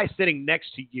the guy sitting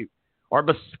next to you or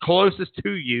closest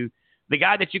to you, the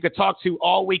guy that you could talk to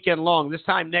all weekend long, this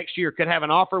time next year could have an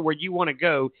offer where you want to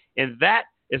go. And that,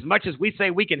 as much as we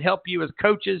say we can help you as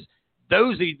coaches,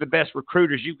 those are the best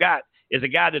recruiters you got, is a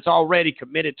guy that's already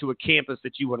committed to a campus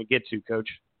that you want to get to, Coach.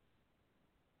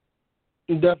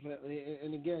 Definitely.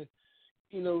 And again,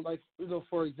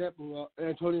 for example,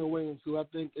 Antonio Williams, who I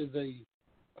think is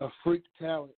a freak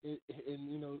talent, and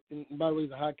by the way,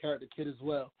 he's a high character kid as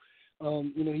well.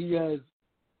 He has,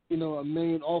 a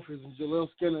million offers, and Jaleel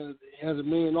Skinner has a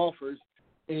million offers.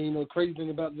 And, crazy thing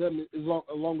about them is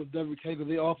along with Denver Cagle,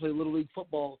 they all play Little League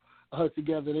football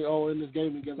together. They all in this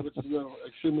game together, which is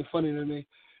extremely funny to me.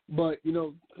 But,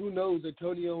 who knows,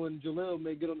 Antonio and Jaleel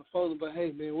may get on the phone and be,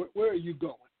 hey, man, where are you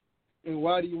going? And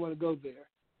why do you want to go there?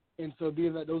 And so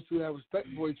being that those two have respect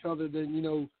for each other, then,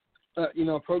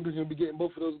 a program's going to be getting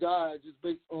both of those guys just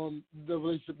based on the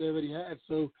relationship they already have.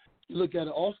 So you look at an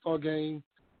all-star game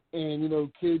and,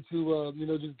 kids who,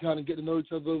 just kind of get to know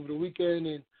each other over the weekend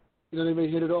and, they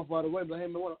may hit it off right away. But, hey,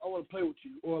 man, I want to play with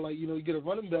you. Or, you get a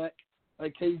running back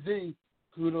like KZ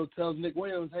who, tells Nick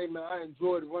Williams, hey, man, I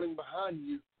enjoyed running behind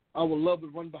you. I would love to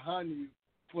run behind you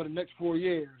for the next 4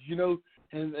 years,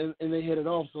 and they hit it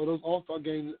off. So those all-star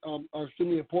games are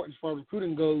extremely important as far as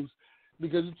recruiting goes,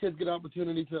 because the kids get an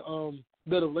opportunity to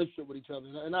build a relationship with each other.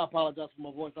 And I apologize for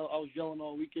my voice. I was yelling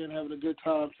all weekend, having a good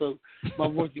time, so my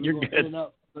voice is going in and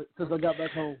out since I got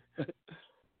back home.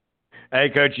 Hey,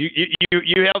 Coach, you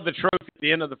held the trophy at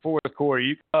the end of the fourth quarter.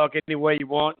 You can talk any way you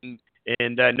want,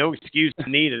 and no excuse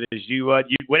needed. As you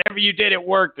whatever you did, it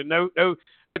worked, and no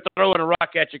throwing a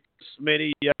rock at you,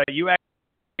 Smitty. You actually,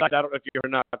 I don't know if you're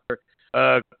not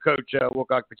there, Coach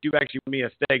Wilcox, but you actually gave me a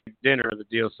steak dinner of the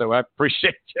deal, so I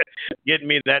appreciate you getting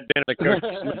me that dinner,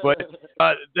 Coach. But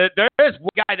there is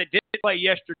one guy that did play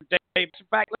yesterday. In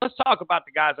fact, let's talk about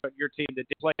the guys on your team that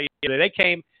did play yesterday. They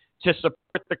came to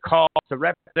support the cause, to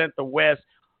represent the West.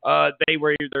 They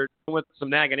were either with some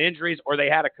nagging injuries or they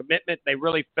had a commitment. They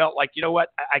really felt like, you know what,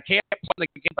 I can't play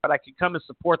the game, but I can come and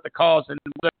support the cause. And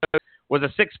was a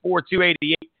 6'4",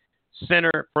 288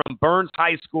 center from Burns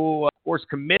High School, of course,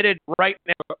 committed right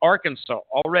now to Arkansas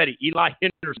already. Eli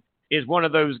Henderson is one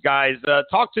of those guys.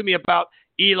 Talk to me about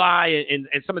Eli and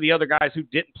some of the other guys who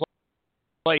didn't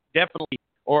play definitely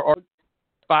or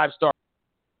 5-star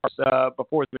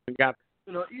before they got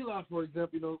there. Eli, for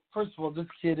example, first of all, this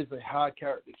kid is a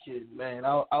high-character kid, man.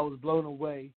 I was blown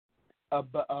away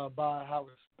by how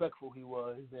respectful he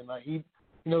was. And, he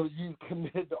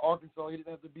committed to Arkansas. He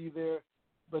didn't have to be there,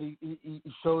 but he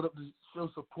showed up to show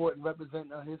support and represent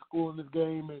his school in this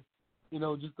game and,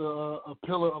 just a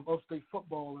pillar of upstate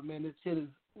football. And, man, this kid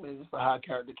is just a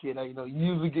high-character kid. You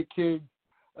usually get kids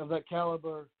of that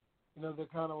caliber, they're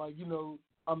kind of like,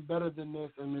 I'm better than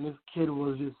this. And, man, this kid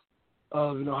was just,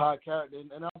 high character.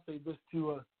 And I'll say this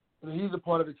too, he's a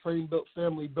part of the train-built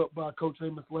family built by Coach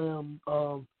Amos Lamb,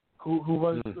 who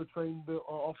runs the train-built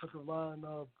offensive line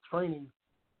training.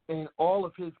 And all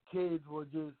of his kids were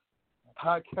just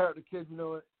high-character kids,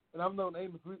 And I've known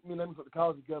Amos, me and Amos went to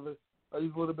college together.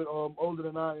 He's a little bit older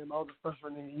than I am. I was a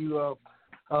freshman in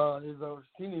his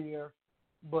senior year.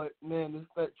 But, man, it's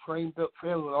that train-built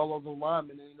family with all of those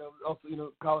linemen. And,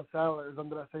 also, College Satellite is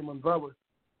under that same umbrella.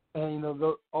 And,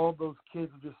 all those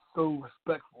kids are just so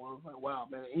respectful. I was like, wow,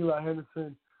 man. Eli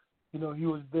Henderson, he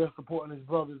was there supporting his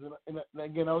brothers. And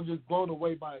again, I was just blown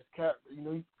away by his character.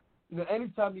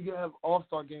 Anytime you have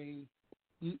all-star games,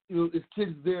 there's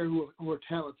kids there who are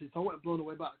talented. So I wasn't blown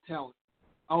away by the talent.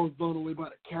 I was blown away by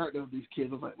the character of these kids.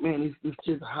 I was like, man, these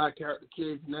kids are high-character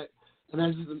kids. And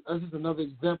that's just another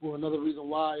example, another reason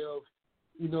why of,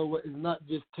 what is not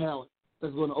just talent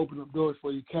that's going to open up doors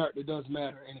for you. Character does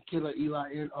matter, and a kid like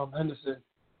Eli Henderson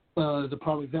is a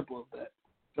prime example of that.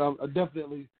 So I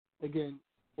definitely, again,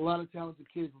 a lot of talented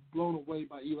kids were blown away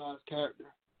by Eli's character.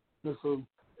 So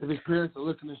if his parents are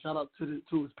listening, shout out to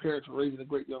his parents for raising a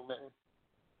great young man.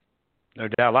 No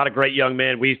doubt. A lot of great young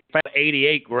men. We found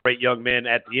 88 great young men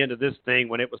at the end of this thing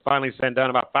when it was finally said and done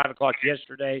about 5 o'clock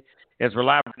yesterday. As we're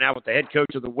live now with the head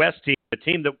coach of the West team, the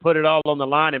team that put it all on the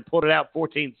line and pulled it out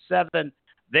 14-7.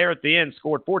 there at the end,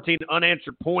 scored 14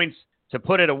 unanswered points to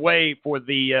put it away for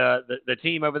the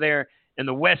team over there in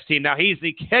the West team. Now, he's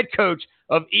the head coach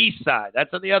of Eastside. That's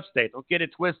in the upstate. Don't get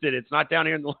it twisted. It's not down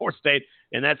here in the lower state,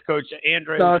 and that's Coach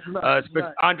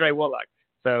Andre Willock.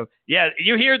 So, yeah,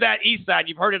 you hear that Eastside.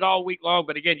 You've heard it all week long,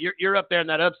 but, again, you're up there in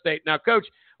that upstate. Now, Coach,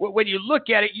 when you look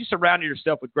at it, you surrounded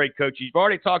yourself with great coaches. You've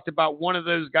already talked about one of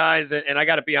those guys, and I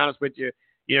got to be honest with you.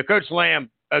 You know, Coach Lamb,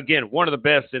 again, one of the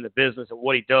best in the business at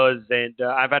what he does, and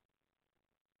I've had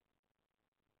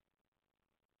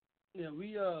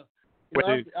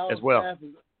as well.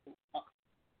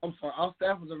 Our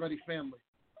staff was already family.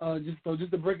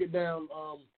 Just to break it down,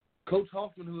 Coach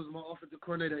Hoffman, who is my offensive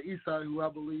coordinator at Eastside, who I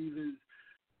believe is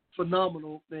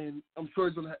phenomenal, and I'm sure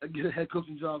he's going to get a head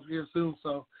coaching job here soon.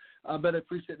 So I better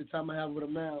appreciate the time I have with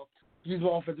him now. He's my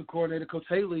offensive coordinator. Coach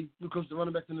Haley, who coached the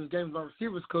running backs in this game, is my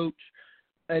receivers coach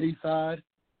at Eastside.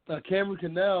 Cameron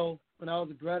Cannell, when I was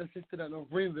a grad assistant at North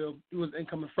Greenville, he was an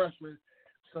incoming freshman.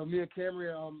 So me and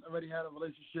Cameron already had a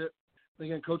relationship.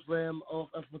 Again, Coach Lamb,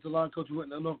 offensive line coach, we went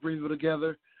to North Greenville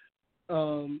together.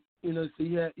 So you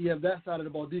have that side of the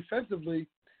ball. Defensively,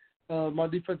 my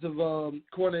defensive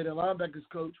coordinator, linebackers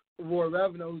coach, Roy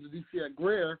Ravenel, who's the DC at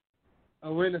Greer,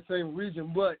 we're in the same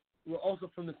region, but we're also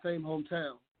from the same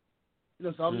hometown.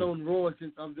 So I've known Roy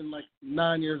since I've been like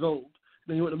 9 years old.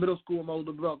 Then he went to middle school with my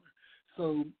older brother.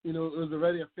 So, it was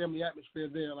already a family atmosphere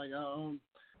there. Like, I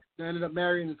ended up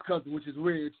marrying his cousin, which is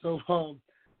weird. So,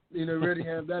 already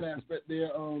have that aspect there.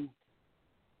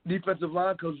 Defensive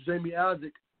line coach Jamie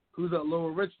Isaac, who's at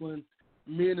Lower Richland,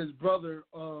 me and his brother,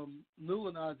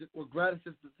 Newland Isaac, were grad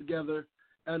assistants together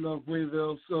at North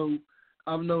Greenville. So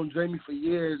I've known Jamie for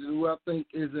years, and who I think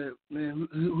is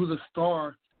who's a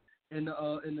star in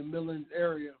the Midlands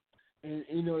area. And,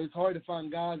 it's hard to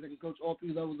find guys that can coach all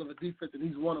three levels of a defense, and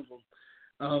he's one of them.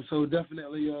 So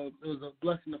definitely it was a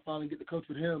blessing to finally get to coach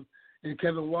with him. And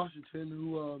Kevin Washington,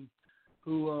 who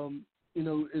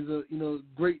is a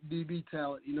great DB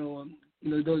talent.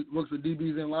 Works with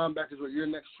DBs and linebackers with your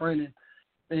next training.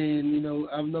 And,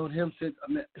 I've known him since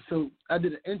so I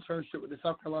did an internship with the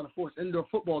South Carolina Force indoor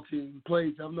football team.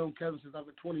 I've known Kevin since I've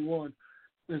been 21.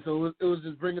 And so it was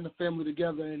just bringing the family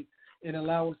together and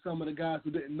allowing some of the guys who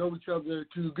didn't know each other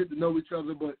to get to know each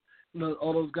other. But,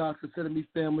 all those guys consider me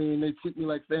family, and they treat me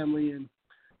like family. And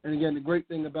again, the great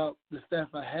thing about the staff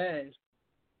I had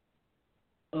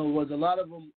was a lot of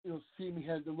them, see me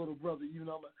as the little brother. I'm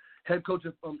a head coach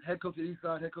of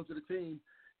Eastside, head coach of the team.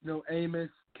 Amos,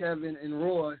 Kevin, and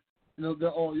Roy. They're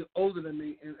all older than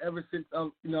me, and ever since I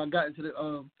got into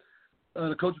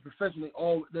the coaching profession, they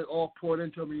all poured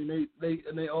into me,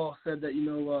 and they all said that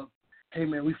hey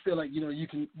man, we feel like you're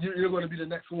going to be the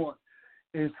next one,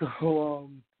 and so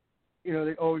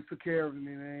they always took care of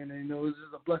me, man. And it was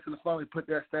just a blessing to finally put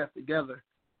that staff together,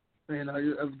 and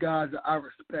of guys that I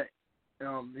respect.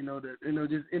 And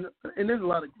there's a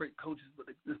lot of great coaches, but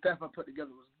the staff I put together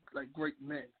was like great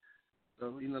men.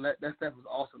 So, that staff was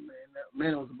awesome,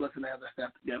 man. It was a blessing to have that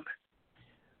staff together.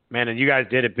 Man, and you guys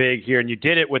did it big here, and you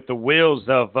did it with the wheels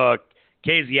of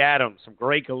Casey Adams, some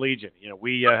great collegian.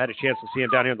 We had a chance to see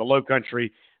him down here in the Low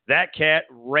Country. That cat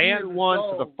ran one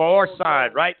to the far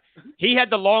side, right? He had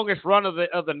the longest run of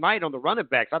the night on the running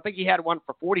backs. I think he had one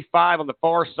for 45 on the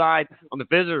far side, on the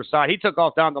visitor side. He took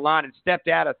off down the line and stepped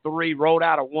out of 3, rolled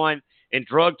out of 1, and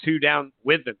drug 2 down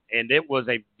with him. And it was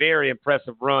a very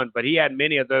impressive run, but he had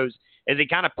many of those as he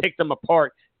kind of picked them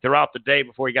apart throughout the day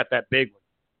before he got that big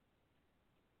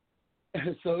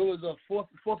one. So it was a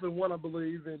fourth and 1, I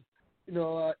believe. And,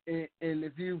 and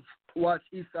if you've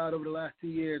watched Eastside over the last 2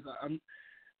 years,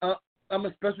 I'm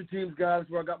a special teams guy. That's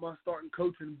where I got my start in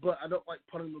coaching, but I don't like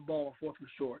punting the ball on 4th and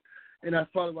short. And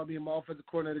that's probably why me and my offensive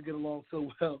coordinator get along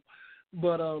so well.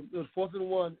 But it was 4th and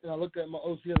 1, and I looked at my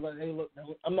OC and was like, hey, look,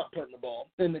 I'm not punting the ball.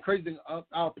 And the crazy thing,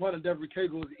 our punter, Devery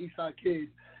Cable, was an Eastside kid,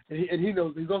 and he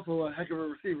knows he's also a heck of a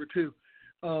receiver too.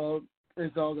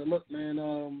 And so I was like, look, man,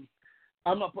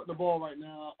 I'm not putting the ball right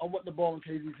now. I want the ball in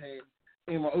Casey's hand.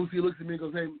 And my OC looks at me and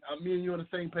goes, hey, me and you on the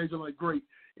same page. I'm like, great.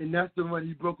 And that's the one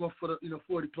he broke off for the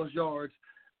 40-plus yards.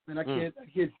 And that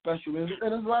kid's special. And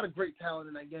there's a lot of great talent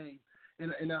in that game.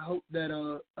 And I hope that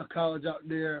a college out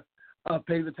there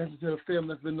pays attention to the film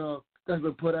that's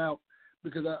been put out,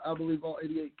 because I believe all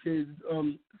 88 kids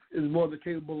is more than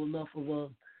capable enough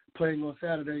of playing on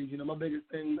Saturdays. My biggest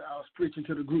thing I was preaching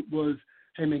to the group was,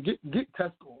 hey, man, get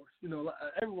test scores.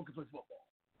 Everyone can play football.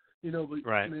 But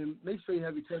right. Man, make sure you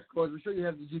have your test scores. Make sure you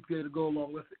have the GPA to go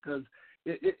along with it, because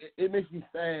it makes me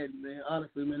sad, man.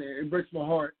 Honestly, man, it breaks my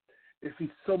heart to see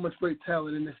so much great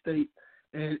talent in the state,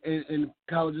 and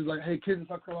colleges like, hey, kids in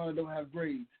South Carolina don't have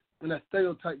grades, and that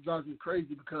stereotype drives me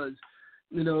crazy, because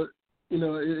You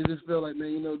know, it just feel like,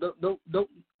 man, you know,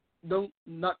 don't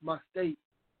knock my state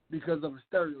because of a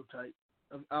stereotype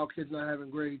of our kids not having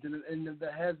grades. And if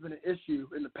that has been an issue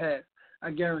in the past,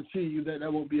 I guarantee you that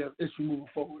won't be an issue moving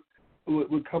forward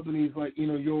with companies like, you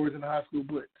know, yours and High School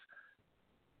Blitz.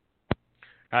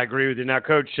 I agree with you. Now,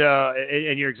 Coach,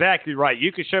 and you're exactly right.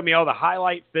 You can show me all the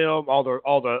highlight film, all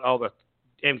the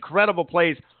incredible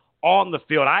plays on the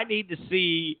field. I need to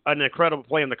see an incredible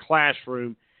play in the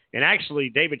classroom. And actually,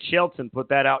 David Shelton put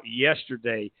that out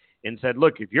yesterday and said,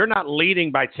 look, if you're not leading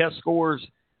by test scores,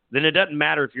 then it doesn't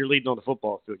matter if you're leading on the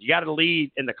football field. You got to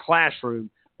lead in the classroom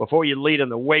before you lead in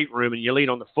the weight room and you lead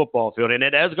on the football field. And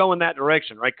it does go in that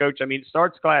direction, right, Coach? I mean, it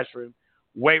starts classroom,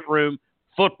 weight room,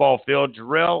 football field.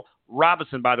 Jarrell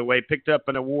Robinson, by the way, picked up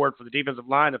an award for the defensive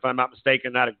line, if I'm not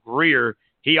mistaken, out of Greer.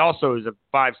 He also is a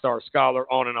 5-star scholar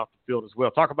on and off the field as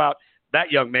well. Talk about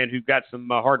that young man who got some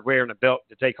hardware and a belt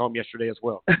to take home yesterday as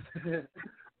well.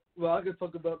 Well, I can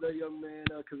talk about that young man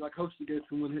because I coached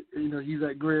against him when he's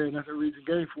at Greer and that's a region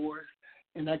game for us,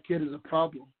 and that kid is a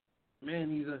problem.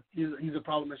 Man, he's a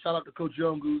problem. And shout out to Coach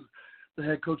Young, who's the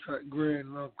head coach at Greer,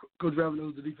 and Coach Ravenel,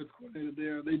 who's the defensive coordinator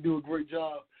there. They do a great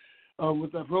job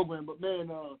with that program. But man,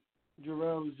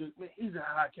 Jarrell is just, man, he's a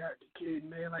high character kid,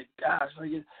 man. Like, gosh,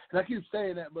 and I keep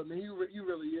saying that, but man, he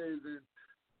really is. And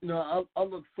you know, I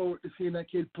look forward to seeing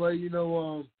that kid play. You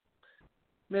know,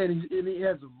 man, he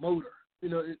has a motor. You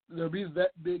know, he's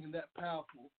that big and that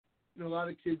powerful. You know, a lot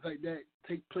of kids like that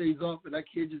take plays off, and that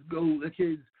kid just goes. That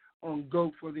kid's on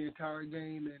go for the entire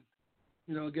game, and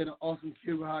you know, get an awesome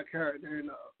kid with high character.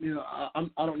 And you know,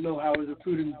 I don't know how his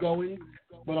recruiting's going,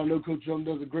 but I know Coach Young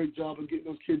does a great job of getting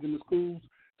those kids in the schools.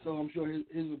 So I'm sure his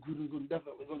recruiting's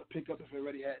definitely going to pick up if it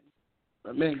already hadn't.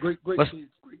 But man, great kids,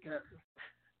 great character.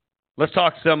 Let's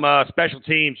talk some special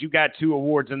teams. You got 2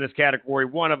 awards in this category.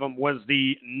 One of them was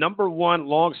the number 1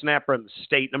 long snapper in the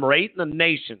state, number 8 in the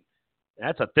nation.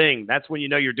 That's a thing. That's when you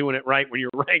know you're doing it right, when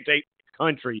you're ranked 8th in the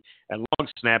country at long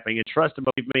snapping. And trust and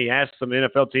believe me, ask some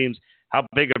NFL teams how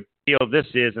big a deal this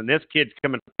is. And this kid's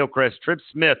coming from Hillcrest, Trip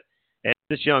Smith, and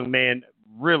this young man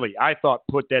really, I thought,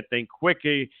 put that thing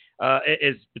quickly,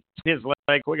 is his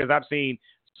leg quick as I've seen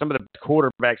some of the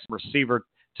quarterbacks from receiver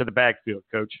to the backfield,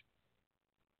 Coach.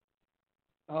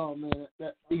 Oh, man,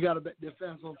 you got to bet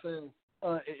defense on film.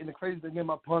 And the crazy thing,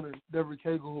 my punter, Devery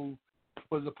Cagle, who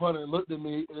was the punter, looked at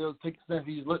me, and it was taking snap.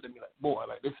 He just looked at me like, boy,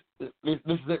 like this is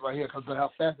it right here because of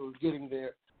how fast it was getting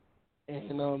there.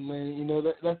 And, man, you know,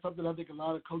 that's something I think a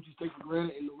lot of coaches take for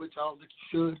granted, and which I don't think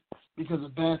you should, because a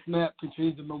bad snap can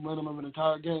change the momentum of an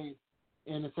entire game.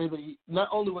 And to say that not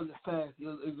only was it fast, it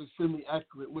was extremely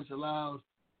accurate, which allowed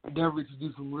Devery to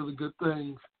do some really good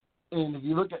things. And if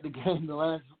you look at the game, the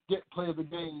last play of the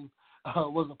game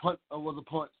was a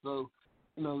punt. So,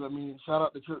 you know, I mean, shout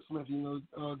out to Trip Smith. You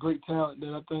know, great talent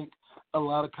that I think a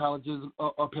lot of colleges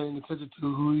are paying attention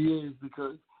to who he is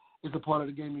because it's a part of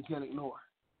the game you can't ignore.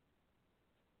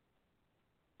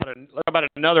 How about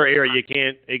another area you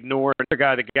can't ignore? Another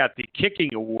guy that got the kicking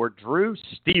award, Drew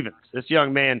Stevens. This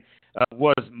young man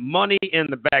was money in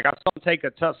the bag. I saw him take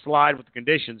a tough slide with the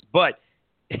conditions, but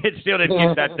it still didn't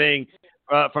get that thing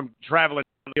from traveling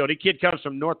down the field. The kid comes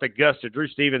from North Augusta. Drew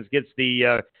Stevens gets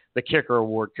the kicker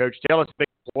award. Coach, tell us big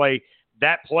play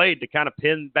that played to kind of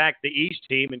pin back the East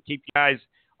team and keep you guys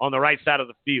on the right side of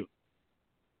the field.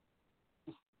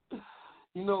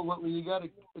 You know what? When you got a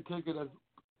kicker that's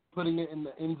putting it in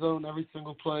the end zone every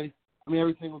single play,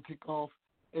 every single kickoff,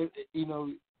 you know,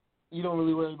 you don't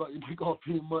really worry about your kickoff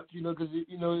too much, you know, because,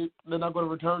 you know, they're not going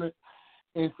to return it.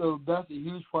 And so that's a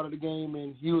huge part of the game,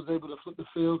 and he was able to flip the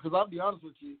field. Because I'll be honest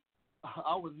with you,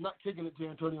 I was not kicking it to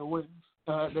Antonio Williams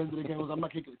at the end of the game. I'm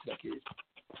not kicking it to that kid.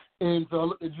 And so I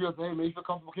looked at Drew and said, hey, man, you feel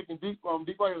comfortable kicking deep right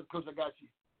here? Coach, I got you.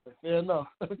 I said, yeah, no.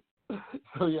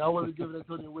 So, yeah, I wasn't giving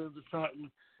Antonio Williams a shot,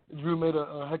 and Drew made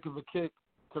a heck of a kick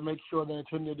to make sure that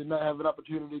Antonio did not have an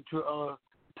opportunity to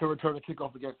return a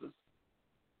kickoff against us.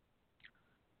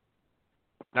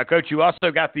 Now, Coach, you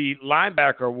also got the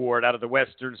linebacker award out of the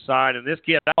Western side, and this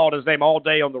kid, I called his name all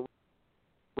day on the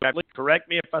 – correct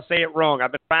me if I say it wrong.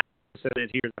 I've been finding it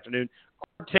here this afternoon.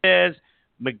 Cortez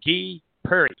McGee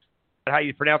Perry. How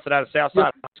you pronounce it out of Southside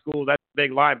High School? That's a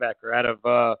big linebacker out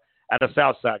of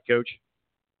Southside, Coach.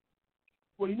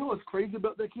 Well, you know what's crazy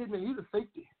about that kid, man? He's a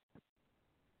safety.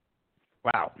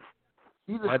 Wow.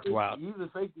 That's wild. He's a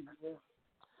safety, man.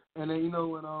 And then, you know,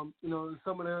 when in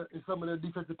some of their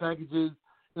defensive packages,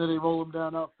 you know, they roll him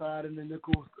down outside and then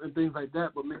nickels and things like that.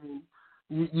 But man,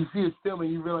 you see his film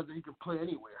and you realize that he can play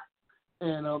anywhere.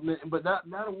 And but that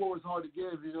award was hard to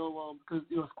give, you know, because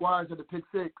you know Squires had the pick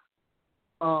six.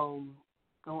 Out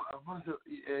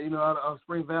of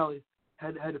Spring Valley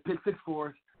had the pick six for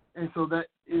us, And so that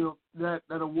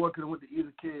that award could have went to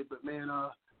either kid. But man,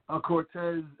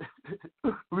 Cortez,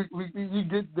 we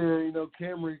get there.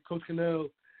 Camry, Coach Cannell,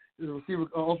 the receiver,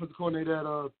 offensive coordinator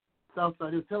at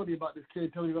Southside, he was telling me about this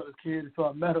kid, and so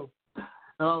I met him. And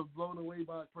I was blown away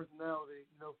by his personality.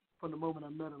 From the moment I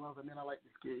met him, I was like, man, I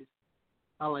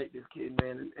like this kid,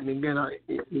 man. And again,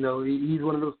 he's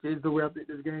one of those kids the way I think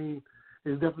this game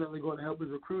is definitely going to help his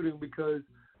recruiting because,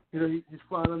 he's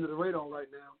flying under the radar right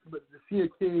now. But to see a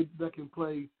kid that can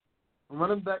play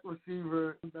running back,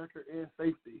 receiver, backer, and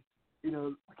safety,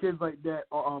 kids like that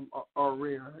are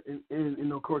rare.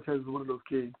 And Cortez is one of those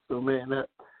kids. So, man, that,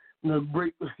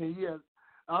 great.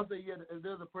 I'll say, if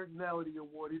there's a personality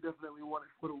award, he definitely won it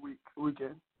for the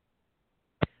weekend.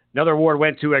 Another award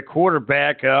went to a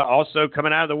quarterback, also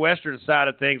coming out of the western side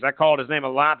of things. I called his name a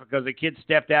lot because the kid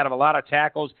stepped out of a lot of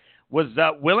tackles, was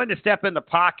willing to step in the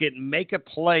pocket and make a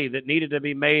play that needed to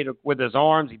be made with his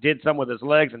arms. He did some with his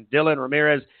legs, and Dylan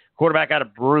Ramirez, quarterback out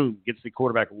of Broome, gets the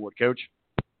quarterback award. Coach?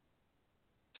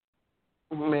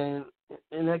 Man,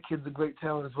 and that kid's a great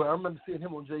talent as well. I remember seeing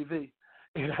him on JV,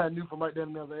 and I knew from right then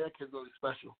and there that kid's going to be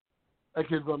special. That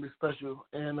kid's going to be special.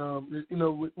 And,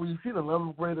 when you see the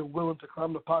 11th grader willing to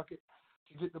climb the pocket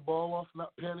to get the ball off,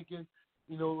 not panicking,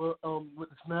 with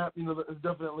the snap, it's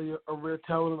definitely a rare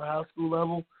talent at the high school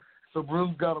level. So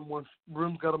Broome's got him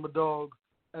a dog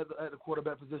at the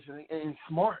quarterback position, and he's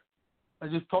smart. I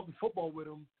just talked football with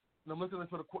him, and I'm listening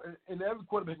to and every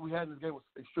quarterback we had in this game was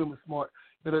extremely smart.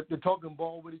 They're talking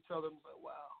ball with each other. I'm like,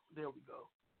 wow, there we go.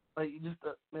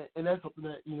 Man, and that's something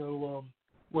that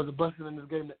was a blessing in this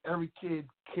game, that every kid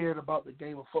cared about the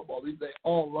game of football. They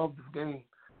all loved this game,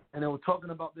 and they were talking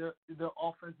about their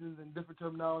offenses and different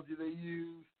terminology they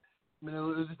use. I mean, it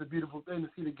was just a beautiful thing to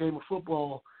see the game of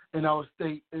football in our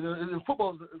state. And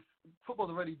football's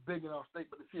already big in our state,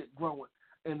 but to see it growing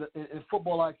and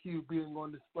football IQ being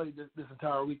on display this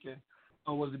entire weekend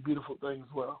was a beautiful thing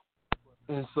as well.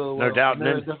 And so, no doubt,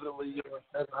 man, definitely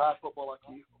has a high football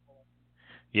IQ.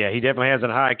 Yeah, he definitely has a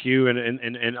high IQ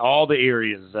in all the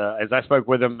areas. As I spoke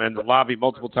with him in the lobby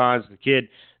multiple times, the kid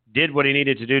did what he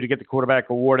needed to do to get the quarterback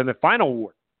award. And the final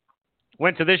award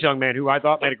went to this young man who I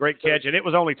thought made a great catch, and it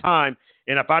was only time.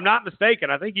 And if I'm not mistaken,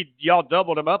 I think y'all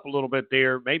doubled him up a little bit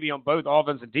there, maybe on both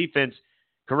offense and defense.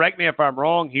 Correct me if I'm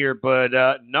wrong here, but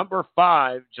number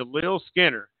 5, Jaleel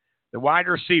Skinner, the wide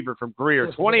receiver from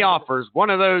Greer, 20 offers. One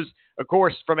of those, of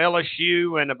course, from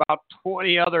LSU, and about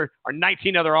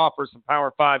 19 other offers from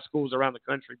Power 5 schools around the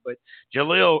country. But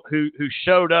Jaleel, who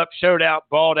showed up, showed out,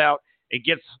 balled out, and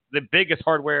gets the biggest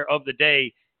hardware of the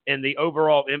day and the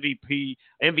overall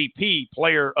MVP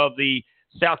player of the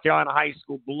South Carolina High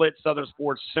School Blitz Southern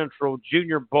Sports Central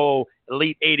Junior Bowl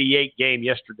Elite 88 game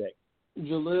yesterday.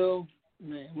 Jaleel,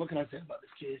 man, what can I say about this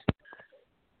kid?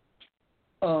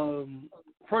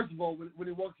 First of all, when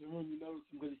he walks in the room, you notice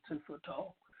him because he's 10 foot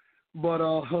tall. But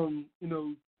a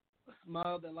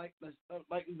smile that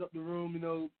lightens up the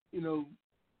room.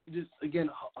 Just again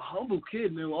a humble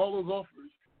kid, man. With all those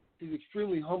offers, he's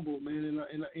extremely humble, man.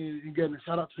 And again, a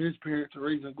shout out to his parents for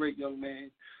raising a great young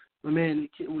man. But man, the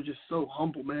kid was just so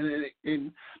humble, man.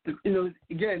 And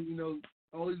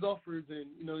all these offers, and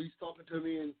he's talking to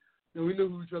me, and we knew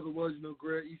who each other was.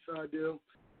 Greg Eastside deal,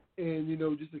 and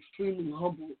just extremely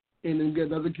humble. And then get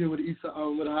another kid with a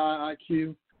high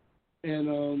IQ, and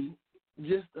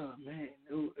man,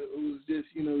 it was just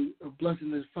a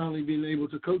blessing to finally being able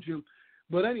to coach him.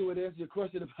 But anyway, to answer your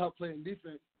question about playing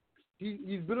defense,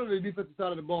 he's been on the defensive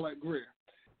side of the ball at Greer.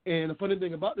 And the funny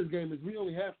thing about this game is we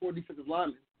only have 4 defensive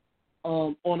linemen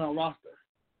on our roster.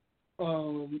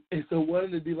 And so one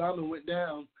of the D linemen went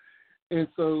down, and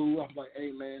so I'm like,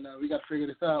 hey man, we got to figure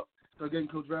this out. So again,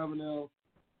 Coach Ravenel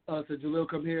said, Jaleel,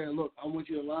 come here, and look, I want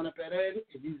you to line up at edge.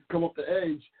 If you come off the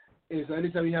edge, and so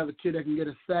anytime you have a kid that can get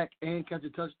a sack and catch a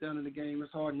touchdown in the game,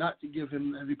 it's hard not to give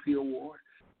him an MVP award.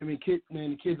 I mean,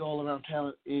 the kid's all around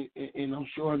talent, and I'm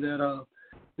sure that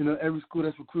every school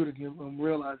that's recruited him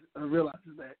realizes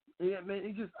that. Yeah, man,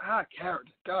 he's just high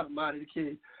character. God almighty, the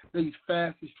kid. He's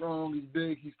fast, he's strong, he's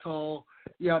big, he's tall,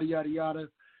 yada yada yada.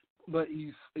 But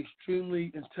he's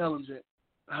extremely intelligent,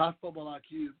 high football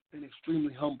IQ, and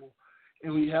extremely humble.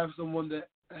 And when you have someone that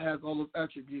has all those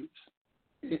attributes,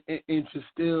 and to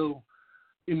still,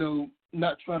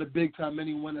 not try to big time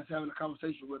anyone that's having a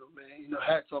conversation with him, man.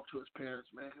 Hats off to his parents,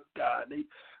 man. God, they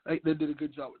did a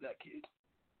good job with that kid.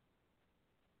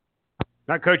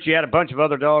 Now, Coach, you had a bunch of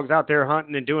other dogs out there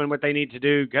hunting and doing what they need to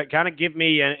do. Kind of give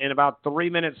me, in about 3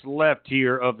 minutes left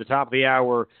here of the top of the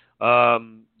hour,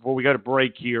 before we go to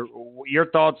break here, your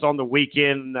thoughts on the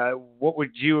weekend. What would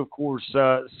you, of course,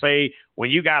 say when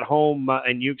you got home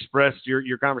and you expressed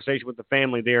your conversation with the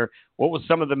family there? What was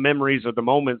some of the memories or the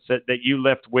moments that you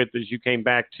left with as you came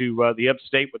back to the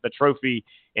upstate with the trophy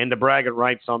and the bragging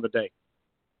rights on the day?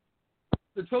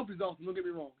 The trophy's awesome. Don't get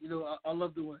me wrong. You know, I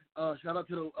love the win. Shout out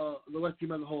to the West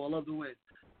team as a whole. I love the win.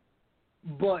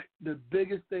 But the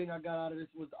biggest thing I got out of this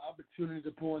was the opportunity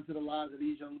to pour into the lives of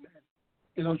these young men.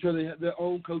 You know, I'm sure they have their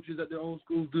own coaches at their own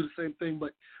schools do the same thing,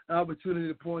 but the opportunity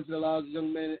to pour into the lives of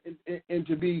young men and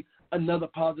to be another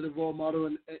positive role model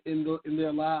in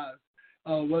their lives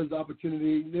was the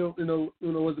opportunity.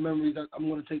 Was the memories that I'm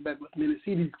going to take back with me to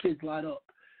see these kids light up.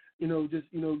 Just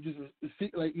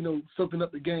soaking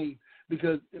up the game.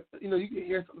 Because, you can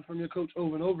hear something from your coach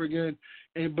over and over again,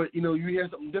 but you hear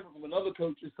something different from another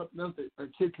coach. It's something else that a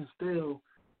kid can still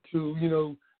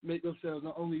to, make themselves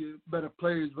not only better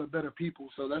players but better people.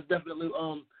 So that's definitely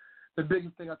the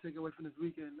biggest thing I take away from this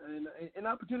weekend, and an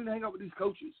opportunity to hang out with these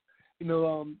coaches.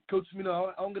 Coach,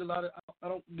 I don't get I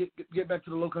don't get back to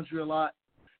the Low Country a lot.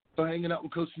 So hanging out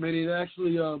with Coach Smitty and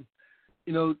actually,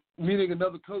 meeting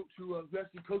another coach who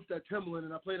actually coached at Timberland,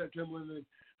 and I played at Timberland,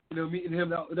 and meeting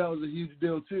him, that was a huge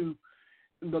deal too.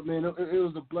 But man, it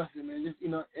was a blessing, man. Just,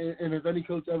 and if any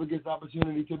coach ever gets the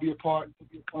opportunity to be a part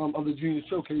of the junior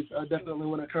showcase, I definitely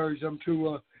want to encourage them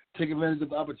to take advantage of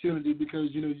the opportunity because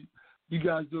you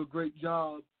guys do a great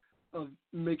job of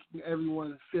making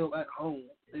everyone feel at home.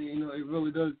 And, it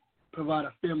really does provide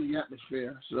a family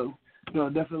atmosphere. So,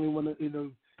 definitely want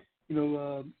to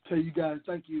tell you guys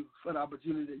thank you for the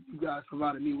opportunity that you guys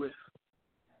provided me with.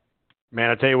 Man,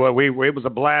 I tell you what, it was a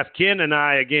blast. Ken and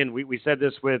I, again, we said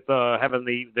this with having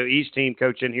the East team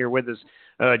coach in here with us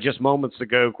just moments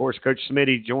ago. Of course, Coach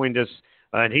Smitty joined us,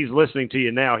 and he's listening to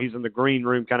you now. He's in the green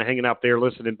room kind of hanging out there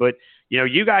listening. But,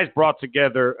 you guys brought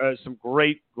together some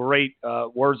great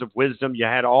words of wisdom. You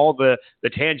had all the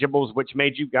tangibles, which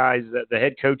made you guys the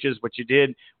head coaches. What you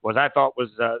did was I thought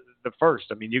was the first.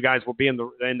 I mean, you guys will be in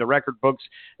the record books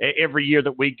every year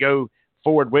that we go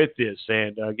forward with this.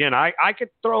 And again, I could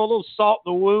throw a little salt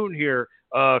in the wound here,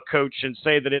 Coach, and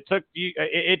say that it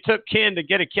took Ken to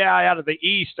get a guy out of the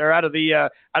East or out of the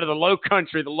Low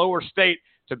Country, the lower state,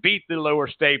 to beat the lower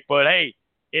state. But hey,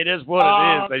 it is what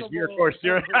it is. Of course,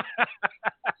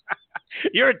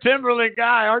 you're a Timberland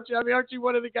guy, aren't you? I mean, aren't you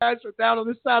one of the guys from down on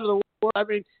this side of the world? I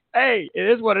mean, hey, it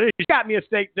is what it is. You got me a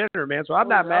steak dinner, man, so I'm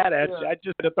not mad at you. I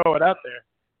just had to throw it out there.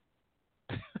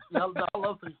 Yeah, I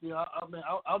love St. Stephen.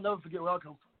 I'll never forget where I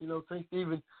come from. St.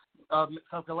 Stephen,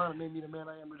 South Carolina made me the man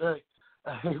I am today.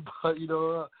 But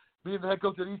being the head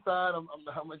coach of the East Side,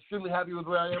 I'm extremely happy with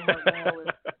where I am right now.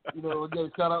 And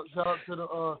again, shout out to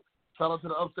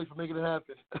the upstate for making it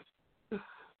happen.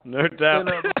 No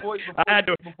doubt. And,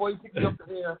 before you kick me up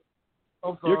the air,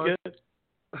 I'm sorry. You're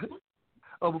good.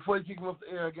 Before you kick me up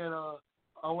the air again,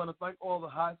 I want to thank all the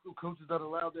high school coaches that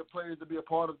allowed their players to be a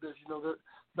part of this.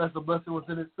 That's a blessing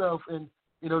within itself. And,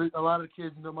 a lot of the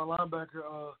kids, my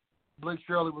linebacker, Blake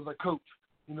Shirley, was like, Coach,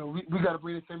 we got to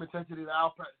bring the same intensity to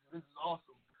our practice. This is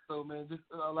awesome. So, man, just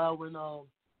allowing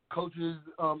coaches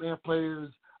and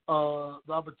players the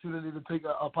opportunity to take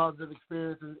a positive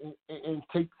experience and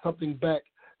take something back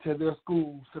to their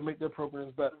schools to make their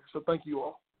programs better. So thank you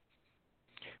all.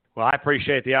 Well, I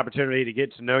appreciate the opportunity to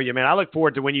get to know you, man. I look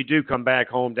forward to when you do come back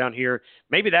home down here.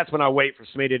 Maybe that's when I'll wait for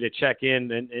Smitty to check in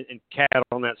and cat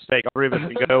on that steak. All three of us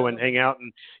can go and hang out.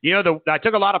 And I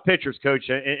took a lot of pictures, Coach,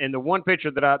 and the one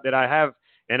picture that I have,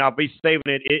 and I'll be saving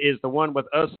it, is the one with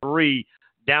us three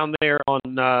down there on,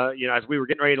 as we were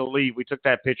getting ready to leave. We took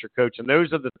that picture, Coach, and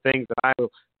those are the things that I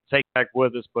will take back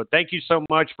with us. But thank you so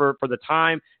much for the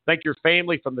time. Thank your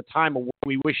family from the time away.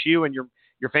 We wish you and your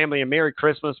family a Merry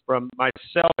Christmas from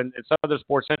myself and Southern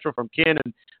Sports Central, from Ken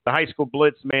and the High School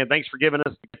Blitz. Man, thanks for giving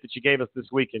us the gift that you gave us this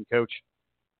weekend, Coach.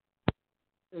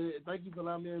 Thank you for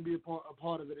allowing me to be a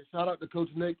part of it. And shout out to Coach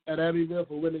Nick at Abbeville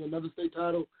for winning another state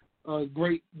title.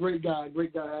 Great guy.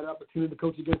 I had the opportunity to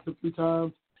coach against him 3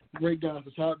 times. Great guy.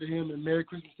 So shout out to him, and Merry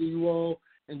Christmas to you all.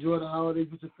 Enjoy the holidays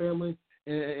with your family,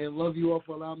 and love you all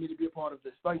for allowing me to be a part of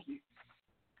this. Thank you.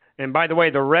 And by the way,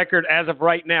 the record as of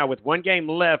right now, with one game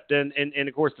left, and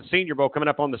of course the Senior Bowl coming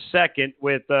up on the 2nd,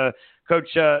 with Coach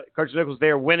Nichols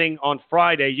there winning on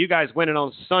Friday, you guys winning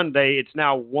on Sunday. It's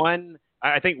now 1.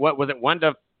 I think, what was it,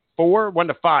 1-4,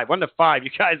 1-5, 1-5. You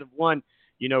guys have won,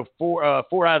 4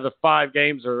 out of the 5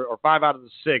 games, or 5 out of the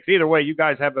 6. Either way, you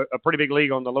guys have a pretty big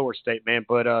league on the lower state, man.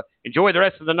 But enjoy the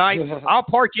rest of the night. I'll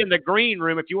park you in the green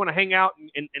room if you want to hang out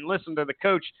and listen to the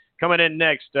coach coming in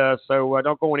next. So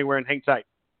don't go anywhere and hang tight.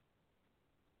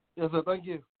 Yes, sir. Thank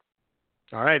you.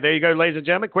 All right, there you go, ladies and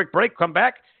gentlemen. Quick break, come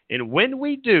back. And when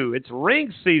we do, it's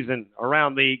ring season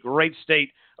around the great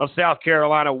state of South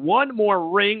Carolina. One more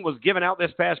ring was given out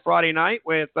this past Friday night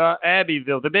with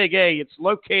Abbeville, the Big A. It's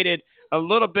located a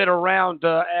little bit around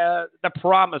the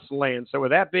Promised Land. So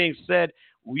with that being said,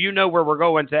 you know where we're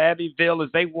going to Abbeville as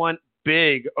they won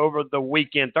big over the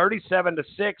weekend, 37-6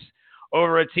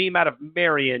 over a team out of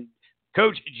Marion.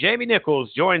 Coach Jamie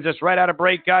Nichols joins us right out of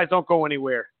break. Guys, don't go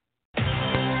anywhere.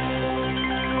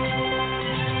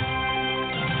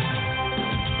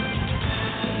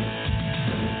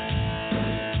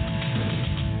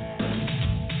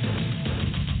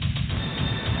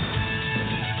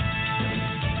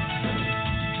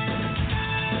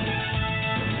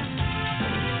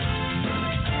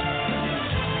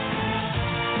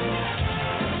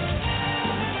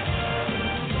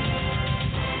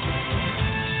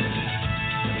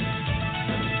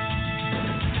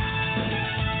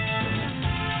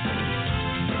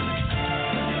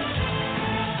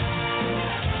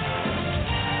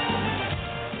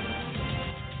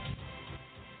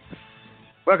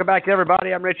 Welcome back,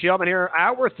 everybody. I'm Rich Yelman here.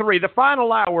 Hour 3, the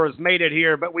final hour has made it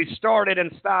here, but we started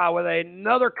in style with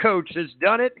another coach that's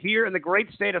done it here in the great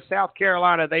state of South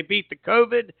Carolina. They beat the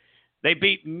COVID, they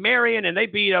beat Marion, and they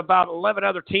beat about 11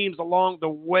 other teams along the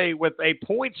way with a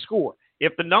point score.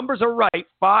 If the numbers are right,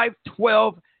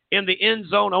 5-12 in the end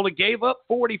zone, only gave up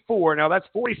 44. Now, that's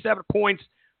 47 points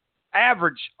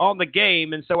average on the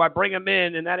game, and so I bring him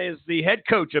in, and that is the head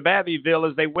coach of Abbeville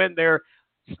as they win their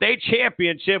state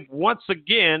championship once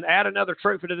again. Add another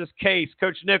trophy to this case.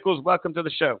 Coach Nichols, welcome to the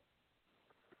show.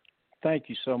 Thank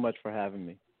you so much for having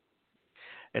me.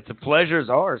 It's a pleasure as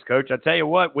ours, Coach. I tell you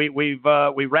what, we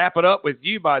wrap it up with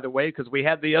you, by the way, because we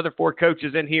had the other 4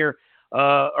 coaches in here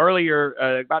earlier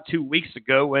about 2 weeks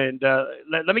ago, and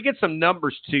let me get some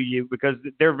numbers to you because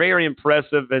they're very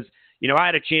impressive. As you know, I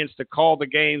had a chance to call the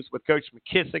games with Coach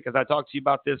McKissick, as I talked to you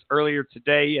about this earlier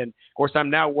today. And, of course, I'm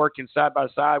now working side by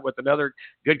side with another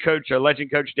good coach, a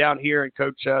legend coach down here, and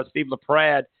Coach Steve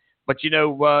LaPrade. But, you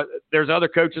know, there's other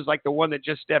coaches like the one that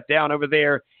just stepped down over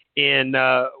there in,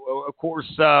 of course,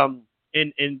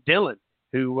 in Dillon,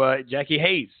 who Jackie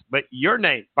Hayes. But your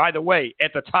name, by the way,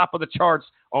 at the top of the charts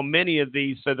on many of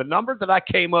these. So the number that I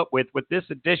came up with this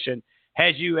edition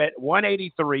has you at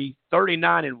 183,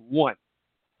 39, and 1.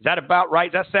 Is that about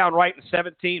right? Does that sound right in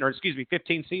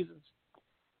 15 seasons?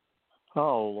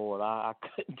 Oh, Lord, I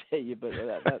couldn't tell you, but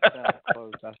that sounds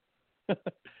close.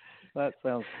 That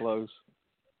sounds close.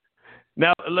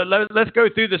 Now, let's go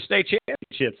through the state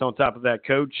championships on top of that,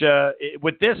 Coach.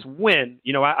 With this win,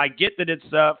 you know, I get that it's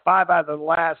 5 out of the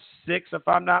last 6, if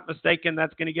I'm not mistaken.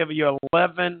 That's going to give you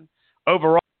 11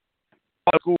 overall,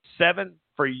 7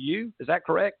 for you. Is that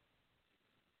correct?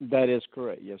 That is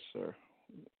correct, yes, sir.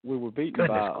 We were beaten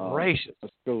by a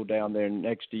school down there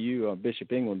next to you.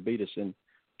 Bishop England beat us in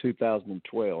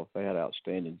 2012. They had an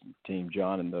outstanding team,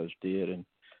 John and those did, and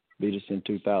beat us in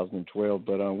 2012.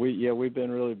 But we've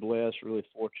been really blessed, really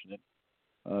fortunate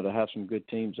to have some good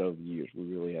teams over the years.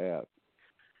 We really have.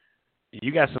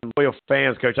 You got some loyal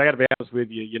fans, Coach. I got to be honest with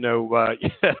you. You know,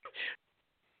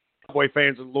 Cowboy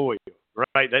fans are loyal,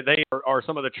 right? They are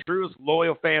some of the truest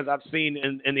loyal fans I've seen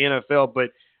in the NFL. But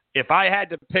if I had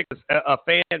to pick a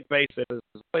fan base that is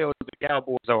as loyal as the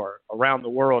Cowboys are around the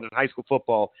world in high school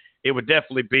football, it would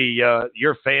definitely be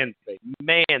your fan base.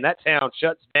 Man, that town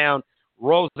shuts down,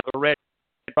 rolls up a red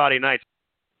Friday night.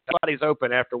 Everybody's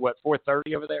open after,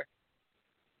 4:30 over there?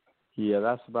 Yeah,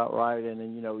 that's about right. And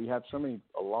then, you know, we have so many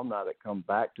alumni that come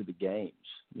back to the games.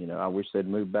 You know, I wish they'd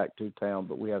move back to town,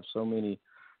 but we have so many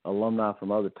alumni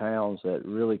from other towns that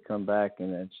really come back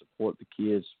and support the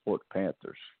kids, support the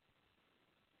Panthers.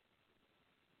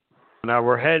 Now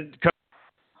we're head coach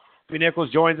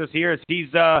Nichols joins us here. He's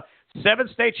 7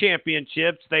 state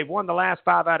championships. They've won the last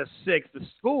 5 out of 6. The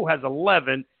school has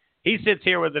 11. He sits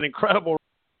here with an incredible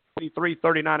 23,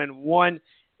 39, and 1,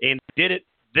 and did it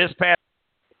this past.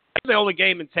 The only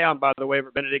game in town, by the way,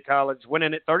 for Benedict College,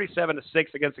 winning it 37-6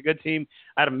 against a good team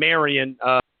out of Marion.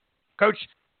 Coach,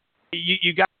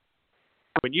 you got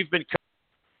when you've been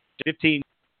coaching 15 years,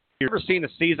 you ever seen a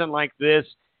season like this?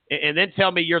 And then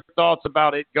tell me your thoughts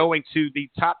about it going to the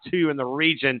top 2 in the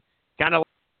region. Kind of.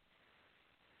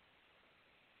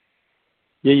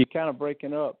 Yeah, you're kind of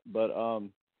breaking up, but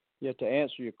to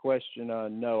answer your question,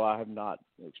 no, I have not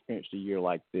experienced a year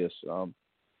like this. You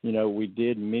know, we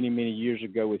did many years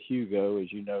ago with Hugo,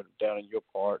 as you know, down in your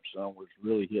parts, was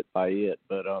really hit by it.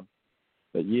 But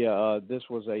this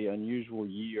was a unusual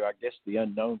year. I guess the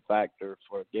unknown factor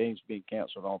for games being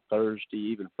canceled on Thursday,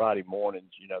 even Friday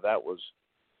mornings, you know, that was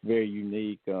very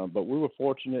unique. But we were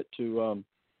fortunate to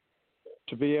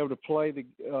to be able to play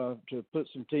to put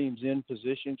some teams in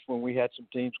positions when we had some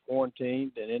teams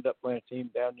quarantined and end up playing a team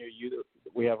down near you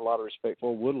that we have a lot of respect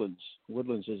for. Woodlands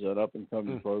is an up and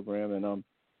coming program, and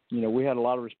we had a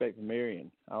lot of respect for Marion.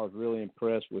 I was really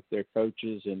impressed with their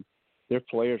coaches, and their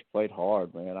players played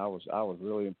hard, man. I was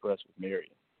really impressed with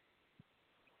Marion.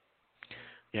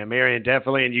 Yeah, Marion,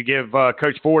 definitely. And you give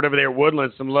Coach Ford over there at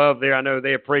Woodlands some love there. I know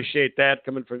they appreciate that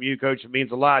coming from you, Coach. It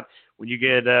means a lot when you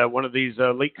get one of these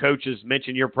elite coaches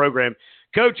mention your program.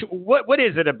 Coach, what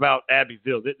is it about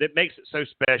Abbeville that makes it so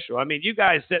special? I mean, you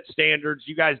guys set standards,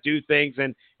 you guys do things,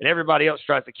 and everybody else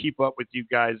tries to keep up with you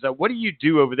guys. What do you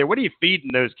do over there? What are you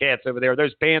feeding those cats over there,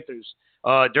 those Panthers,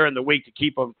 during the week to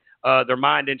keep them their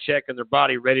mind in check and their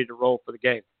body ready to roll for the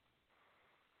game?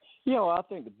 I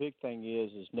think the big thing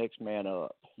is next man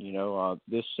up.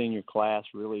 This senior class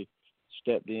really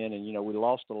stepped in, and, we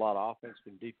lost a lot of offensive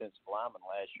and defensive linemen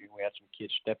last year. We had some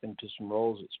kids step into some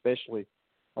roles, especially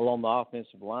along the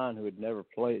offensive line who had never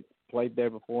played there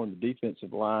before, and the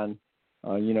defensive line,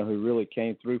 who really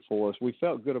came through for us. We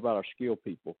felt good about our skill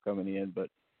people coming in, but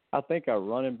I think our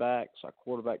running backs, our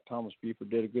quarterback Thomas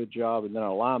Buford did a good job, and then our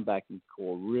linebacking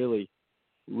core really,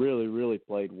 really, really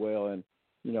played well. And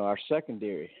our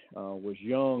secondary was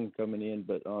young coming in,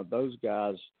 but those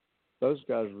guys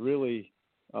really,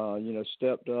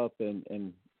 stepped up,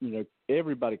 and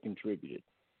everybody contributed.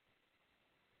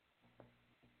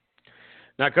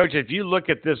 Now, Coach, if you look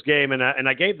at this game, and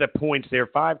I gave the points there,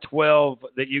 5-12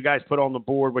 that you guys put on the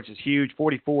board, which is huge,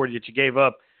 44 that you gave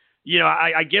up.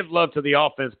 I give love to the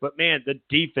offense, but, man, the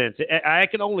defense, I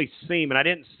can only see, and I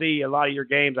didn't see a lot of your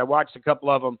games. I watched a couple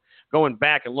of them going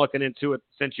back and looking into it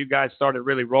since you guys started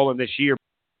really rolling this year.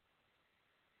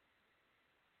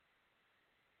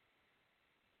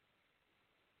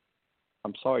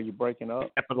 I'm sorry, you're breaking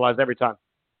up. Capitalize every time.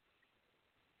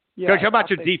 Yeah, Coach, how about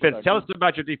your defense? Tell us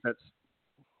about your defense.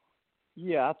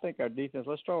 Yeah, I think our defense,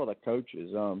 let's start with our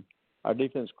coaches. Our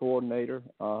defense coordinator,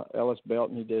 Ellis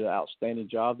Belton, he did an outstanding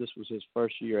job. This was his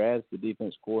first year as the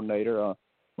defense coordinator.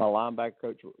 My linebacker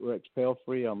coach, Rex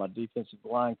Pelfrey, my defensive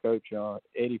line coach,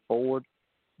 Eddie Ford,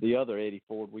 the other Eddie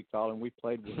Ford we call him. We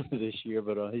played with him this year,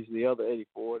 but he's the other Eddie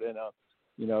Ford. And,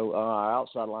 our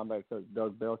outside linebacker coach,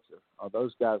 Doug Belcher.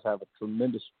 Those guys have a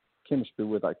tremendous chemistry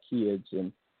with our kids.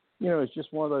 And, it's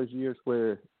just one of those years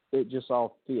where it just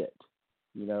all fit.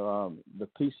 The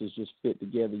pieces just fit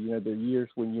together. There are years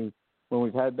when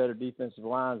we've had better defensive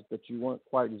lines, but you weren't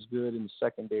quite as good in the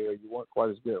secondary. You weren't quite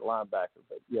as good at linebacker.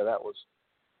 But, yeah, that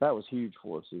was huge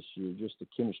for us this year, just the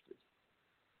chemistry.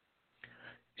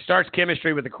 Starts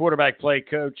chemistry with the quarterback play,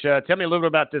 Coach. Tell me a little bit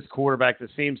about this quarterback that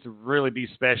seems to really be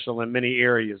special in many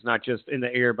areas, not just in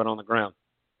the air but on the ground.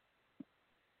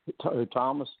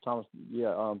 Thomas,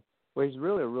 yeah. Well, he's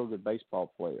really a real good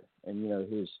baseball player, and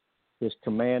his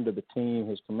command of the team,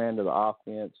 his command of the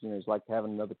offense. He's like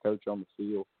having another coach on the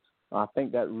field. I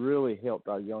think that really helped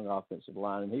our young offensive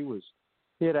line, and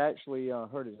he had actually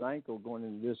hurt his ankle going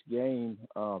into this game.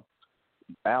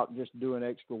 Out just doing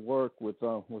extra work with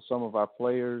some of our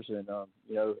players, and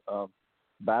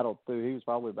battled through. He was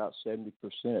probably about 70%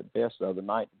 at best the other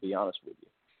night, to be honest with you.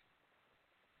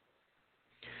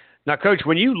 Now, Coach,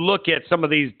 when you look at some of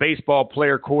these baseball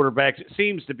player quarterbacks, it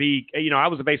seems to be, I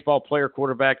was a baseball player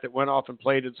quarterback that went off and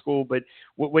played in school, but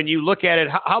when you look at it,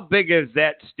 how big is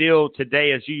that still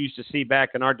today as you used to see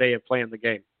back in our day of playing the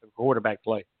game, the quarterback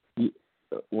play?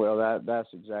 Well, that's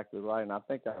exactly right, and I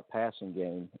think our passing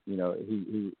game,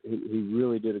 he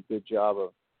really did a good job of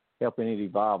helping it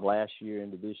evolve last year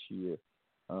into this year,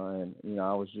 and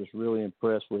I was just really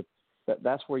impressed with that.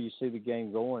 That's where you see the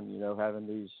game going, having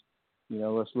these,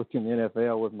 let's look in the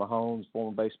NFL with Mahomes,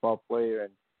 former baseball player,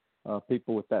 and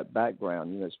people with that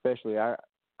background, especially our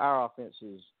offense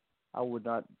is, I would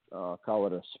not call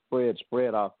it a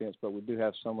spread offense, but we do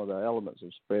have some of the elements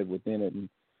of spread within it, and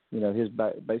his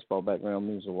baseball background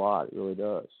means a lot. It really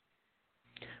does.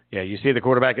 Yeah, you see the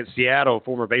quarterback at Seattle,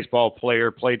 former baseball player,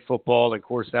 played football, and, of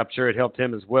course, I'm sure it helped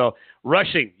him as well.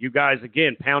 Rushing, you guys,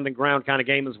 again, pound and ground kind of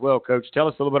game as well, Coach. Tell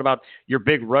us a little bit about your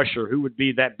big rusher. Who would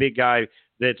be that big guy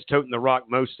that's toting the rock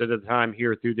most of the time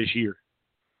here through this year?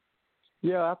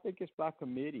 Yeah, I think it's by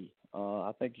committee.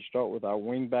 I think you start with our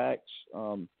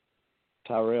wingbacks.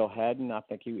 Tyrell Haddon, I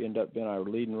think he ended up being our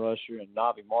leading rusher, and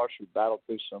Navi Marshall battled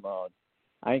through some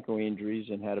ankle injuries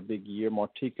and had a big year.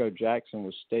 Martico Jackson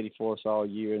was steady for us all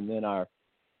year. And then our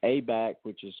A-back,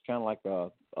 which is kind of like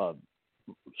a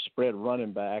spread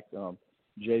running back,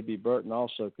 J.B. Burton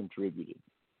also contributed.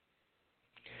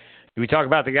 We talk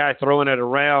about the guy throwing it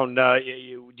around. Do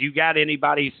you got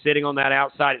anybody sitting on that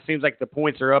outside? It seems like the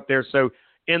points are up there. So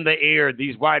in the air,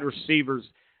 these wide receivers,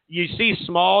 you see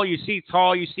small, you see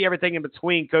tall, you see everything in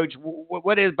between, Coach.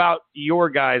 What is about your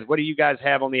guys? What do you guys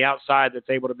have on the outside that's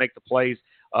able to make the plays,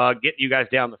 get you guys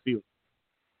down the field?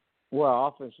 Well,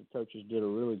 offensive coaches did a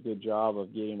really good job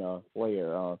of getting a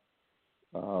player.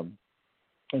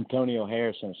 Antonio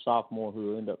Harrison, a sophomore, who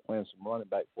will end up playing some running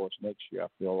back for us next year, I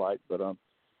feel like. But,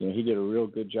 he did a real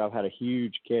good job, had a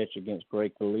huge catch against Gray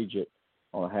Collegiate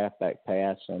on a halfback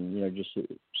pass, and, just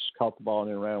caught the ball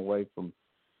and then ran away from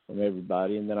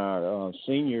everybody. And then our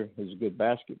senior, who's a good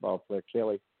basketball player,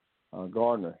 Kelly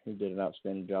Gardner, he did an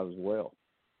outstanding job as well.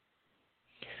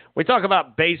 We talk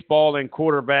about baseball and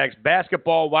quarterbacks,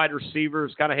 basketball, wide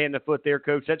receivers, kind of hand and foot there,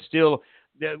 Coach. That's still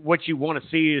what you want to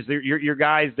see is your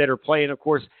guys that are playing, of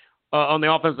course, on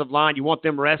the offensive line. You want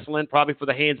them wrestling, probably for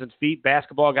the hands and feet.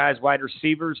 Basketball guys, wide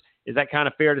receivers. Is that kind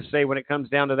of fair to say when it comes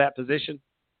down to that position?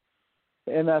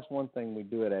 And that's one thing we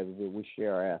do at Abbeville. We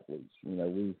share our athletes.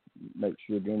 We make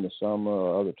sure during the summer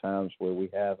or other times where we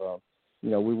have, we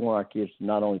want our kids to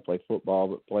not only play football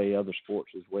but play other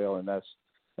sports as well, and that's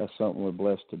something we're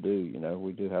blessed to do.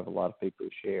 We do have a lot of people who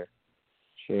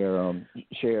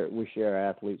we share our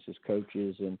athletes as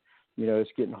coaches, and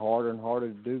it's getting harder and harder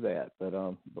to do that.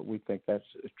 But we think that's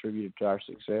attributed to our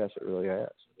success. It really has.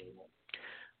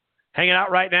 Hanging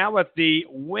out right now with the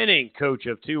winning coach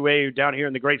of 2A down here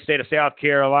in the great state of South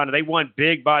Carolina. They won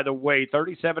big, by the way,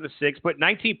 37-6, put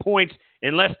 19 points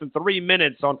in less than 3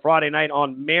 minutes on Friday night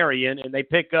on Marion, and they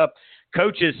pick up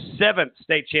Coach's 7th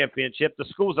state championship, the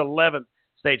school's 11th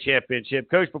state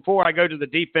championship. Coach, before I go to the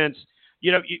defense,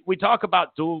 we talk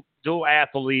about dual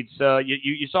athletes.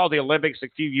 You saw the Olympics a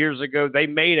few years ago. They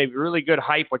made a really good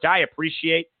hype, which I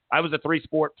appreciate. I was a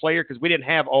 3-sport player because we didn't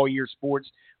have all-year sports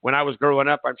when I was growing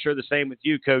up. I'm sure the same with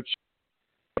you, Coach.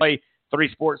 Play 3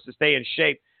 sports to stay in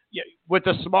shape. With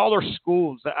the smaller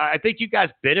schools, I think you guys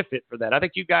benefit for that. I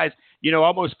think you guys,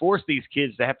 almost force these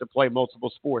kids to have to play multiple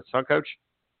sports, huh, Coach?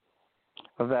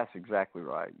 Well, that's exactly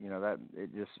right. That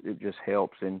it just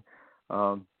helps, and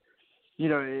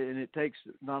and it takes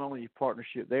not only your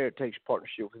partnership there, it takes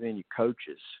partnership within your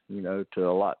coaches. To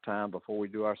allot time before we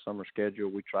do our summer schedule,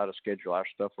 we try to schedule our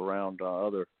stuff around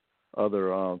other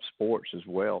sports as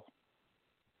well.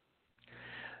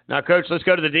 Now, Coach, let's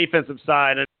go to the defensive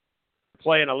side. And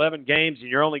playing 11 games and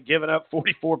you're only giving up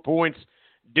 44 points.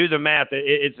 Do the math.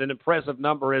 It's an impressive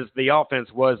number as the offense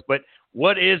was, but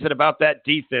what is it about that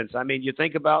defense? I mean, you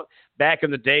think about back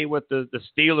in the day with the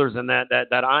Steelers and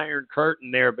that iron curtain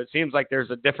there, but it seems like there's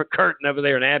a different curtain over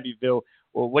there in Abbeville.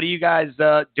 Well, what are you guys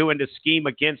doing to scheme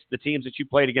against the teams that you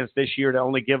played against this year to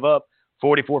only give up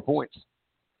 44 points?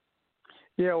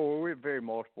 Yeah, well, we're very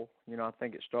multiple. I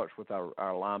think it starts with our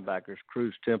linebackers,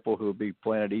 Cruz Temple, who will be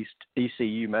playing at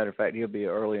ECU. Matter of fact, he'll be an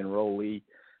early enrollee.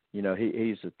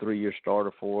 He's a 3-year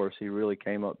starter for us. He really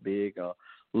came up big.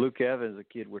 Luke Evans, a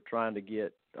kid we're trying to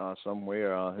get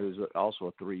somewhere, who's also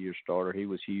a 3-year starter. He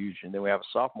was huge. And then we have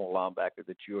a sophomore linebacker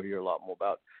that you'll hear a lot more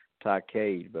about, Ty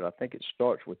Cade. But I think it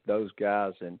starts with those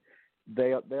guys, and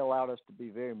they allowed us to be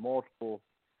very multiple,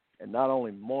 and not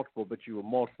only multiple, but you were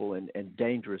multiple and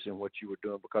dangerous in what you were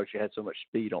doing because you had so much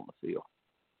speed on the field.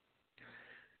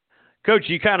 Coach,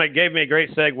 you kind of gave me a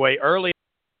great segue early.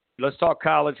 Let's talk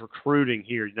college recruiting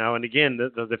here now. And again,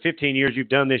 the 15 years you've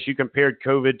done this, you compared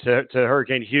COVID to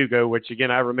Hurricane Hugo, which again,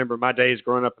 I remember my days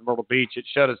growing up in Myrtle Beach. It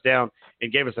shut us down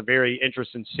and gave us a very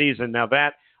interesting season. Now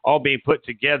that all being put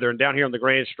together, and down here on the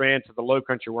Grand Strand to the Low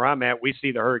Country where I'm at, we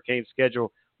see the Hurricane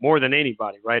schedule more than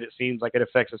anybody, right? It seems like it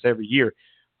affects us every year.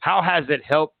 How has it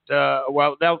helped?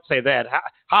 Well, don't say that.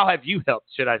 How have you helped,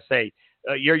 should I say,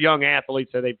 your young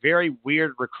athletes at a very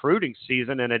weird recruiting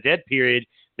season and a dead period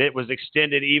that was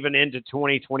extended even into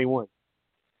 2021?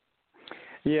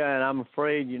 Yeah, and I'm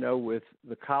afraid, with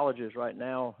the colleges right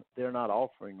now, they're not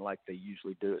offering like they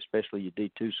usually do, especially your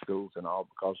D2 schools and all,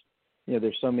 because,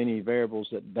 there's so many variables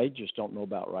that they just don't know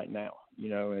about right now,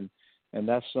 and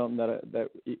that's something that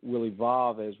it will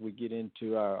evolve as we get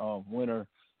into our winter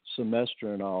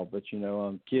semester and all. But,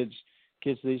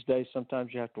 kids these days,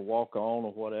 sometimes you have to walk on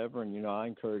or whatever, and, I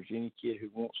encourage any kid who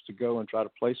wants to go and try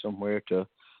to play somewhere to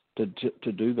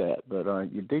do that. But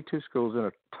your D2 school's in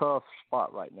a tough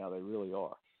spot right now. They really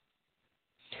are.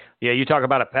 Yeah, you talk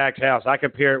about a packed house. I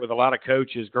compare it with a lot of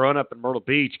coaches. Growing up in Myrtle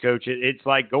Beach, Coach, it's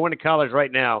like going to college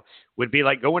right now would be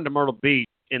like going to Myrtle Beach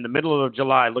in the middle of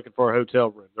July looking for a hotel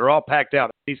room. They're all packed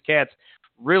out. These cats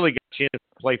really got a chance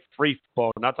to play free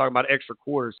football. I'm not talking about extra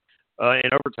quarters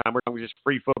and overtime. We're talking just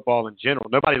free football in general.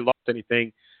 Nobody lost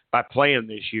anything by playing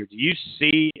this year. Do you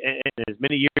see, in as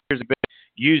many years have been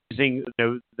using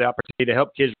the opportunity to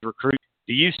help kids recruit,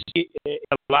 do you see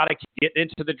a lot of kids getting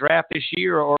into the draft this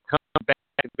year or come back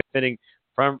and benefiting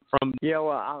Yeah,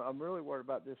 well, I'm really worried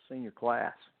about this senior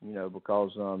class,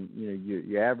 because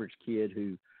your average kid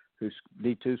who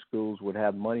D2 schools would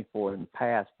have money for in the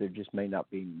past, there just may not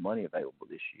be money available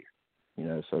this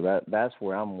year. So that's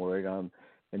where I'm worried. And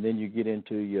then you get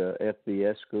into your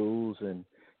FBS schools and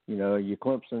your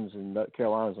Clemsons and North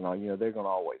Carolinas and all. They're going to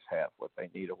always have what they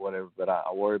need or whatever. But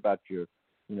I worry about your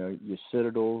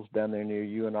Citadels down there near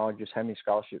you and all. Just how many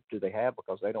scholarships do they have,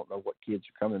 because they don't know what kids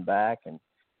are coming back, and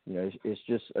it's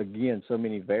just, again, so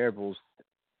many variables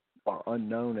are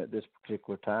unknown at this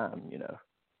particular time.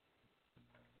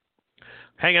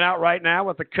 Hanging out right now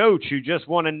with the coach who just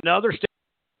won another state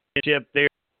championship there.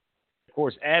 Of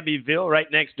course, Abbeville, right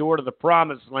next door to the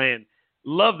Promised Land.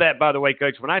 Love that, by the way,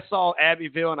 Coach. When I saw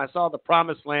Abbeville and I saw the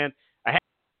Promised Land, I had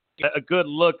a good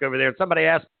look over there. And somebody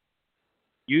asked me,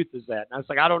 what youth is that? And I was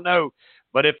like, I don't know.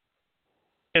 But if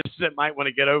it might want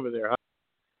to get over there, huh?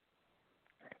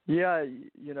 Yeah,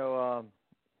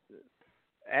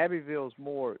 Abbeville's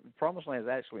more. Promised Land is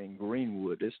actually in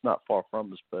Greenwood. It's not far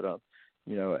from us, but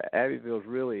Abbeville's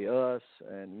really us,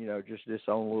 and just this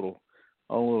own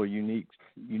little unique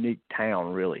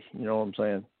town, really. You know what I'm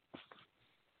saying?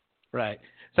 Right.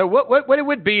 So what it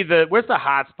would be where's the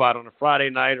hot spot on a Friday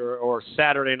night or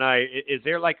Saturday night? Is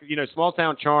there small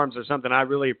town charms or something I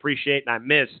really appreciate and I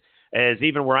miss, as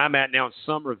even where I'm at now in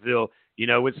Summerville,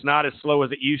 it's not as slow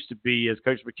as it used to be, as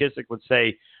Coach McKissick would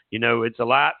say. It's a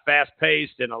lot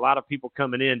fast-paced and a lot of people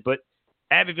coming in. But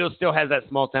Abbeville still has that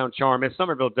small-town charm, as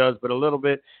Summerville does, but a little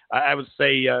bit, I would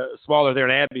say, smaller there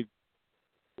in Abbeville.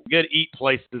 Good eat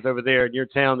places over there in your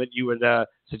town that you would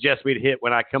suggest me to hit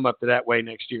when I come up to that way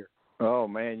next year? Oh,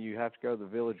 man, you have to go to the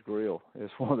Village Grill.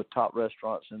 It's one of the top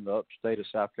restaurants in the upstate of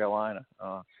South Carolina.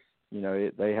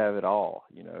 They have it all,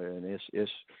 and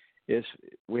it's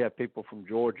we have people from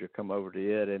Georgia come over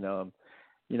to it, and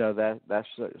that's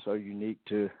so unique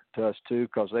to us too,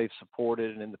 because they've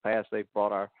supported, and in the past they've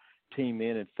brought our team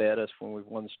in and fed us when we've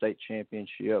won the state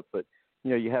championship. But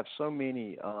you have so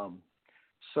many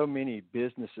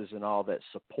businesses and all that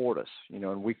support us,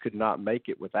 and we could not make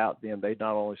it without them. They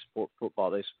not only support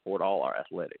football, they support all our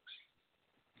athletics.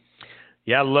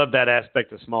 Yeah, I love that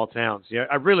aspect of small towns. Yeah,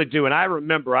 I really do. And I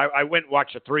remember I went and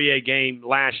watched a 3A game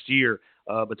last year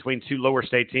between two lower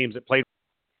state teams that played.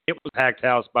 It was a packed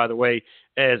house, by the way,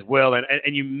 as well. And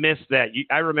you missed that.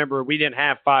 I remember we didn't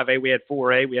have 5A. We had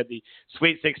 4A. We had the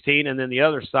Sweet 16. And then the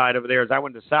other side over there is I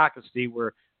went to Socastee, where,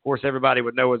 of course, everybody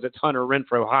would know is it's Hunter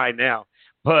Renfro High now.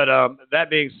 But that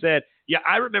being said, yeah,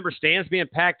 I remember stands being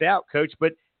packed out, Coach,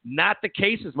 but not the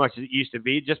case as much as it used to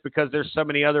be, just because there's so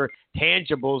many other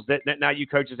tangibles that now you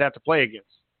coaches have to play against.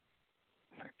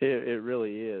 It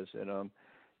really is. And,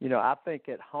 I think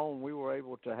at home we were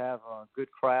able to have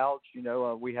good crowds.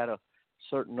 We had a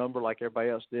certain number like everybody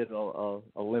else did, a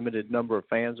limited number of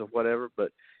fans or whatever.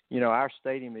 But, our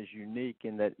stadium is unique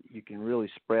in that you can really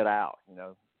spread out.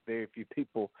 Very few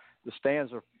people. The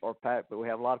stands are packed, but we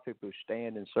have a lot of people who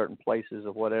stand in certain places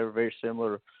or whatever, very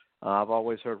similar. I've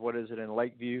always heard, what is it in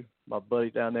Lakeview? My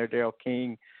buddy down there, Darryl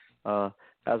King, has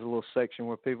a little section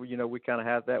where people, we kind of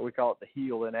have that. We call it the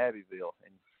heel in Abbeville.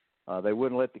 And they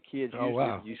wouldn't let the kids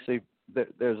use it. You see,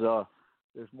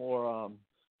 there's more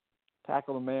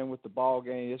tackle the man with the ball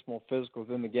game. It's more physical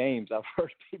than the games. I've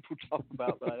heard people talk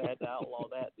about that. I had to outlaw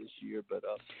that this year, but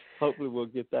hopefully we'll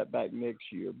get that back next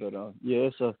year. But, yeah,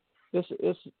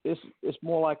 it's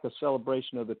more like a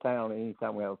celebration of the town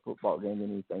anytime we have a football game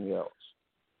than anything else.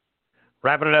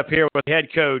 Wrapping it up here with head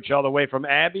coach all the way from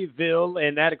Abbeville,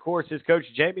 and that, of course, is Coach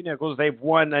Jamie Nichols. They've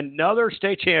won another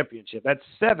state championship. That's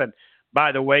 7,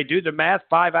 by the way. Do the math,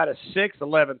 5 out of 6,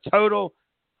 11 total,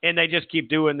 and they just keep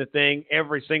doing the thing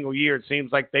every single year. It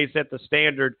seems like they set the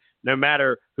standard no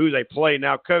matter who they play.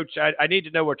 Now, Coach, I need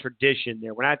to know a tradition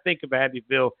there. When I think of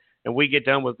Abbeville and we get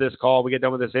done with this call, we get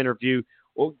done with this interview,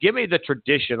 well, give me the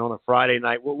tradition on a Friday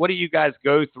night. What do you guys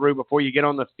go through before you get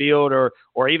on the field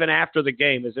or even after the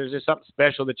game? Is there just something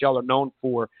special that y'all are known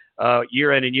for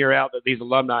year in and year out that these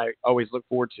alumni always look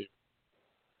forward to?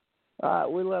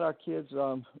 We let our kids,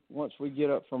 once we get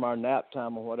up from our nap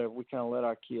time or whatever, we kind of let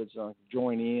our kids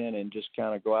join in and just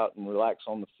kind of go out and relax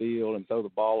on the field and throw the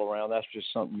ball around. That's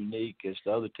just something unique, as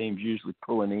the other teams usually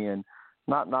pulling in,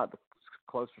 not the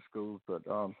closer schools, but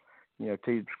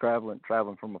teams traveling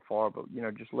from afar, but,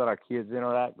 just let our kids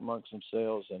interact amongst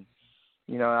themselves. And,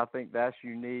 I think that's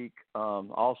unique.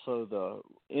 Also, the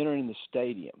entering the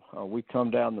stadium. We come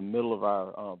down the middle of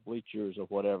our bleachers or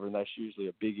whatever, and that's usually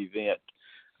a big event.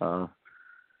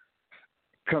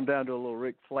 Come down to a little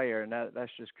Ric Flair, and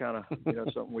that's just kind of,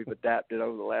 something we've adapted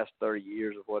over the last 30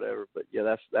 years or whatever. But, yeah,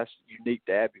 that's unique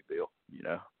to Abbeville,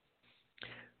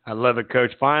 I love it,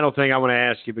 Coach. Final thing I want to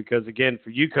ask you, because, again,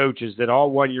 for you coaches that all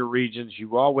won your regions,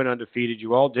 you all went undefeated,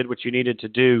 you all did what you needed to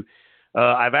do.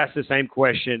 I've asked the same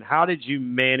question. How did you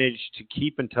manage to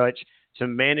keep in touch, to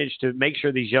manage to make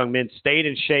sure these young men stayed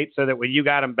in shape so that when you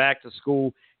got them back to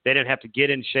school, they didn't have to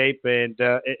get in shape and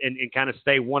kind of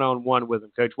stay one-on-one with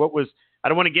them, Coach? What was – I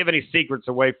don't want to give any secrets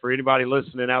away for anybody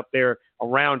listening out there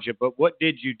around you, but what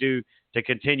did you do to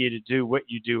continue to do what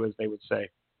you do, as they would say?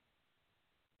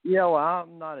 Yeah, well,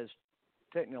 I'm not as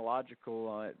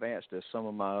technological advanced as some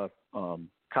of my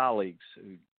colleagues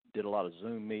who did a lot of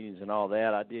Zoom meetings and all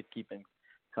that. I did keep in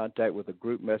contact with a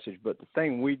group message, but the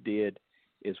thing we did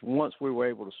is once we were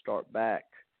able to start back,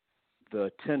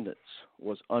 the attendance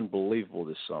was unbelievable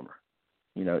this summer.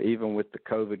 You know, even with the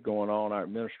COVID going on, our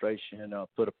administration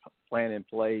put a plan in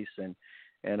place, and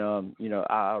you know,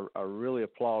 I really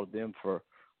applaud them for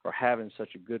having such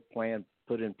a good plan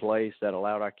put in place that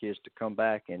allowed our kids to come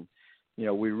back. And, you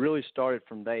know, we really started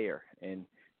from there. And,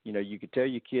 you know, you could tell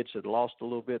your kids had lost a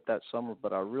little bit that summer,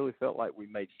 but I really felt like we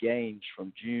made gains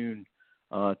from June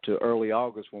to early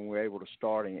August when we were able to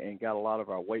start and got a lot of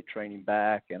our weight training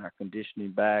back and our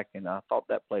conditioning back. And I thought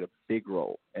that played a big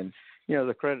role. And, you know,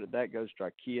 the credit of that goes to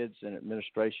our kids and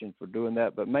administration for doing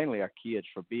that, but mainly our kids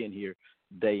for being here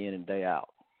day in and day out.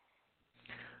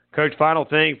 Coach, final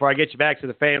thing before I get you back to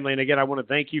the family, and again, I want to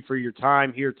thank you for your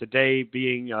time here today,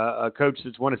 being a coach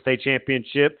that's won a state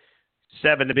championship,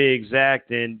 7 to be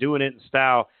exact, and doing it in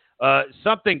style.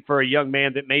 Something for a young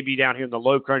man that may be down here in the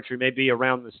low country, maybe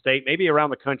around the state, maybe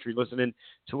around the country listening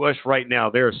to us right now.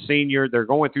 They're a senior. They're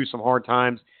going through some hard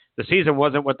times. The season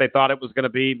wasn't what they thought it was going to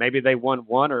be. Maybe they won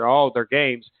one or all of their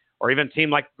games, or even a team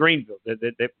like Greenville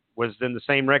that was in the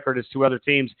same record as 2 other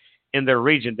teams in their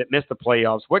region that missed the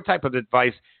playoffs. What type of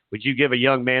advice would you give a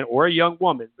young man or a young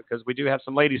woman, because we do have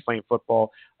some ladies playing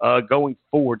football, going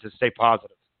forward to stay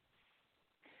positive?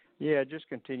 Yeah, just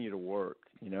continue to work,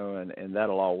 you know, and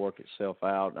that'll all work itself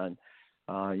out. And,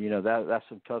 you know, that's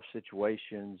some tough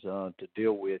situations to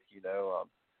deal with, you know. A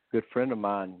good friend of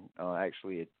mine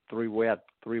actually had three-way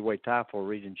tie for a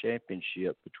region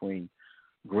championship between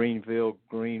Greenville,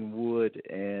 Greenwood,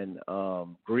 and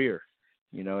Greer.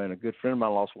 You know, and a good friend of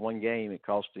mine lost one game. It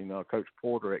cost him, Coach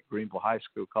Porter at Greenville High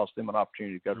School, cost him an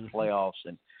opportunity to go to playoffs.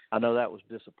 And I know that was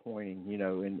disappointing, you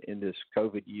know, in this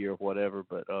COVID year or whatever.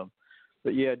 But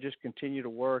yeah, just continue to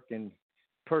work and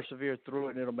persevere through it,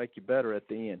 and it'll make you better at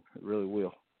the end. It really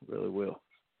will. It really will.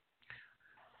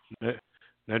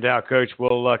 No doubt, Coach.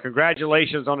 Well,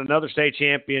 congratulations on another state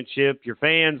championship. Your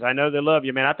fans, I know they love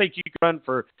you, man. I think you could run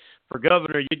for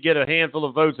governor. You'd get a handful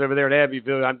of votes over there at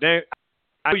Abbeville.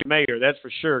 I'm your mayor, that's for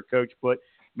sure, Coach. But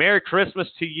Merry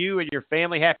Christmas to you and your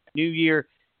family. Happy New Year,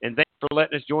 and thanks for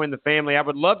letting us join the family. I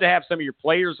would love to have some of your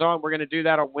players on. We're going to do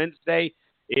that on Wednesday.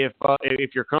 If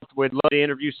you're comfortable, we'd love to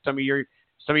interview some of you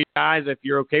guys. If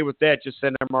you're okay with that, just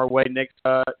send them our way next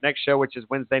show, which is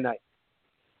Wednesday night.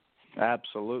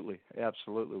 Absolutely,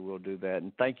 we'll do that.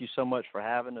 And thank you so much for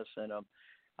having us. And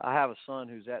I have a son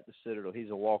who's at the Citadel. He's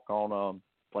a walk-on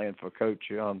playing for Coach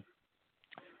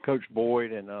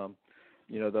Boyd, and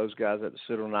you know, those guys at the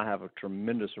Citadel, and I have a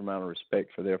tremendous amount of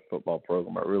respect for their football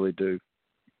program. I really do,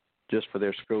 just for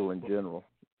their school in general.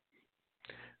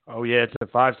 Oh, yeah, it's a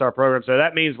 5-star program. So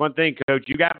that means one thing, Coach.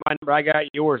 You got my number, I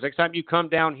got yours. Next time you come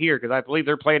down here, because I believe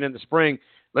they're playing in the spring,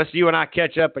 let's you and I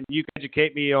catch up, and you can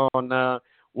educate me on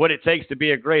what it takes to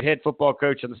be a great head football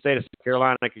coach in the state of South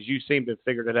Carolina, because you seem to have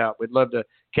figured it out. We'd love to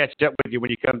catch up with you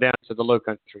when you come down to the low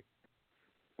country.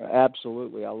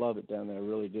 Absolutely. I love it down there. I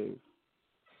really do.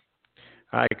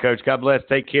 All right, Coach. God bless.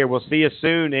 Take care. We'll see you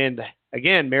soon. And,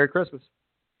 again, Merry Christmas.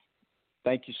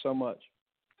 Thank you so much.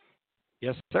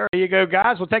 Yes, sir. There you go,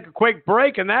 guys. We'll take a quick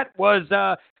break, and that was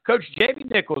Coach Jamie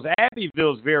Nichols,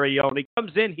 Abbeville's very own. He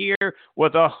comes in here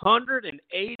with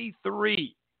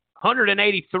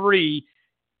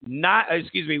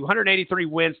 183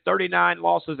 wins, 39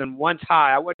 losses, and 1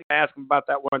 tie. I wouldn't ask him about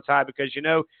that 1 tie because, you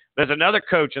know, there's another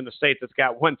coach in the state that's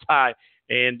got 1 tie,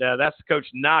 and that's Coach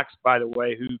Knox, by the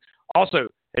way, who also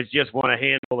has just won a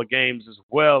handful of games as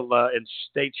well in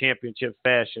state championship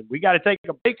fashion. We got to take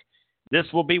a break.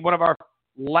 This will be one of our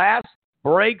last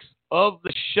breaks of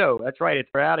the show. That's right.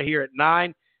 We're out of here at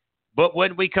 9. But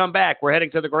when we come back, we're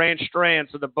heading to the Grand Strand,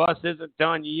 so the bus isn't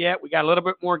done yet. We got a little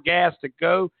bit more gas to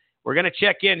go. We're going to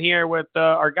check in here with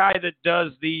our guy that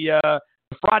does the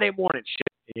Friday morning show.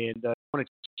 And I want to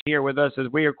check here with us as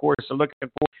we, of course, are looking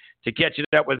forward to catching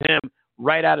up with him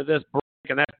right out of this break.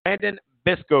 And that's Brandon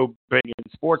Bisco,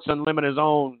 Sports Unlimited's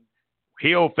own.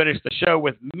 He'll finish the show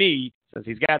with me since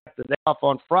he's got the day off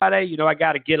on Friday. You know, I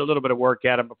got to get a little bit of work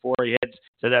at him before he heads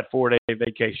to that 4-day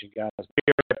vacation, guys.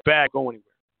 Be right back. Go anywhere.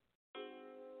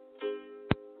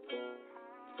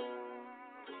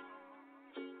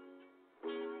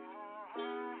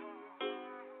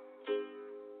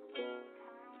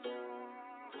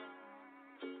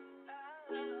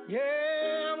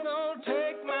 Yeah, I'm gonna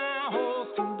take my horse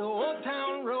to the old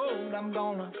town road. I'm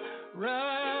gonna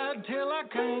ride till I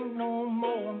can't no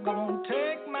more. I'm gonna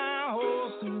take my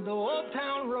horse to the old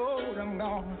town road. I'm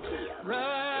gonna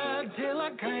ride till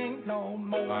I can't no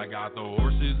more. I got the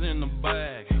horses in the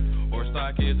bag, horse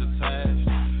stock is attached.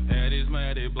 Head is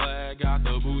matted black, got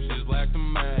the bushes black to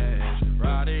match.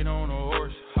 Riding on a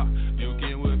horse, ha, you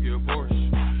can whip your Porsche.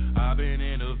 I've been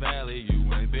in the valley,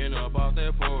 you ain't been up off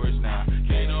that porch. Now,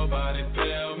 can't nobody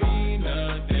tell me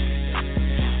nothing.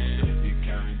 You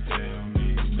can't tell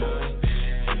me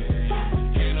nothing.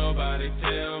 Can't nobody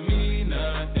tell me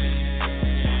nothing.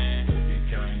 You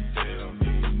can't tell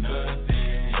me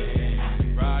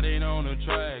nothing. Riding on a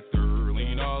tractor,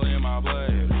 lean all in my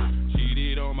bladder.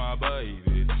 Cheated on my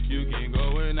baby, you can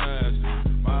go and ask her.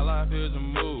 My life is a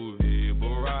movie,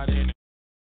 but riding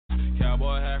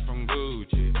cowboy hat from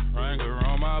Gucci, Wrangler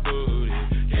on my booty.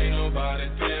 Can't nobody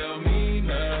tell me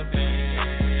nothing.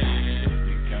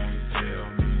 You can't tell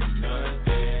me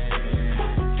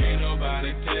nothing. Can't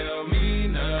nobody tell me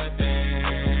nothing.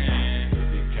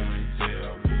 You can't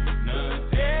tell me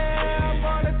nothing. Yeah, I'm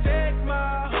gonna take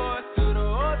my horse to the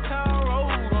old town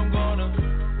road. I'm gonna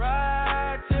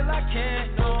ride till I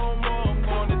can't no more. I'm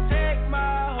gonna take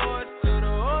my horse to the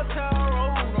old town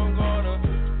road. I'm gonna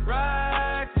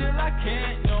ride till I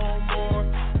can't no more.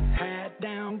 Hat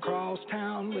down, cross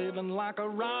town, living like a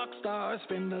rock star.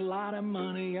 Spend a lot of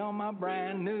money on my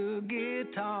brand new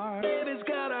guitar. Baby's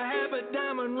got a habit,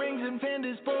 diamond rings and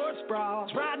Fendi sports bras.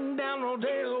 Riding down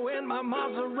Rodeo in my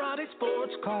Maserati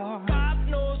sports car. Got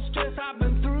no stress, I've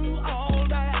been through all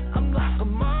that. I'm like a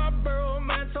Marlboro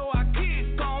man, so I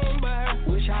kick on back.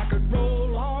 Wish I could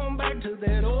roll on back to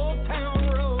that old town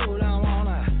road. I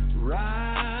wanna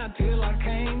ride till I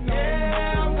can't no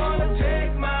more. I'm gonna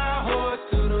take my horse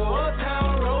to the old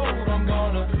town road. I'm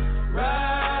gonna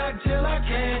ride till I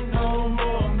can't no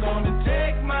more. I'm gonna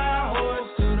take my horse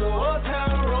to the old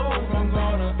town road. I'm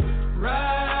gonna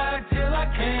ride till I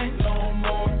can't no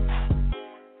more.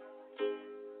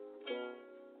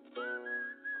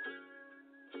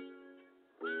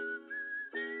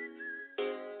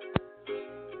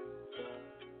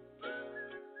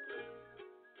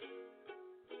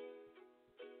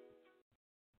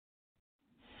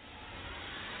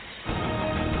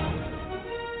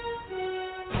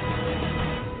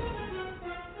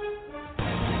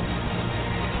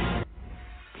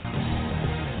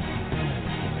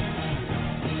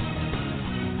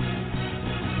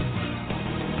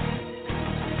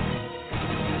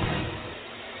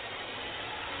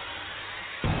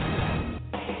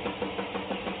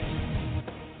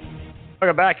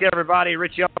 Welcome back, everybody.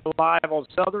 Richie Allen live on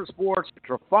Southern Sports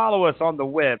Central. Follow us on the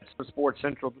web, Southern Sports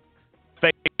Central,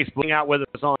 Facebook. Hang out with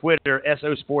us on Twitter,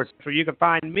 SO Sports Central. You can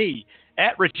find me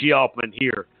at Richie Altman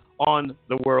here on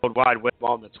the World Wide Web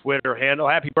on the Twitter handle.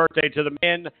 Happy birthday to the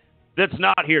man that's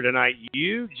not here tonight,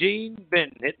 Eugene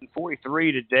Benton, hitting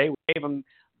 43 today. We gave him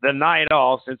the night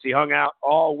off since he hung out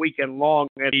all weekend long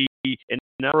at the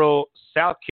inaugural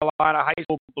South Carolina High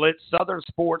School Blitz Southern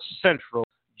Sports Central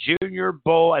Junior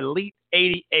Bowl Elite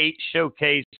 88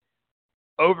 showcase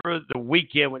over the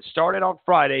weekend, which started on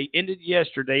Friday, ended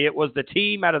yesterday. It was the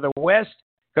team out of the West.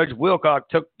 Coach Wilcock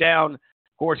took down, of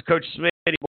course, Coach Smith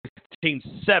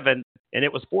 15-7, and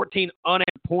it was 14 unanswered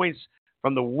points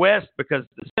from the West because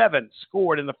the 7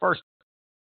 scored in the first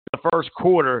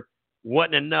quarter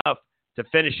wasn't enough to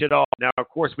finish it off. Now, of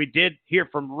course, we did hear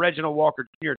from Reginald Walker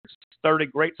Jr. 30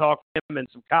 great talk from him and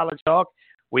some college talk.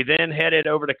 We then headed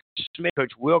over to Coach Smith,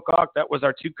 Coach Wilcock. That was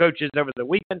our two coaches over the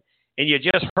weekend. And you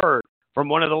just heard from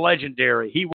one of the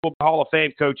legendary, he will be a Hall of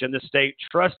Fame coach in this state.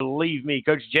 Trust, believe me,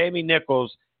 Coach Jamie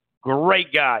Nichols,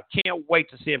 great guy. Can't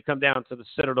wait to see him come down to the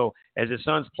Citadel as his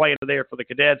son's playing there for the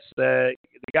Cadets. The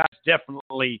guy's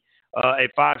definitely a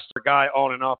five-star guy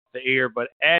on and off the air. But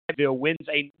Abbeville wins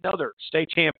another state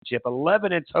championship,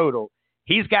 11 in total.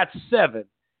 He's got 7.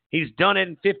 He's done it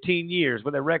in 15 years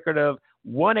with a record of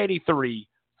 183,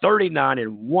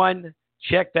 39-1.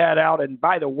 Check that out. And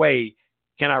by the way,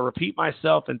 can I repeat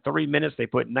myself? In 3 minutes, they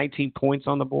put 19 points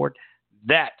on the board.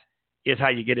 That is how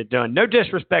you get it done. No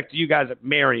disrespect to you guys at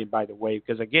Marion, by the way,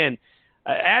 because, again,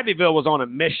 Abbeville was on a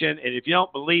mission. And if you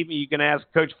don't believe me, you can ask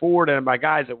Coach Ford and my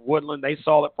guys at Woodland. They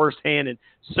saw it firsthand, and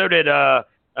so did a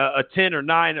 10 or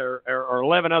 9 or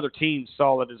 11 other teams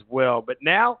saw it as well. But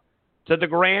now to the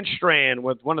Grand Strand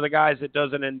with one of the guys that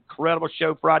does an incredible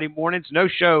show Friday mornings. No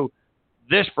show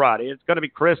this Friday. It's going to be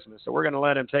Christmas, so we're going to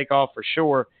let him take off for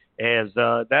sure, as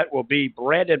that will be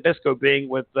Brandon Bisco being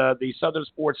with the Southern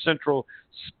Sports Central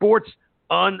Sports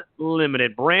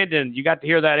Unlimited. Brandon, you got to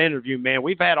hear that interview, man.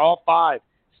 We've had all 5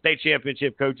 state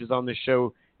championship coaches on this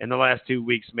show, in the last 2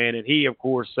 weeks, man. And he, of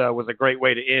course, was a great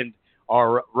way to end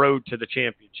our road to the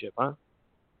championship, huh?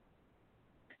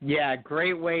 Yeah,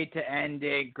 great way to end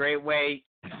it. Great way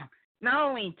not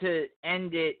only to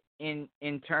end it in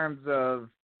terms of,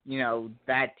 you know,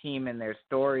 that team and their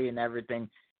story and everything,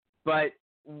 but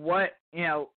what, you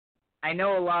know, I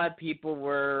know a lot of people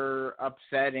were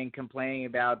upset and complaining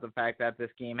about the fact that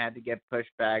this game had to get pushed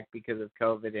back because of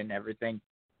COVID and everything.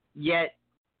 Yet,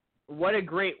 what a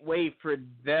great way for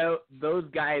those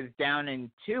guys down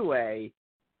in 2A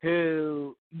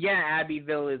who, yeah,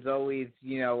 Abbeville is always,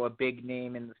 you know, a big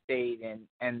name in the state,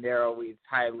 and they're always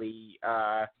highly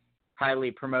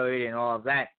promoted and all of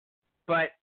that. But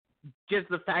just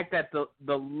the fact that the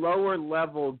lower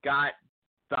level got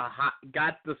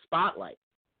the spotlight.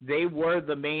 They were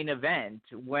the main event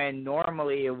when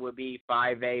normally it would be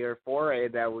 5A or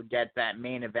 4A that would get that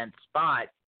main event spot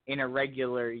in a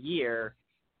regular year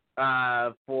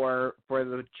for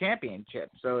the championship.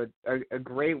 So it's a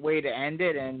great way to end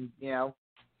it, and you know,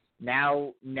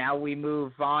 now we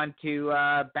move on to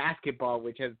basketball,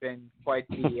 which has been quite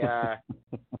the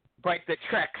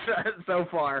trek so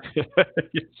far.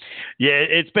 Yeah,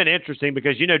 it's been interesting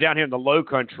because, you know, down here in the Low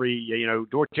Country, you know,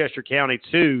 Dorchester County,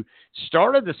 too,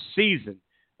 started the season,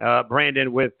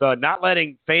 Brandon, with not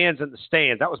letting fans in the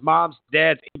stands. That was moms,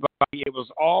 dads, anybody. It was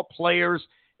all players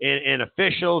and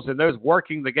officials and those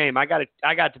working the game. I got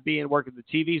to be in working the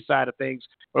TV side of things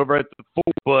over at the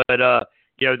pool, but,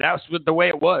 you know, that's the way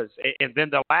it was. And then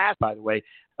the last, by the way,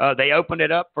 they opened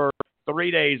it up for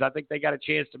 3 days. I think they got a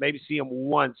chance to maybe see them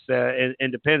once,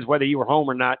 and depends whether you were home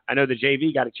or not. I know the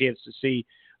JV got a chance to see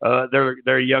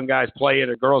their young guys playing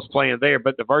or girls playing there,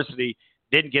 but the varsity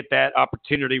didn't get that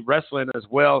opportunity. Wrestling as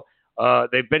well.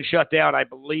 They've been shut down, I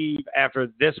believe, after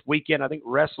this weekend. I think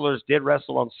wrestlers did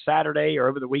wrestle on Saturday or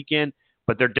over the weekend,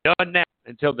 but they're done now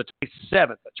until the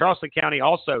 27th. Charleston County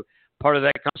also part of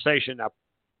that conversation. Now,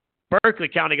 Berkeley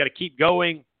County got to keep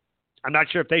going. I'm not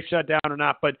sure if they've shut down or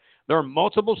not, but there are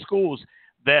multiple schools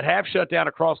that have shut down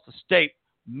across the state.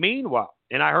 Meanwhile,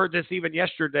 and I heard this even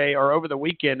yesterday or over the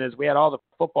weekend as we had all the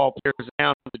football players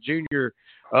down the junior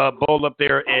bowl up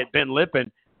there at Ben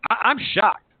Lippen, I'm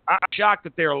shocked. I'm shocked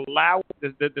that they're allowing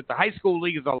that the high school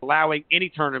league is allowing any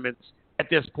tournaments at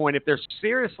this point. If they're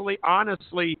seriously,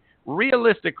 honestly,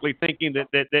 realistically thinking that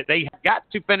they have got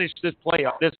to finish this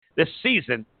playoff this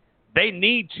season, they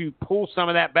need to pull some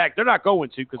of that back. They're not going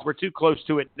to because we're too close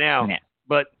to it now. Yeah.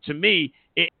 But to me,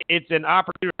 it's an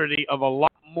opportunity of a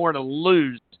lot more to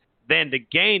lose than to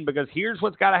gain, because here's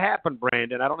what's got to happen,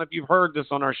 Brandon. I don't know if you've heard this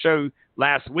on our show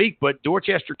last week, but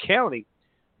Dorchester County,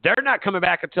 they're not coming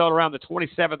back until around the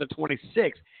 27th or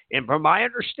 26th. And from my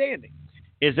understanding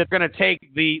is they're going to take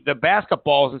the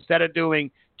basketballs, instead of doing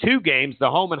 2 games, the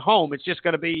home and home, it's just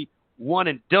going to be one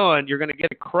and done. You're going to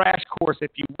get a crash course,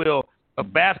 if you will,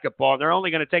 of basketball. They're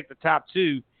only going to take the top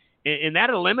 2, and that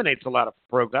eliminates a lot of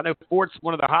programs. I know Fort's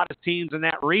one of the hottest teams in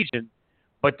that region,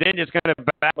 but then it's going to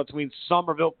battle between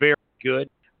Somerville, very good,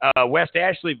 West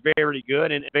Ashley, very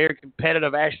good, and very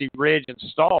competitive Ashley Ridge and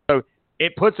Stall. So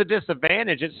it puts a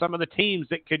disadvantage at some of the teams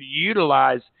that could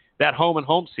utilize that home and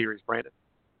home series, Brandon.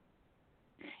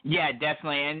 Yeah,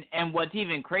 definitely. And what's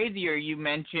even crazier, you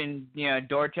mentioned, you know,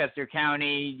 Dorchester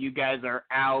County, you guys are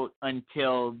out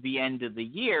until the end of the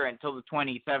year, until the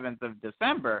 27th of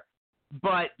December.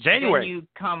 But January. Then you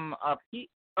come up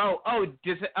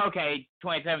just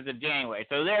 27th of January.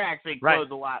 So they're actually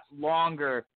closed a lot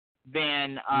longer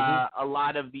than a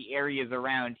lot of the areas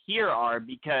around here are,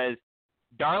 because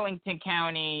Darlington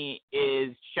County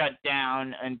is shut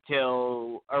down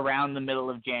until around the middle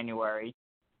of January.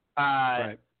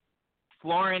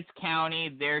 Florence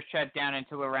County, they're shut down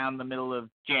until around the middle of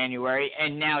January.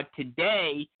 And now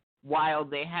today, while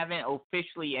they haven't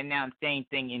officially announced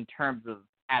anything in terms of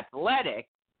athletics,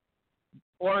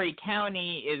 Horry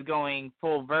County is going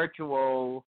full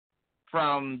virtual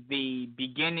from the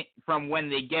beginning, from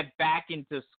when they get back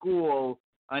into school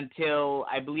until,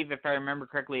 I believe, if I remember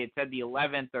correctly, it said the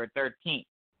 11th or 13th.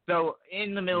 So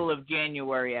in the middle of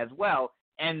January as well.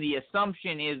 And the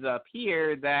assumption is up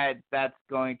here that that's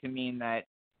going to mean that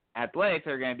athletics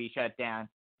are going to be shut down.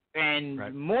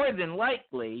 And more than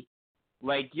likely,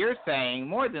 like you're saying,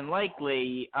 more than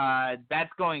likely,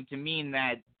 that's going to mean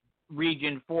that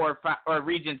Region 4 or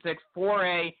Region 6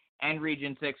 4A and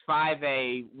Region 6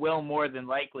 5A will more than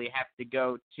likely have to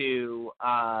go to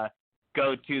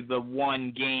the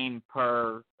 1 game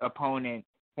per opponent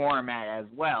format as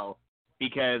well.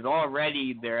 Because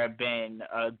already there have been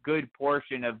a good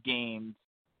portion of games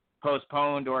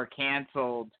postponed or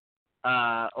canceled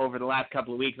over the last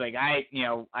couple of weeks. Like I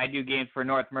do games for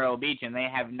North Myrtle Beach, and they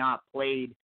have not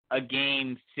played a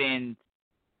game since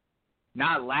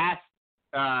not last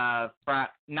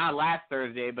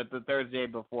Thursday, but the Thursday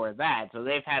before that. So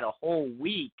they've had a whole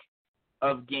week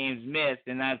of games missed,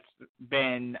 and that's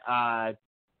been for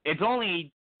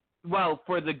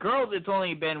the girls it's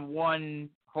only been one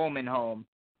home and home,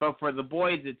 but for the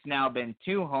boys it's now been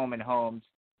two home and homes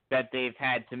that they've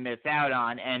had to miss out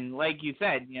on. And like you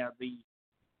said,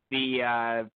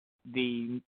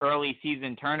 the early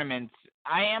season tournaments,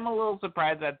 I am a little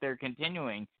surprised that they're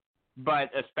continuing, but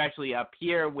especially up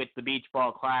here with the Beach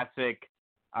Ball Classic,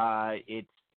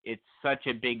 it's such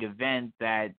a big event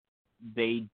that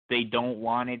they don't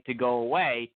want it to go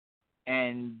away,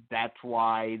 and that's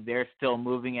why they're still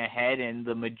moving ahead. And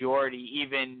the majority,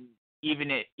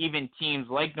 even teams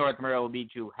like North Myrtle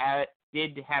Beach, who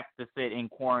did have to sit in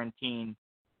quarantine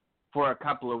for a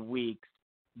couple of weeks,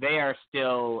 they are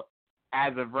still,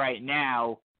 as of right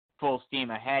now, full steam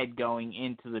ahead going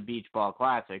into the Beach Ball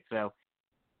Classic. So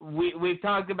we've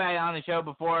talked about it on the show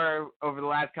before over the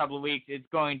last couple of weeks. It's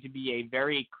going to be a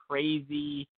very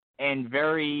crazy and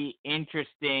very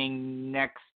interesting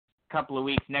next couple of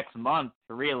weeks, next month,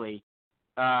 really,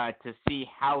 to see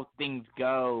how things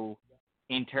go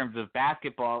in terms of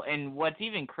basketball. And what's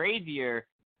even crazier,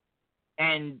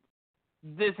 and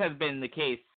this has been the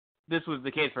case, this was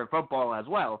the case for football as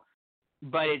well,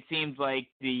 but it seems like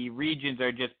the regions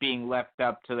are just being left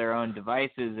up to their own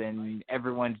devices and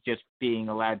everyone's just being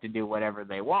allowed to do whatever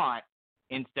they want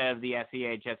instead of the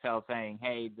SEHSL saying,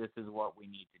 hey, this is what we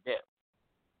need to do.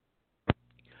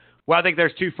 Well, I think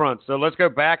there's two fronts. So let's go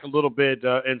back a little bit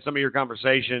in some of your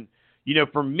conversation.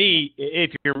 For me,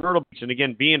 if you're Myrtle Beach, and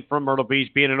again, being from Myrtle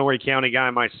Beach, being an Horry County guy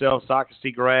myself,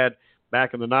 Socastee grad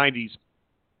back in the 90s,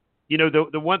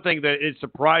 the one thing that it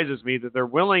surprises me that they're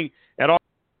willing at all,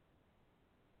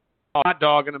 hot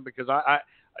dogging them, because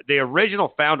the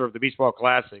original founder of the Beach Ball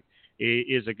Classic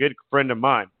is a good friend of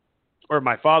mine, or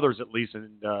my father's at least,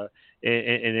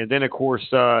 and then of course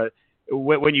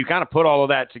when you kind of put all of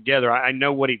that together, I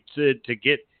know what he did to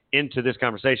get into this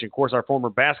conversation. Of course, our former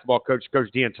basketball coach, Coach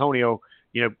D'Antonio,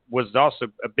 was also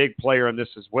a big player in this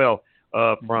as well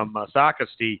from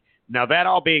Socastee. Now, that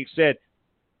all being said,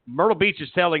 Myrtle Beach is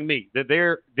telling me that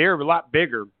they're a lot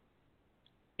bigger.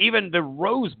 Even the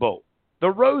Rose Bowl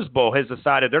has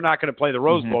decided they're not going to play the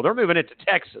Rose Bowl. They're moving it to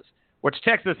Texas, which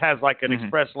Texas has like an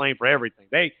express lane for everything.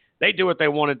 They do what they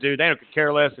want to do. They don't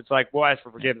care less. It's like, we'll ask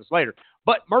for forgiveness later.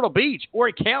 But Myrtle Beach,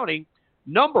 Horry County,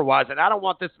 number-wise, and I don't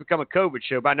want this to become a COVID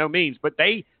show by no means, but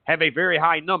they have a very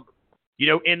high number.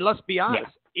 And let's be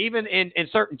honest, even in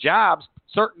certain jobs,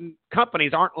 certain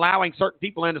companies aren't allowing certain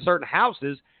people into certain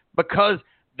houses because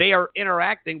they are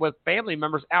interacting with family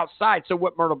members outside. So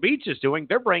what Myrtle Beach is doing,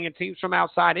 they're bringing teams from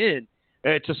outside in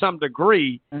to some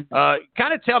degree.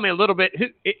 Kind of tell me a little bit,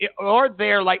 are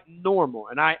they like normal?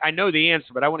 And I know the answer,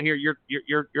 but I want to hear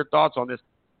your thoughts on this.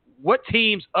 What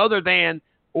teams other than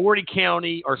Horry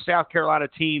County or South Carolina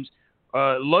teams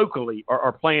locally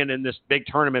are playing in this big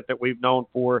tournament that we've known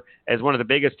for as one of the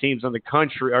biggest teams in the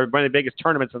country, or one of the biggest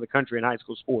tournaments in the country in high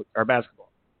school sport or basketball?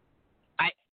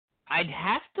 I'd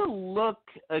have to look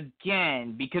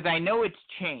again because I know it's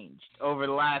changed over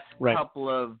the last couple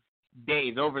of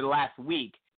days, over the last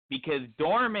week, because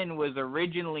Dorman was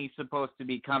originally supposed to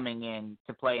be coming in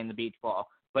to play in the beach ball,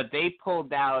 but they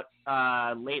pulled out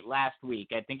late last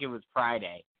week. I think it was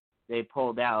Friday. They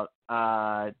pulled out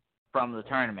from the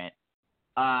tournament.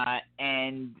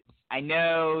 And I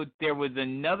know there was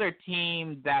another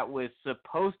team that was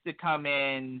supposed to come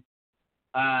in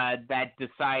that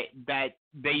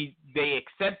they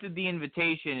accepted the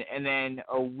invitation, and then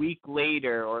a week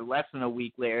later, or less than a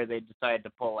week later, they decided to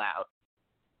pull out.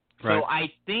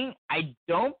 Right. So I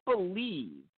don't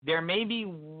believe there may be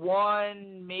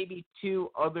one, maybe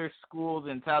two other schools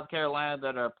in South Carolina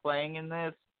that are playing in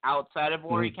this outside of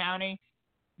Horry County,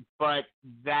 but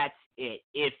that's it,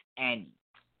 if any.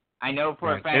 I know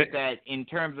for a fact that in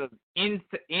terms of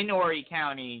in Horry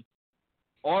County,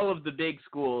 all of the big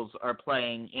schools are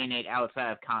playing in it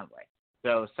outside of Conway.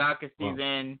 So Socastee's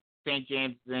in, St.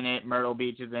 James is in it, Myrtle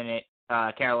Beach is in it,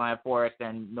 Carolina Forest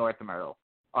and North Myrtle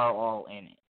are all in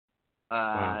it.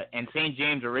 And St.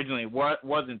 James originally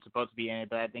wasn't supposed to be in it,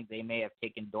 but I think they may have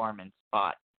taken Dorman's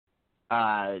spot.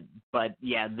 But,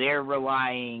 yeah, they're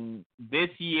relying this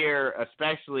year,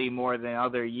 especially more than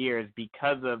other years,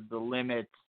 because of the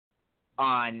limits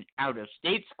on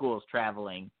out-of-state schools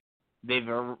traveling. They've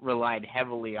relied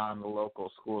heavily on the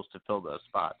local schools to fill those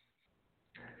spots.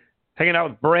 Hanging out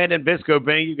with Brandon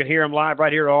Biscobing. You can hear him live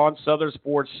right here on Southern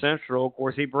Sports Central. Of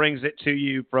course, he brings it to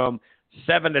you from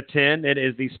 7 to 10. It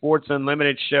is the Sports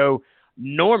Unlimited show,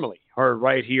 normally heard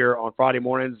right here on Friday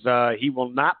mornings. He will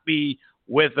not be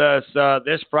with us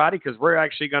this Friday because we're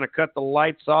actually going to cut the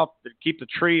lights off, keep the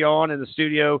tree on in the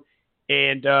studio,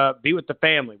 and be with the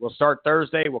family. We'll start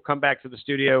Thursday. We'll come back to the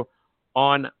studio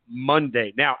on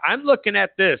Monday. Now, I'm looking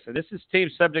at this, and this is team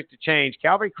subject to change.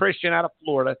 Calvary Christian out of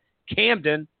Florida,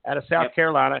 Camden out of South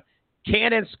Carolina,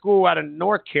 Cannon School out of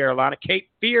North Carolina, Cape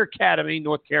Fear Academy,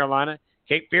 North Carolina,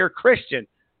 Cape Fear Christian,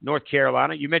 North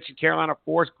Carolina. You mentioned Carolina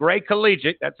Forest, Gray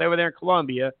Collegiate, that's over there in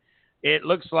Columbia. It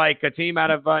looks like a team out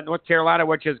of North Carolina,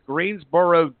 which is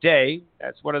Greensboro Day.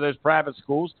 That's one of those private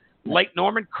schools. Lake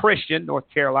Norman Christian, North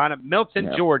Carolina,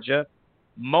 Milton, Georgia,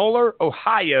 Moeller,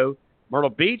 Ohio, Myrtle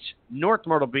Beach, North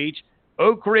Myrtle Beach,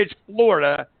 Oak Ridge,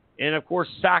 Florida, and, of course,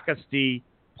 Socastee,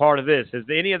 part of this. Has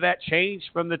any of that changed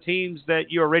from the teams that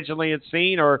you originally had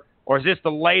seen, or is this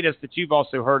the latest that you've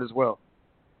also heard as well?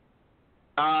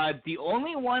 The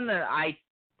only one that I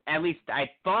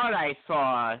thought I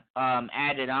saw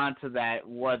added on to that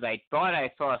was I thought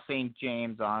I saw St.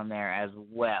 James on there as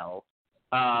well.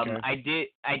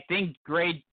 I think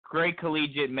Gray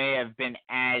Collegiate may have been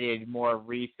added more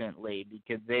recently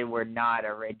because they were not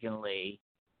originally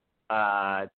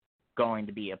going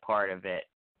to be a part of it.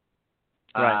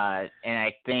 Right. And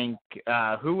I think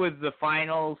who was the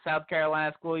final South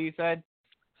Carolina school you said?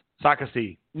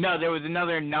 Socastee. No, there was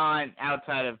another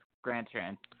outside of Grand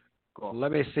Trent school.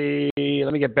 Let me see.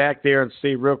 Let me get back there and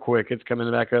see real quick. It's coming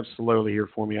back up slowly here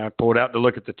for me. I pulled out to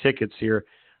look at the tickets here.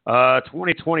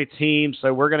 2020 team.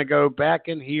 So we're going to go back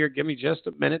in here. Give me just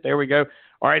a minute. There we go.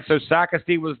 All right. So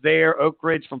Socastee was there. Oak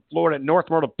Ridge from Florida. North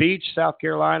Myrtle Beach, South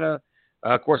Carolina.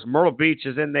 Of course, Myrtle Beach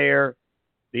is in there.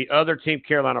 The other team,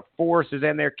 Carolina Forest, is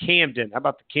in there. Camden. How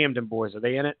about the Camden boys? Are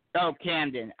they in it? Oh,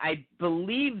 Camden. I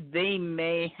believe they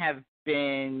may have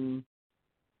been.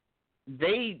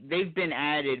 They've been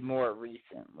added more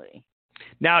recently.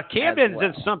 Now, Camden's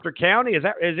in Sumter County. Is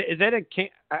that in?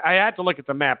 I have to look at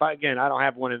the map. I don't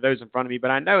have one of those in front of me,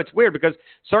 but I know it's weird because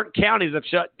certain counties have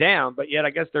shut down, but yet I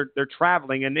guess they're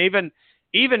traveling. And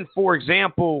even for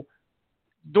example,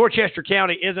 Dorchester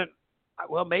County isn't.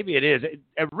 Well, maybe it is.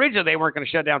 Originally, they weren't going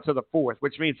to shut down till the 4th,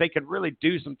 which means they could really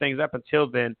do some things up until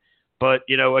then. But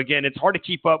again, it's hard to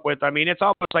keep up with. I mean, it's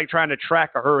almost like trying to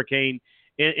track a hurricane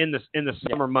in the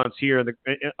summer months here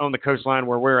on the coastline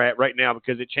where we're at right now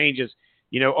because it changes,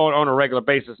 on a regular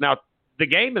basis. Now, the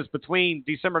game is between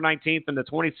December 19th and the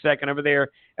 22nd over there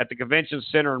at the Convention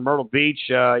Center in Myrtle Beach.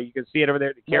 You can see it over there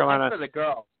at the Carolina. That's for the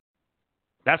girls.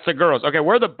 That's the girls. Okay,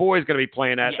 where are the boys going to be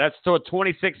playing at? Yeah. That's till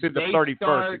 26th through the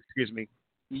 31st. Excuse me.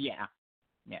 Yeah.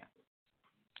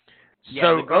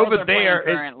 So the girls over are there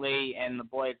currently, and the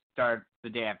boys start the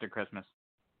day after Christmas.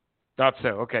 Thought so.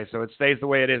 Okay, so it stays the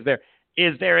way it is there.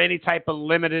 Is there any type of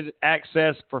limited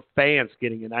access for fans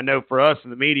getting in? I know for us in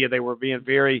the media, they were being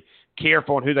very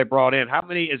careful on who they brought in. How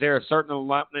many? Is there a certain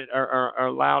allotment or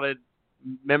allowed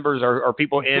members or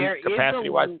people in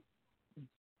capacity-wise?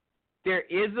 There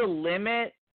is a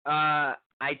limit. I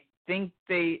think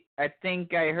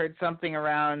I heard something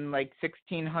around like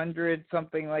 1,600,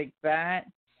 something like that.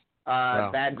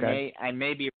 I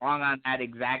may be wrong on that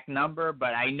exact number,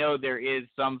 but I know there is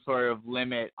some sort of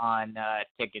limit on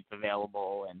tickets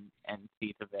available and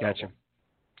seats available. Gotcha.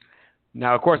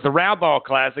 Now, of course, the Round Ball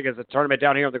Classic is a tournament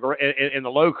down here in the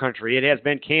Low Country. It has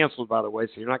been canceled, by the way,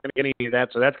 so you're not going to get any of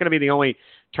that. So that's going to be the only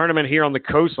tournament here on the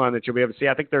coastline that you'll be able to see.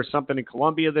 I think there's something in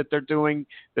Columbia that they're doing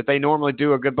that they normally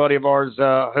do. A good buddy of ours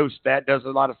hosts that, does a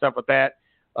lot of stuff with that.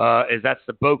 That's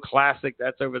the Bow Classic.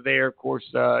 That's over there. Of course,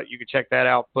 you can check that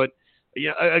out. But,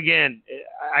 again,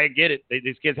 I get it.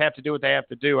 These kids have to do what they have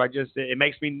to do. It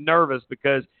makes me nervous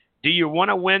because do you want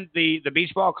to win the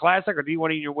Beach Ball Classic or do you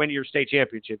want to win your state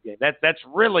championship game? That's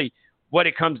really what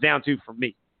it comes down to for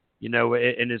me.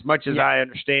 And as much as I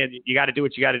understand, you got to do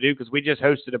what you got to do because we just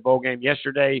hosted a bowl game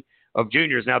yesterday of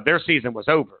juniors. Now, their season was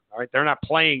over. All right, they're not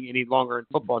playing any longer in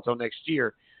football until next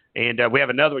year. And we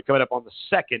have another one coming up on the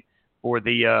 2nd for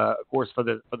the, of course, for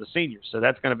the seniors. So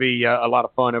that's going to be a lot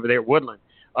of fun over there at Woodland.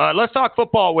 Let's talk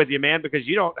football with you, man, because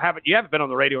you haven't been on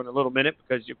the radio in a little minute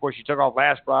because, of course, you took off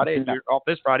last Friday and you're off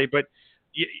this Friday. But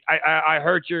I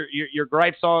heard your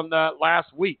gripes on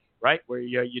last week, right, where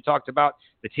you talked about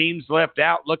the teams left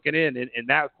out looking in. And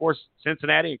that, of course,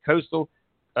 Cincinnati and Coastal,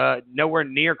 nowhere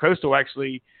near. Coastal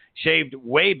actually shaved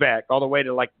way back all the way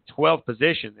to like the 12th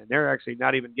position. And they're actually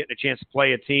not even getting a chance to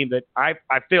play a team that I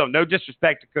feel, no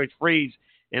disrespect to Coach Freeze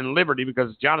in Liberty,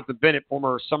 because Jonathan Bennett,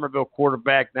 former Somerville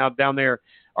quarterback, now down there,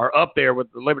 are up there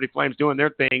with the Liberty Flames doing their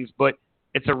things. But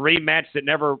it's a rematch that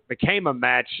never became a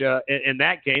match in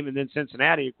that game. And then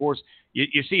Cincinnati, of course,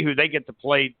 you see who they get to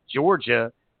play,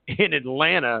 Georgia in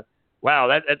Atlanta. Wow,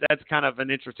 that's kind of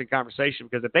an interesting conversation,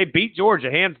 because if they beat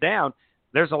Georgia hands down,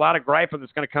 there's a lot of griping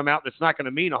that's going to come out that's not going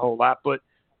to mean a whole lot. But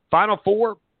Final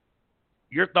Four,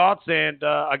 your thoughts, and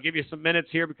I'll give you some minutes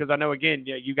here because I know, again,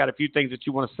 you got a few things that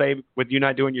you want to say with you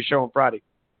not doing your show on Friday.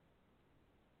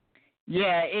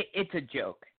 Yeah, it's a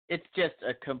joke. It's just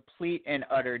a complete and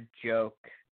utter joke.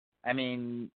 I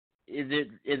mean, is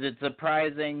it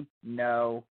surprising?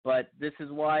 No, but this is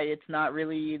why it's not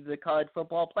really the college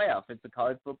football playoff. It's the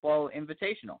college football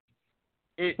invitational.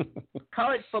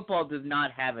 College football does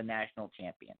not have a national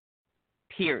champion.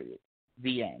 Period.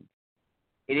 The end.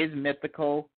 It is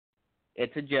mythical.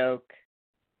 It's a joke.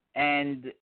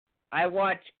 And I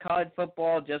watch college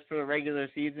football just for the regular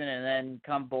season, and then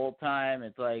come bowl time,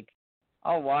 it's like,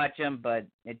 I'll watch them, but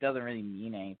it doesn't really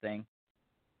mean anything.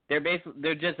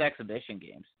 They're just exhibition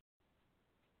games.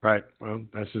 Right. Well,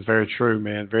 this is very true,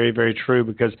 man. Very, very true.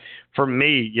 Because for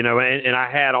me, and I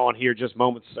had on here just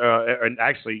moments, and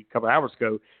actually a couple hours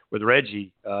ago with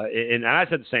Reggie, and I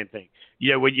said the same thing.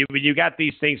 When you got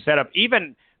these things set up,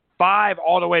 even 5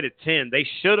 all the way to 10, they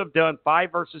should have done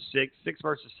 5 versus 6, 6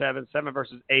 versus 7, 7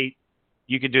 versus 8.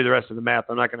 You can do the rest of the math.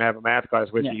 I'm not going to have a math class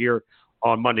with you here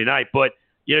on Monday night, but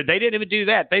they didn't even do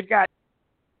that. They've got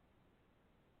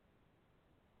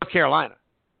North Carolina.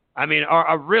 I mean,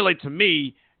 really, to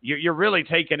me, you're really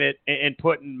taking it and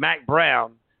putting Mac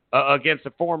Brown against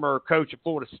a former coach of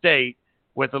Florida State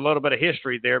with a little bit of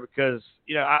history there because,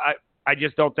 I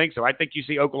just don't think so. I think you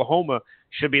see Oklahoma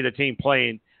should be the team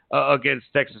playing against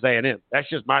Texas A&M. That's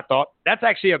just my thought. That's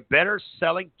actually a better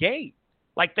selling game.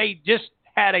 Like they just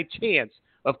had a chance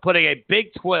of putting a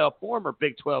former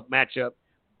Big 12 matchup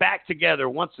back together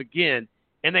once again,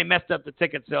 and they messed up the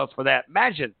ticket sales for that.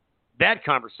 Imagine that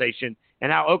conversation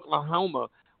and how Oklahoma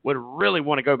would really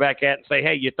want to go back at and say,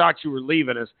 hey, you thought you were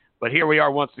leaving us, but here we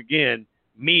are once again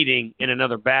meeting in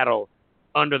another battle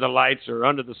under the lights or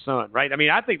under the sun, right? I mean,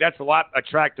 I think that's a lot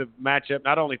attractive matchup,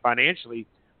 not only financially,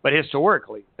 but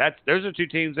historically. Those are two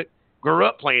teams that grew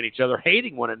up playing each other,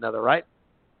 hating one another, right?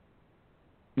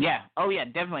 Yeah. Oh, yeah,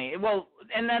 definitely. Well,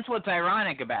 and that's what's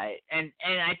ironic about it. And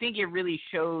I think it really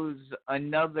shows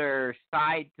another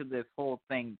side to this whole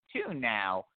thing, too,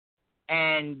 now.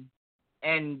 And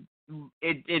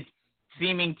it's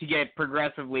seeming to get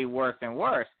progressively worse and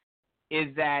worse,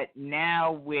 is that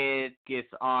now with this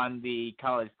on the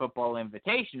College Football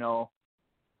Invitational,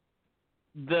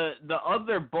 the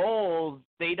other bowls,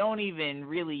 they don't even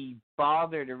really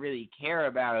bother to really care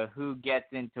about who gets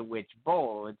into which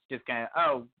bowl. It's just kind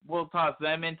of, we'll toss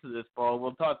them into this bowl,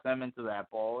 we'll toss them into that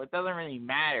bowl. It doesn't really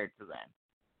matter to them.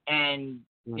 And,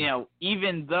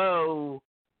 even though,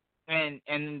 and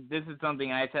this is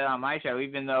something I said on my show,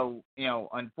 even though,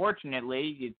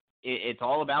 unfortunately, it's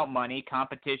all about money,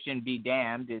 competition be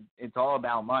damned, it's all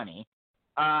about money.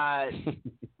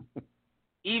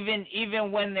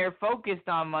 Even when they're focused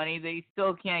on money, they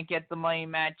still can't get the money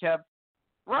matchup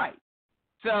right.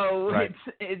 So right.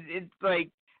 It's like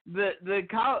the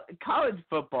college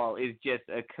football is just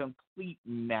a complete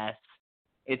mess.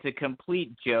 It's a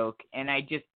complete joke, and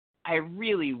I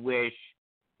really wish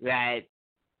that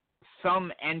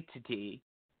some entity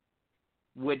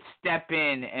would step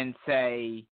in and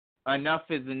say, enough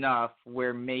is enough,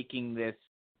 we're making this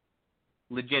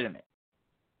legitimate.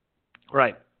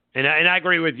 Right. And I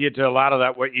agree with you to a lot of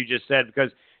that, what you just said, because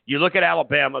you look at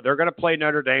Alabama, they're going to play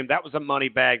Notre Dame. That was a money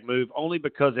bag move only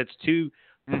because it's too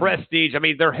prestige. I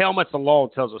mean, their helmets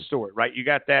alone tells a story, right? You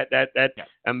got that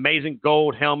amazing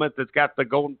gold helmet that's got the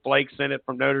golden flakes in it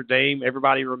from Notre Dame.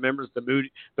 Everybody remembers the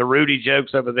Rudy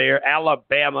jokes over there.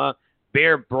 Alabama,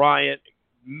 Bear Bryant,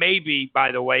 maybe,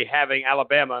 by the way, having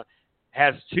Alabama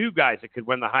has 2 guys that could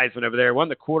win the Heisman over there. One,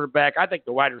 the quarterback. I think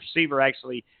the wide receiver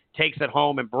actually takes it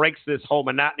home and breaks this whole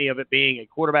monotony of it being a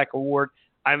quarterback award.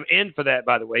 I'm in for that,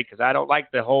 by the way, because I don't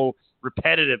like the whole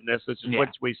repetitiveness, which is what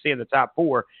we see in the top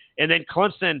 4. And then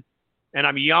Clemson, and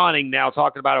I'm yawning now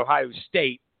talking about Ohio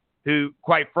State, who,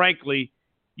 quite frankly,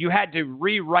 you had to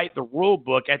rewrite the rule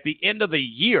book at the end of the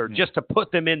year just to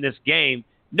put them in this game.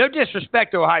 No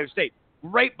disrespect to Ohio State.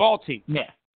 Great ball team. Yeah.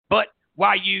 But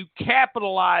while you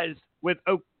capitalized with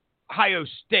Ohio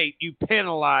State, you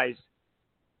penalized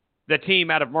the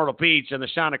team out of Myrtle Beach and the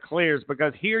Chanticleers,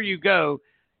 because here you go,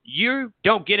 you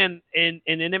don't get in an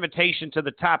invitation to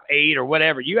the top 8 or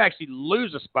whatever. You actually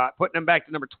lose a spot, putting them back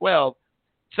to number 12.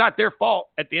 It's not their fault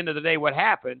at the end of the day what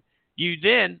happened. You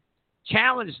then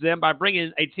challenge them by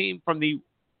bringing a team from the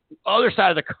other side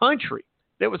of the country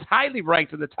that was highly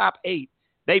ranked in the top 8.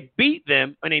 They beat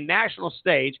them on a national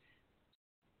stage,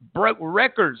 broke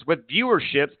records with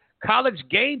viewerships, College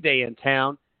game day in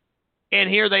town, and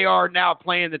here they are now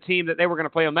playing the team that they were going to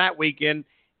play on that weekend.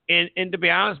 And to be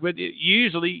honest with you,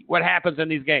 usually what happens in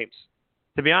these games,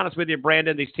 to be honest with you,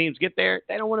 Brandon, these teams get there,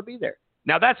 they don't want to be there.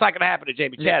 Now, that's not going to happen to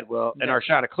Jamie Chadwell and our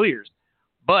Arshada Clears,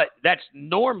 but that's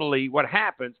normally what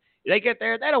happens. They get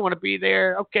there, they don't want to be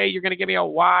there. Okay, you're going to give me a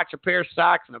watch, a pair of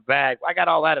socks, and a bag. I got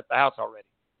all that at the house already.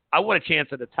 I want a chance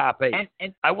at the top 8.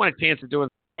 And I want a chance of doing.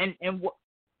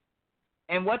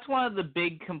 And what's one of the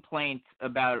big complaints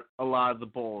about a lot of the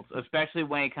bowls, especially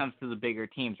when it comes to the bigger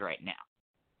teams right now?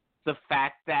 The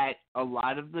fact that a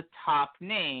lot of the top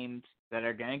names that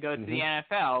are going to go to the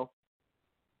NFL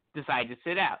decide to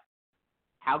sit out.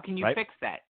 How can you fix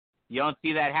that? You don't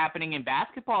see that happening in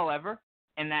basketball ever.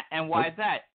 And why is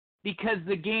that? Because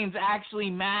the games actually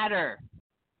matter.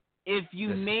 If you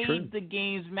made the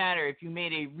games matter, if you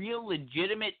made a real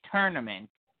legitimate tournament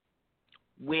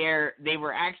where they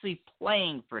were actually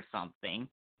playing for something,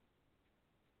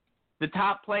 the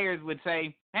top players would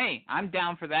say, hey, I'm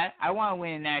down for that. I want to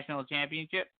win a national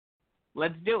championship.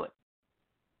 Let's do it.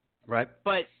 Right.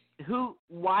 But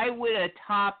why would a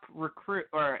top recruit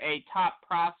or a top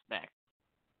prospect,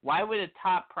 why would a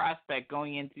top prospect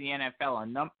going into the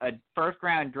NFL, a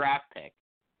first-round draft pick,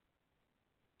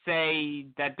 say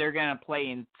that they're going to play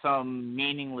in some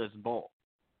meaningless bowl?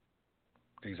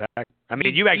 Exactly. I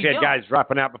mean, you actually had guys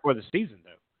dropping out before the season, though.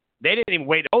 They didn't even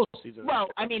wait the whole season. Well,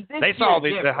 I mean, they saw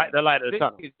the light of the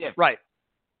tunnel. Right.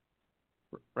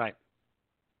 Right.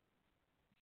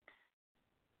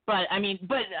 But I mean,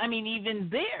 even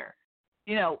there,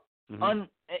 you know,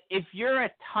 if you're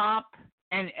a top,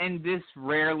 and this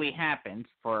rarely happens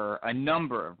for a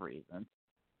number of reasons,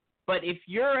 but if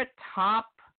you're a top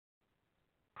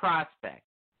prospect,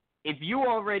 if you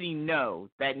already know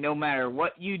that no matter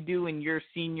what you do in your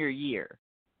senior year,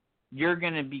 you're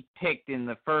going to be picked in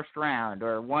the first round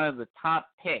or one of the top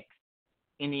picks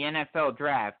in the NFL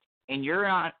draft, and you're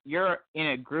in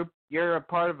a group, you're a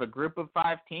part of a group of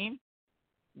 5 teams,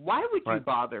 why would you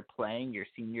bother playing your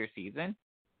senior season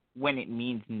when it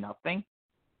means nothing?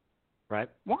 Right.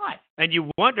 Why? And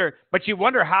you wonder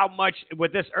how much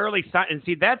with this early sign. And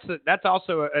see, that's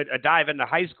also a dive into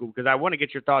high school, because I want to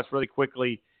get your thoughts really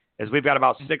quickly as we've got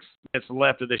about 6 minutes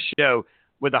left of the show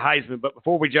with the Heisman. But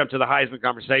before we jump to the Heisman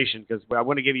conversation, because I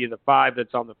want to give you the 5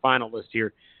 that's on the final list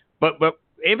here. But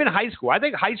even high school, I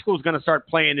think high school is going to start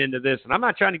playing into this. And I'm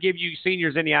not trying to give you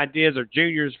seniors any ideas or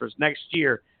juniors for next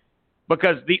year,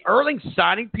 because the early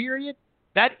signing period,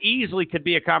 that easily could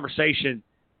be a conversation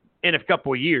in a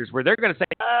couple of years where they're going to say,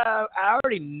 I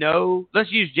already know.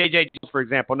 Let's use J.J. Jones, for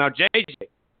example. Now, J.J.,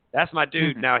 that's my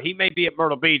dude. Now, he may be at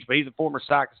Myrtle Beach, but he's a former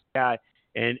Sox guy.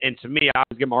 And to me, I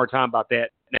always give him a hard time about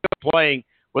that. And they're playing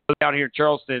down here in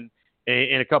Charleston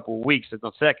in a couple of weeks on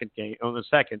the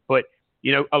second. But,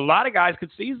 you know, a lot of guys could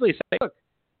easily say, look,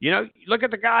 you know, look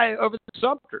at the guy over the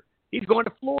Sumter. He's going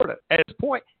to Florida at this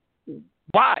point.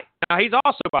 Why? Now, he's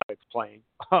also about to playing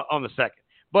on the second.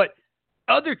 But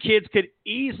other kids could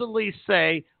easily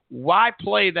say, why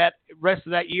play that rest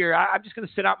of that year? I'm just going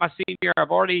to sit out my senior year.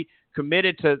 I've already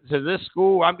committed to this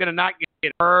school. I'm going to not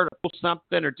get hurt or pull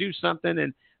something or do something,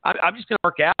 and I'm just going to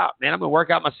work out, man. I'm going to work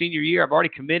out my senior year. I've already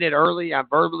committed early. I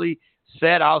verbally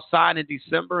said I'll sign in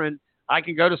December, and I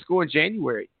can go to school in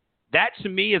January. That, to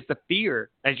me, is the fear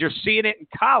as you're seeing it in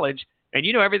college, and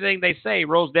you know everything they say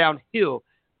rolls downhill.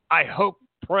 I hope,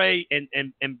 pray,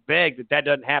 and beg that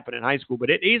doesn't happen in high school, but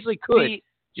it easily could.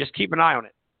 Just keep an eye on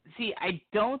it. See, I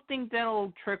don't think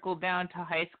that'll trickle down to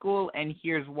high school, and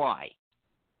here's why.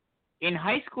 In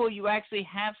high school, you actually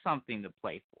have something to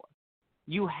play for.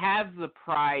 You have the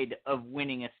pride of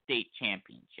winning a state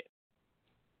championship.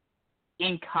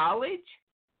 In college,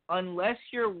 unless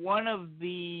you're one of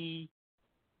the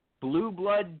blue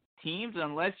blood teams,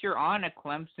 unless you're on a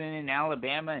Clemson and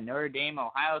Alabama and Notre Dame,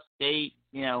 Ohio State,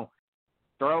 you know,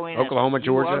 throw in Oklahoma, a few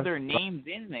Georgia. other names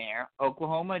in there,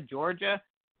 Oklahoma, Georgia,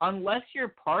 unless you're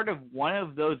part of one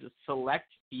of those select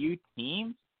few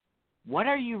teams, what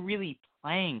are you really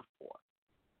playing for?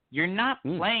 You're not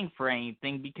playing for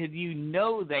anything because you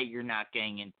know that you're not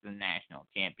getting into the national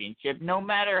championship, no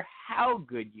matter how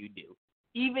good you do.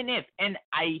 Even if, and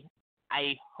I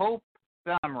hope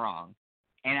that I'm wrong,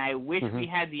 and I wish we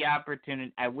had the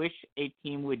opportunity, I wish a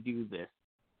team would do this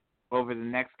over the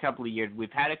next couple of years.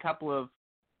 We've had a couple of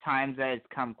times that it's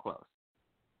come close.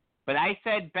 But I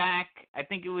said back, I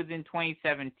think it was in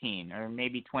 2017 or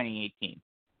maybe 2018,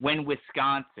 when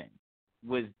Wisconsin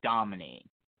was dominating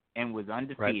and was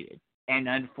undefeated. Right. And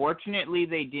unfortunately,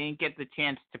 they didn't get the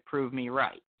chance to prove me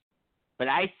right. But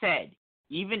I said,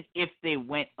 even if they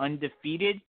went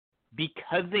undefeated,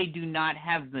 because they do not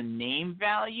have the name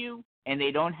value and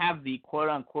they don't have the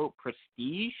quote-unquote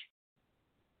prestige,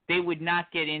 they would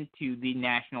not get into the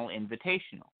National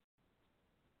Invitational.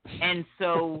 And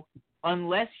so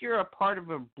unless you're a part of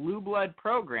a blue blood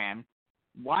program,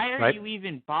 why are you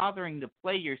even bothering to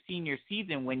play your senior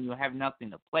season when you have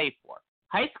nothing to play for?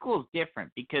 High school is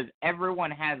different because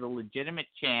everyone has a legitimate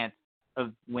chance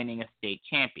of winning a state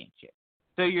championship.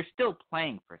 So you're still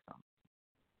playing for something.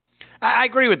 I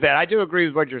agree with that. I do agree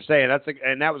with what you're saying.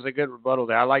 And that was a good rebuttal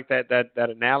there. I like that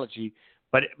analogy.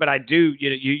 But I do,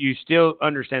 you still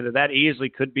understand that easily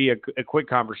could be a quick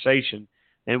conversation.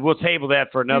 And we'll table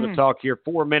that for another talk here.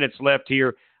 4 minutes left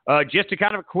here. Just a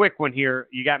kind of a quick one here.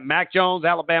 You got Mac Jones,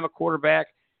 Alabama quarterback.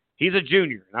 He's a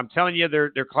junior. And I'm telling you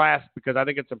their class because I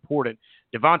think it's important.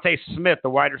 Devontae Smith, the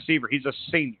wide receiver, he's a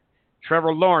senior.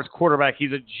 Trevor Lawrence, quarterback,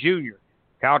 he's a junior.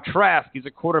 Kyle Trask, he's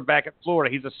a quarterback at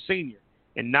Florida. He's a senior.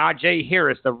 And Najee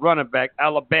Harris, the running back,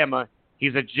 Alabama,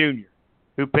 he's a junior.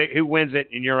 Who wins it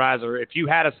in your eyes? Or if you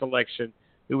had a selection,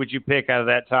 who would you pick out of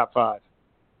that top 5?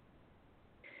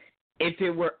 If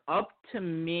it were up to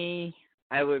me,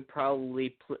 I would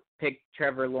probably pick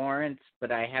Trevor Lawrence,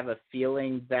 but I have a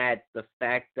feeling that the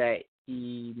fact that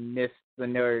he missed the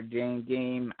Notre Dame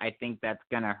game, I think that's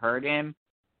going to hurt him.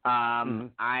 The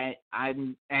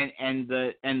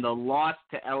loss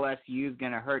to LSU is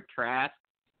going to hurt Trask.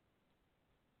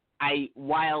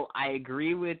 While I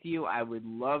agree with you, I would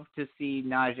love to see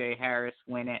Najee Harris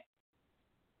win it.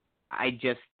 I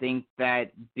just think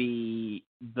that the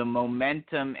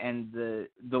momentum and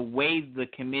the way the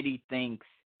committee thinks,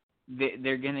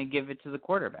 they're going to give it to the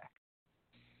quarterback.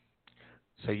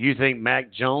 So you think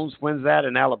Mac Jones wins that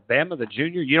in Alabama, the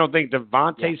junior? You don't think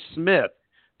Devontae Smith,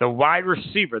 the wide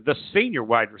receiver, the senior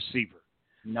wide receiver,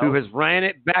 who has ran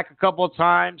it back a couple of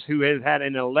times, who has had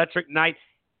an electric night,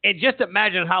 and just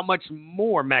imagine how much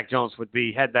more Mac Jones would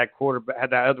be had that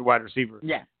other wide receiver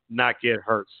not get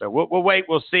hurt. So we'll wait.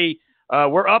 We'll see.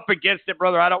 We're up against it,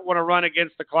 brother. I don't want to run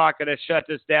against the clock and shut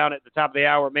this down at the top of the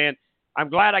hour, man. I'm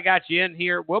glad I got you in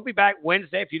here. We'll be back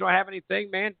Wednesday. If you don't have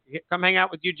anything, man, come hang out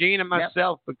with Eugene and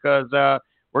myself because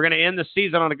we're going to end the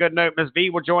season on a good note. Ms. V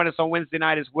will join us on Wednesday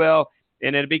night as well,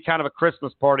 and it'll be kind of a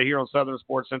Christmas party here on Southern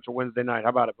Sports Central Wednesday night. How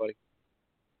about it, buddy?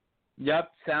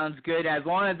 Yep, sounds good. As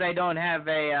long as I don't have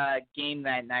a game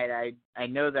that night, I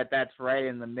know that's right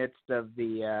in the midst of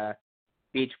the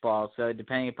beach ball. So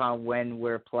depending upon when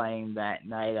we're playing that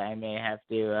night, I may have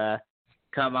to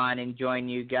come on and join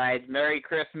you guys. Merry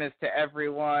Christmas to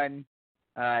everyone.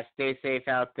 Stay safe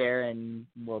out there, and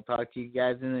we'll talk to you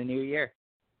guys in the new year.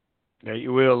 There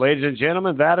you will, ladies and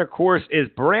gentlemen. That, of course, is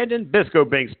Brandon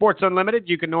Biscobing, Sports Unlimited.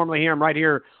 You can normally hear him right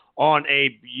here on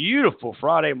a beautiful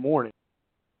Friday morning.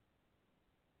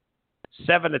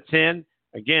 7 to 10.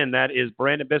 Again, that is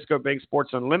Brandon Biscobing,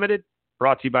 Sports Unlimited,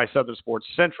 brought to you by Southern Sports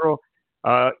Central.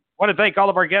 I want to thank all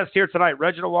of our guests here tonight.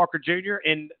 Reginald Walker Jr.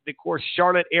 in the, of course,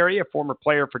 Charlotte area, former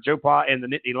player for Joe Pa and the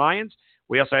Nittany Lions.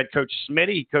 We also had Coach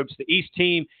Smitty. He coached the East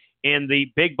team in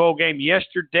the Big Bowl game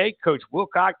yesterday. Coach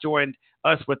Wilcock joined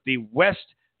us with the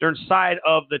western side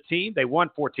of the team. They won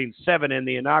 14-7 in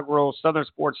the inaugural Southern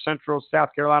Sports Central South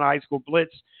Carolina High School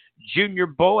Blitz Junior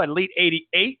Bowl at Elite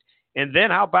 88. And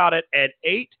then how about it at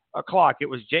 8 o'clock? It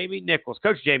was Jamie Nichols,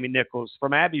 Coach Jamie Nichols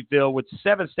from Abbeville with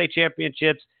 7 state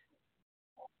championships,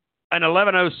 an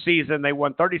 11-0 season. They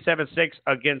won 37-6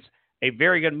 against a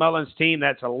very good Mullins team.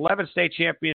 That's 11 state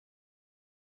champions,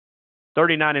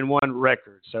 39-1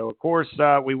 record. So, of course,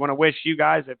 we want to wish you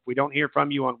guys, if we don't hear from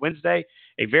you on Wednesday,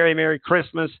 a very Merry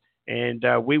Christmas. And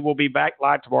we will be back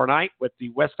live tomorrow night with the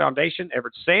West Foundation,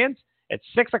 Everett Sands, at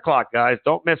 6 o'clock, guys.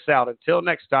 Don't miss out. Until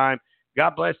next time,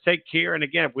 God bless. Take care. And,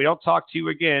 again, if we don't talk to you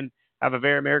again, have a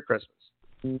very Merry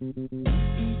Christmas.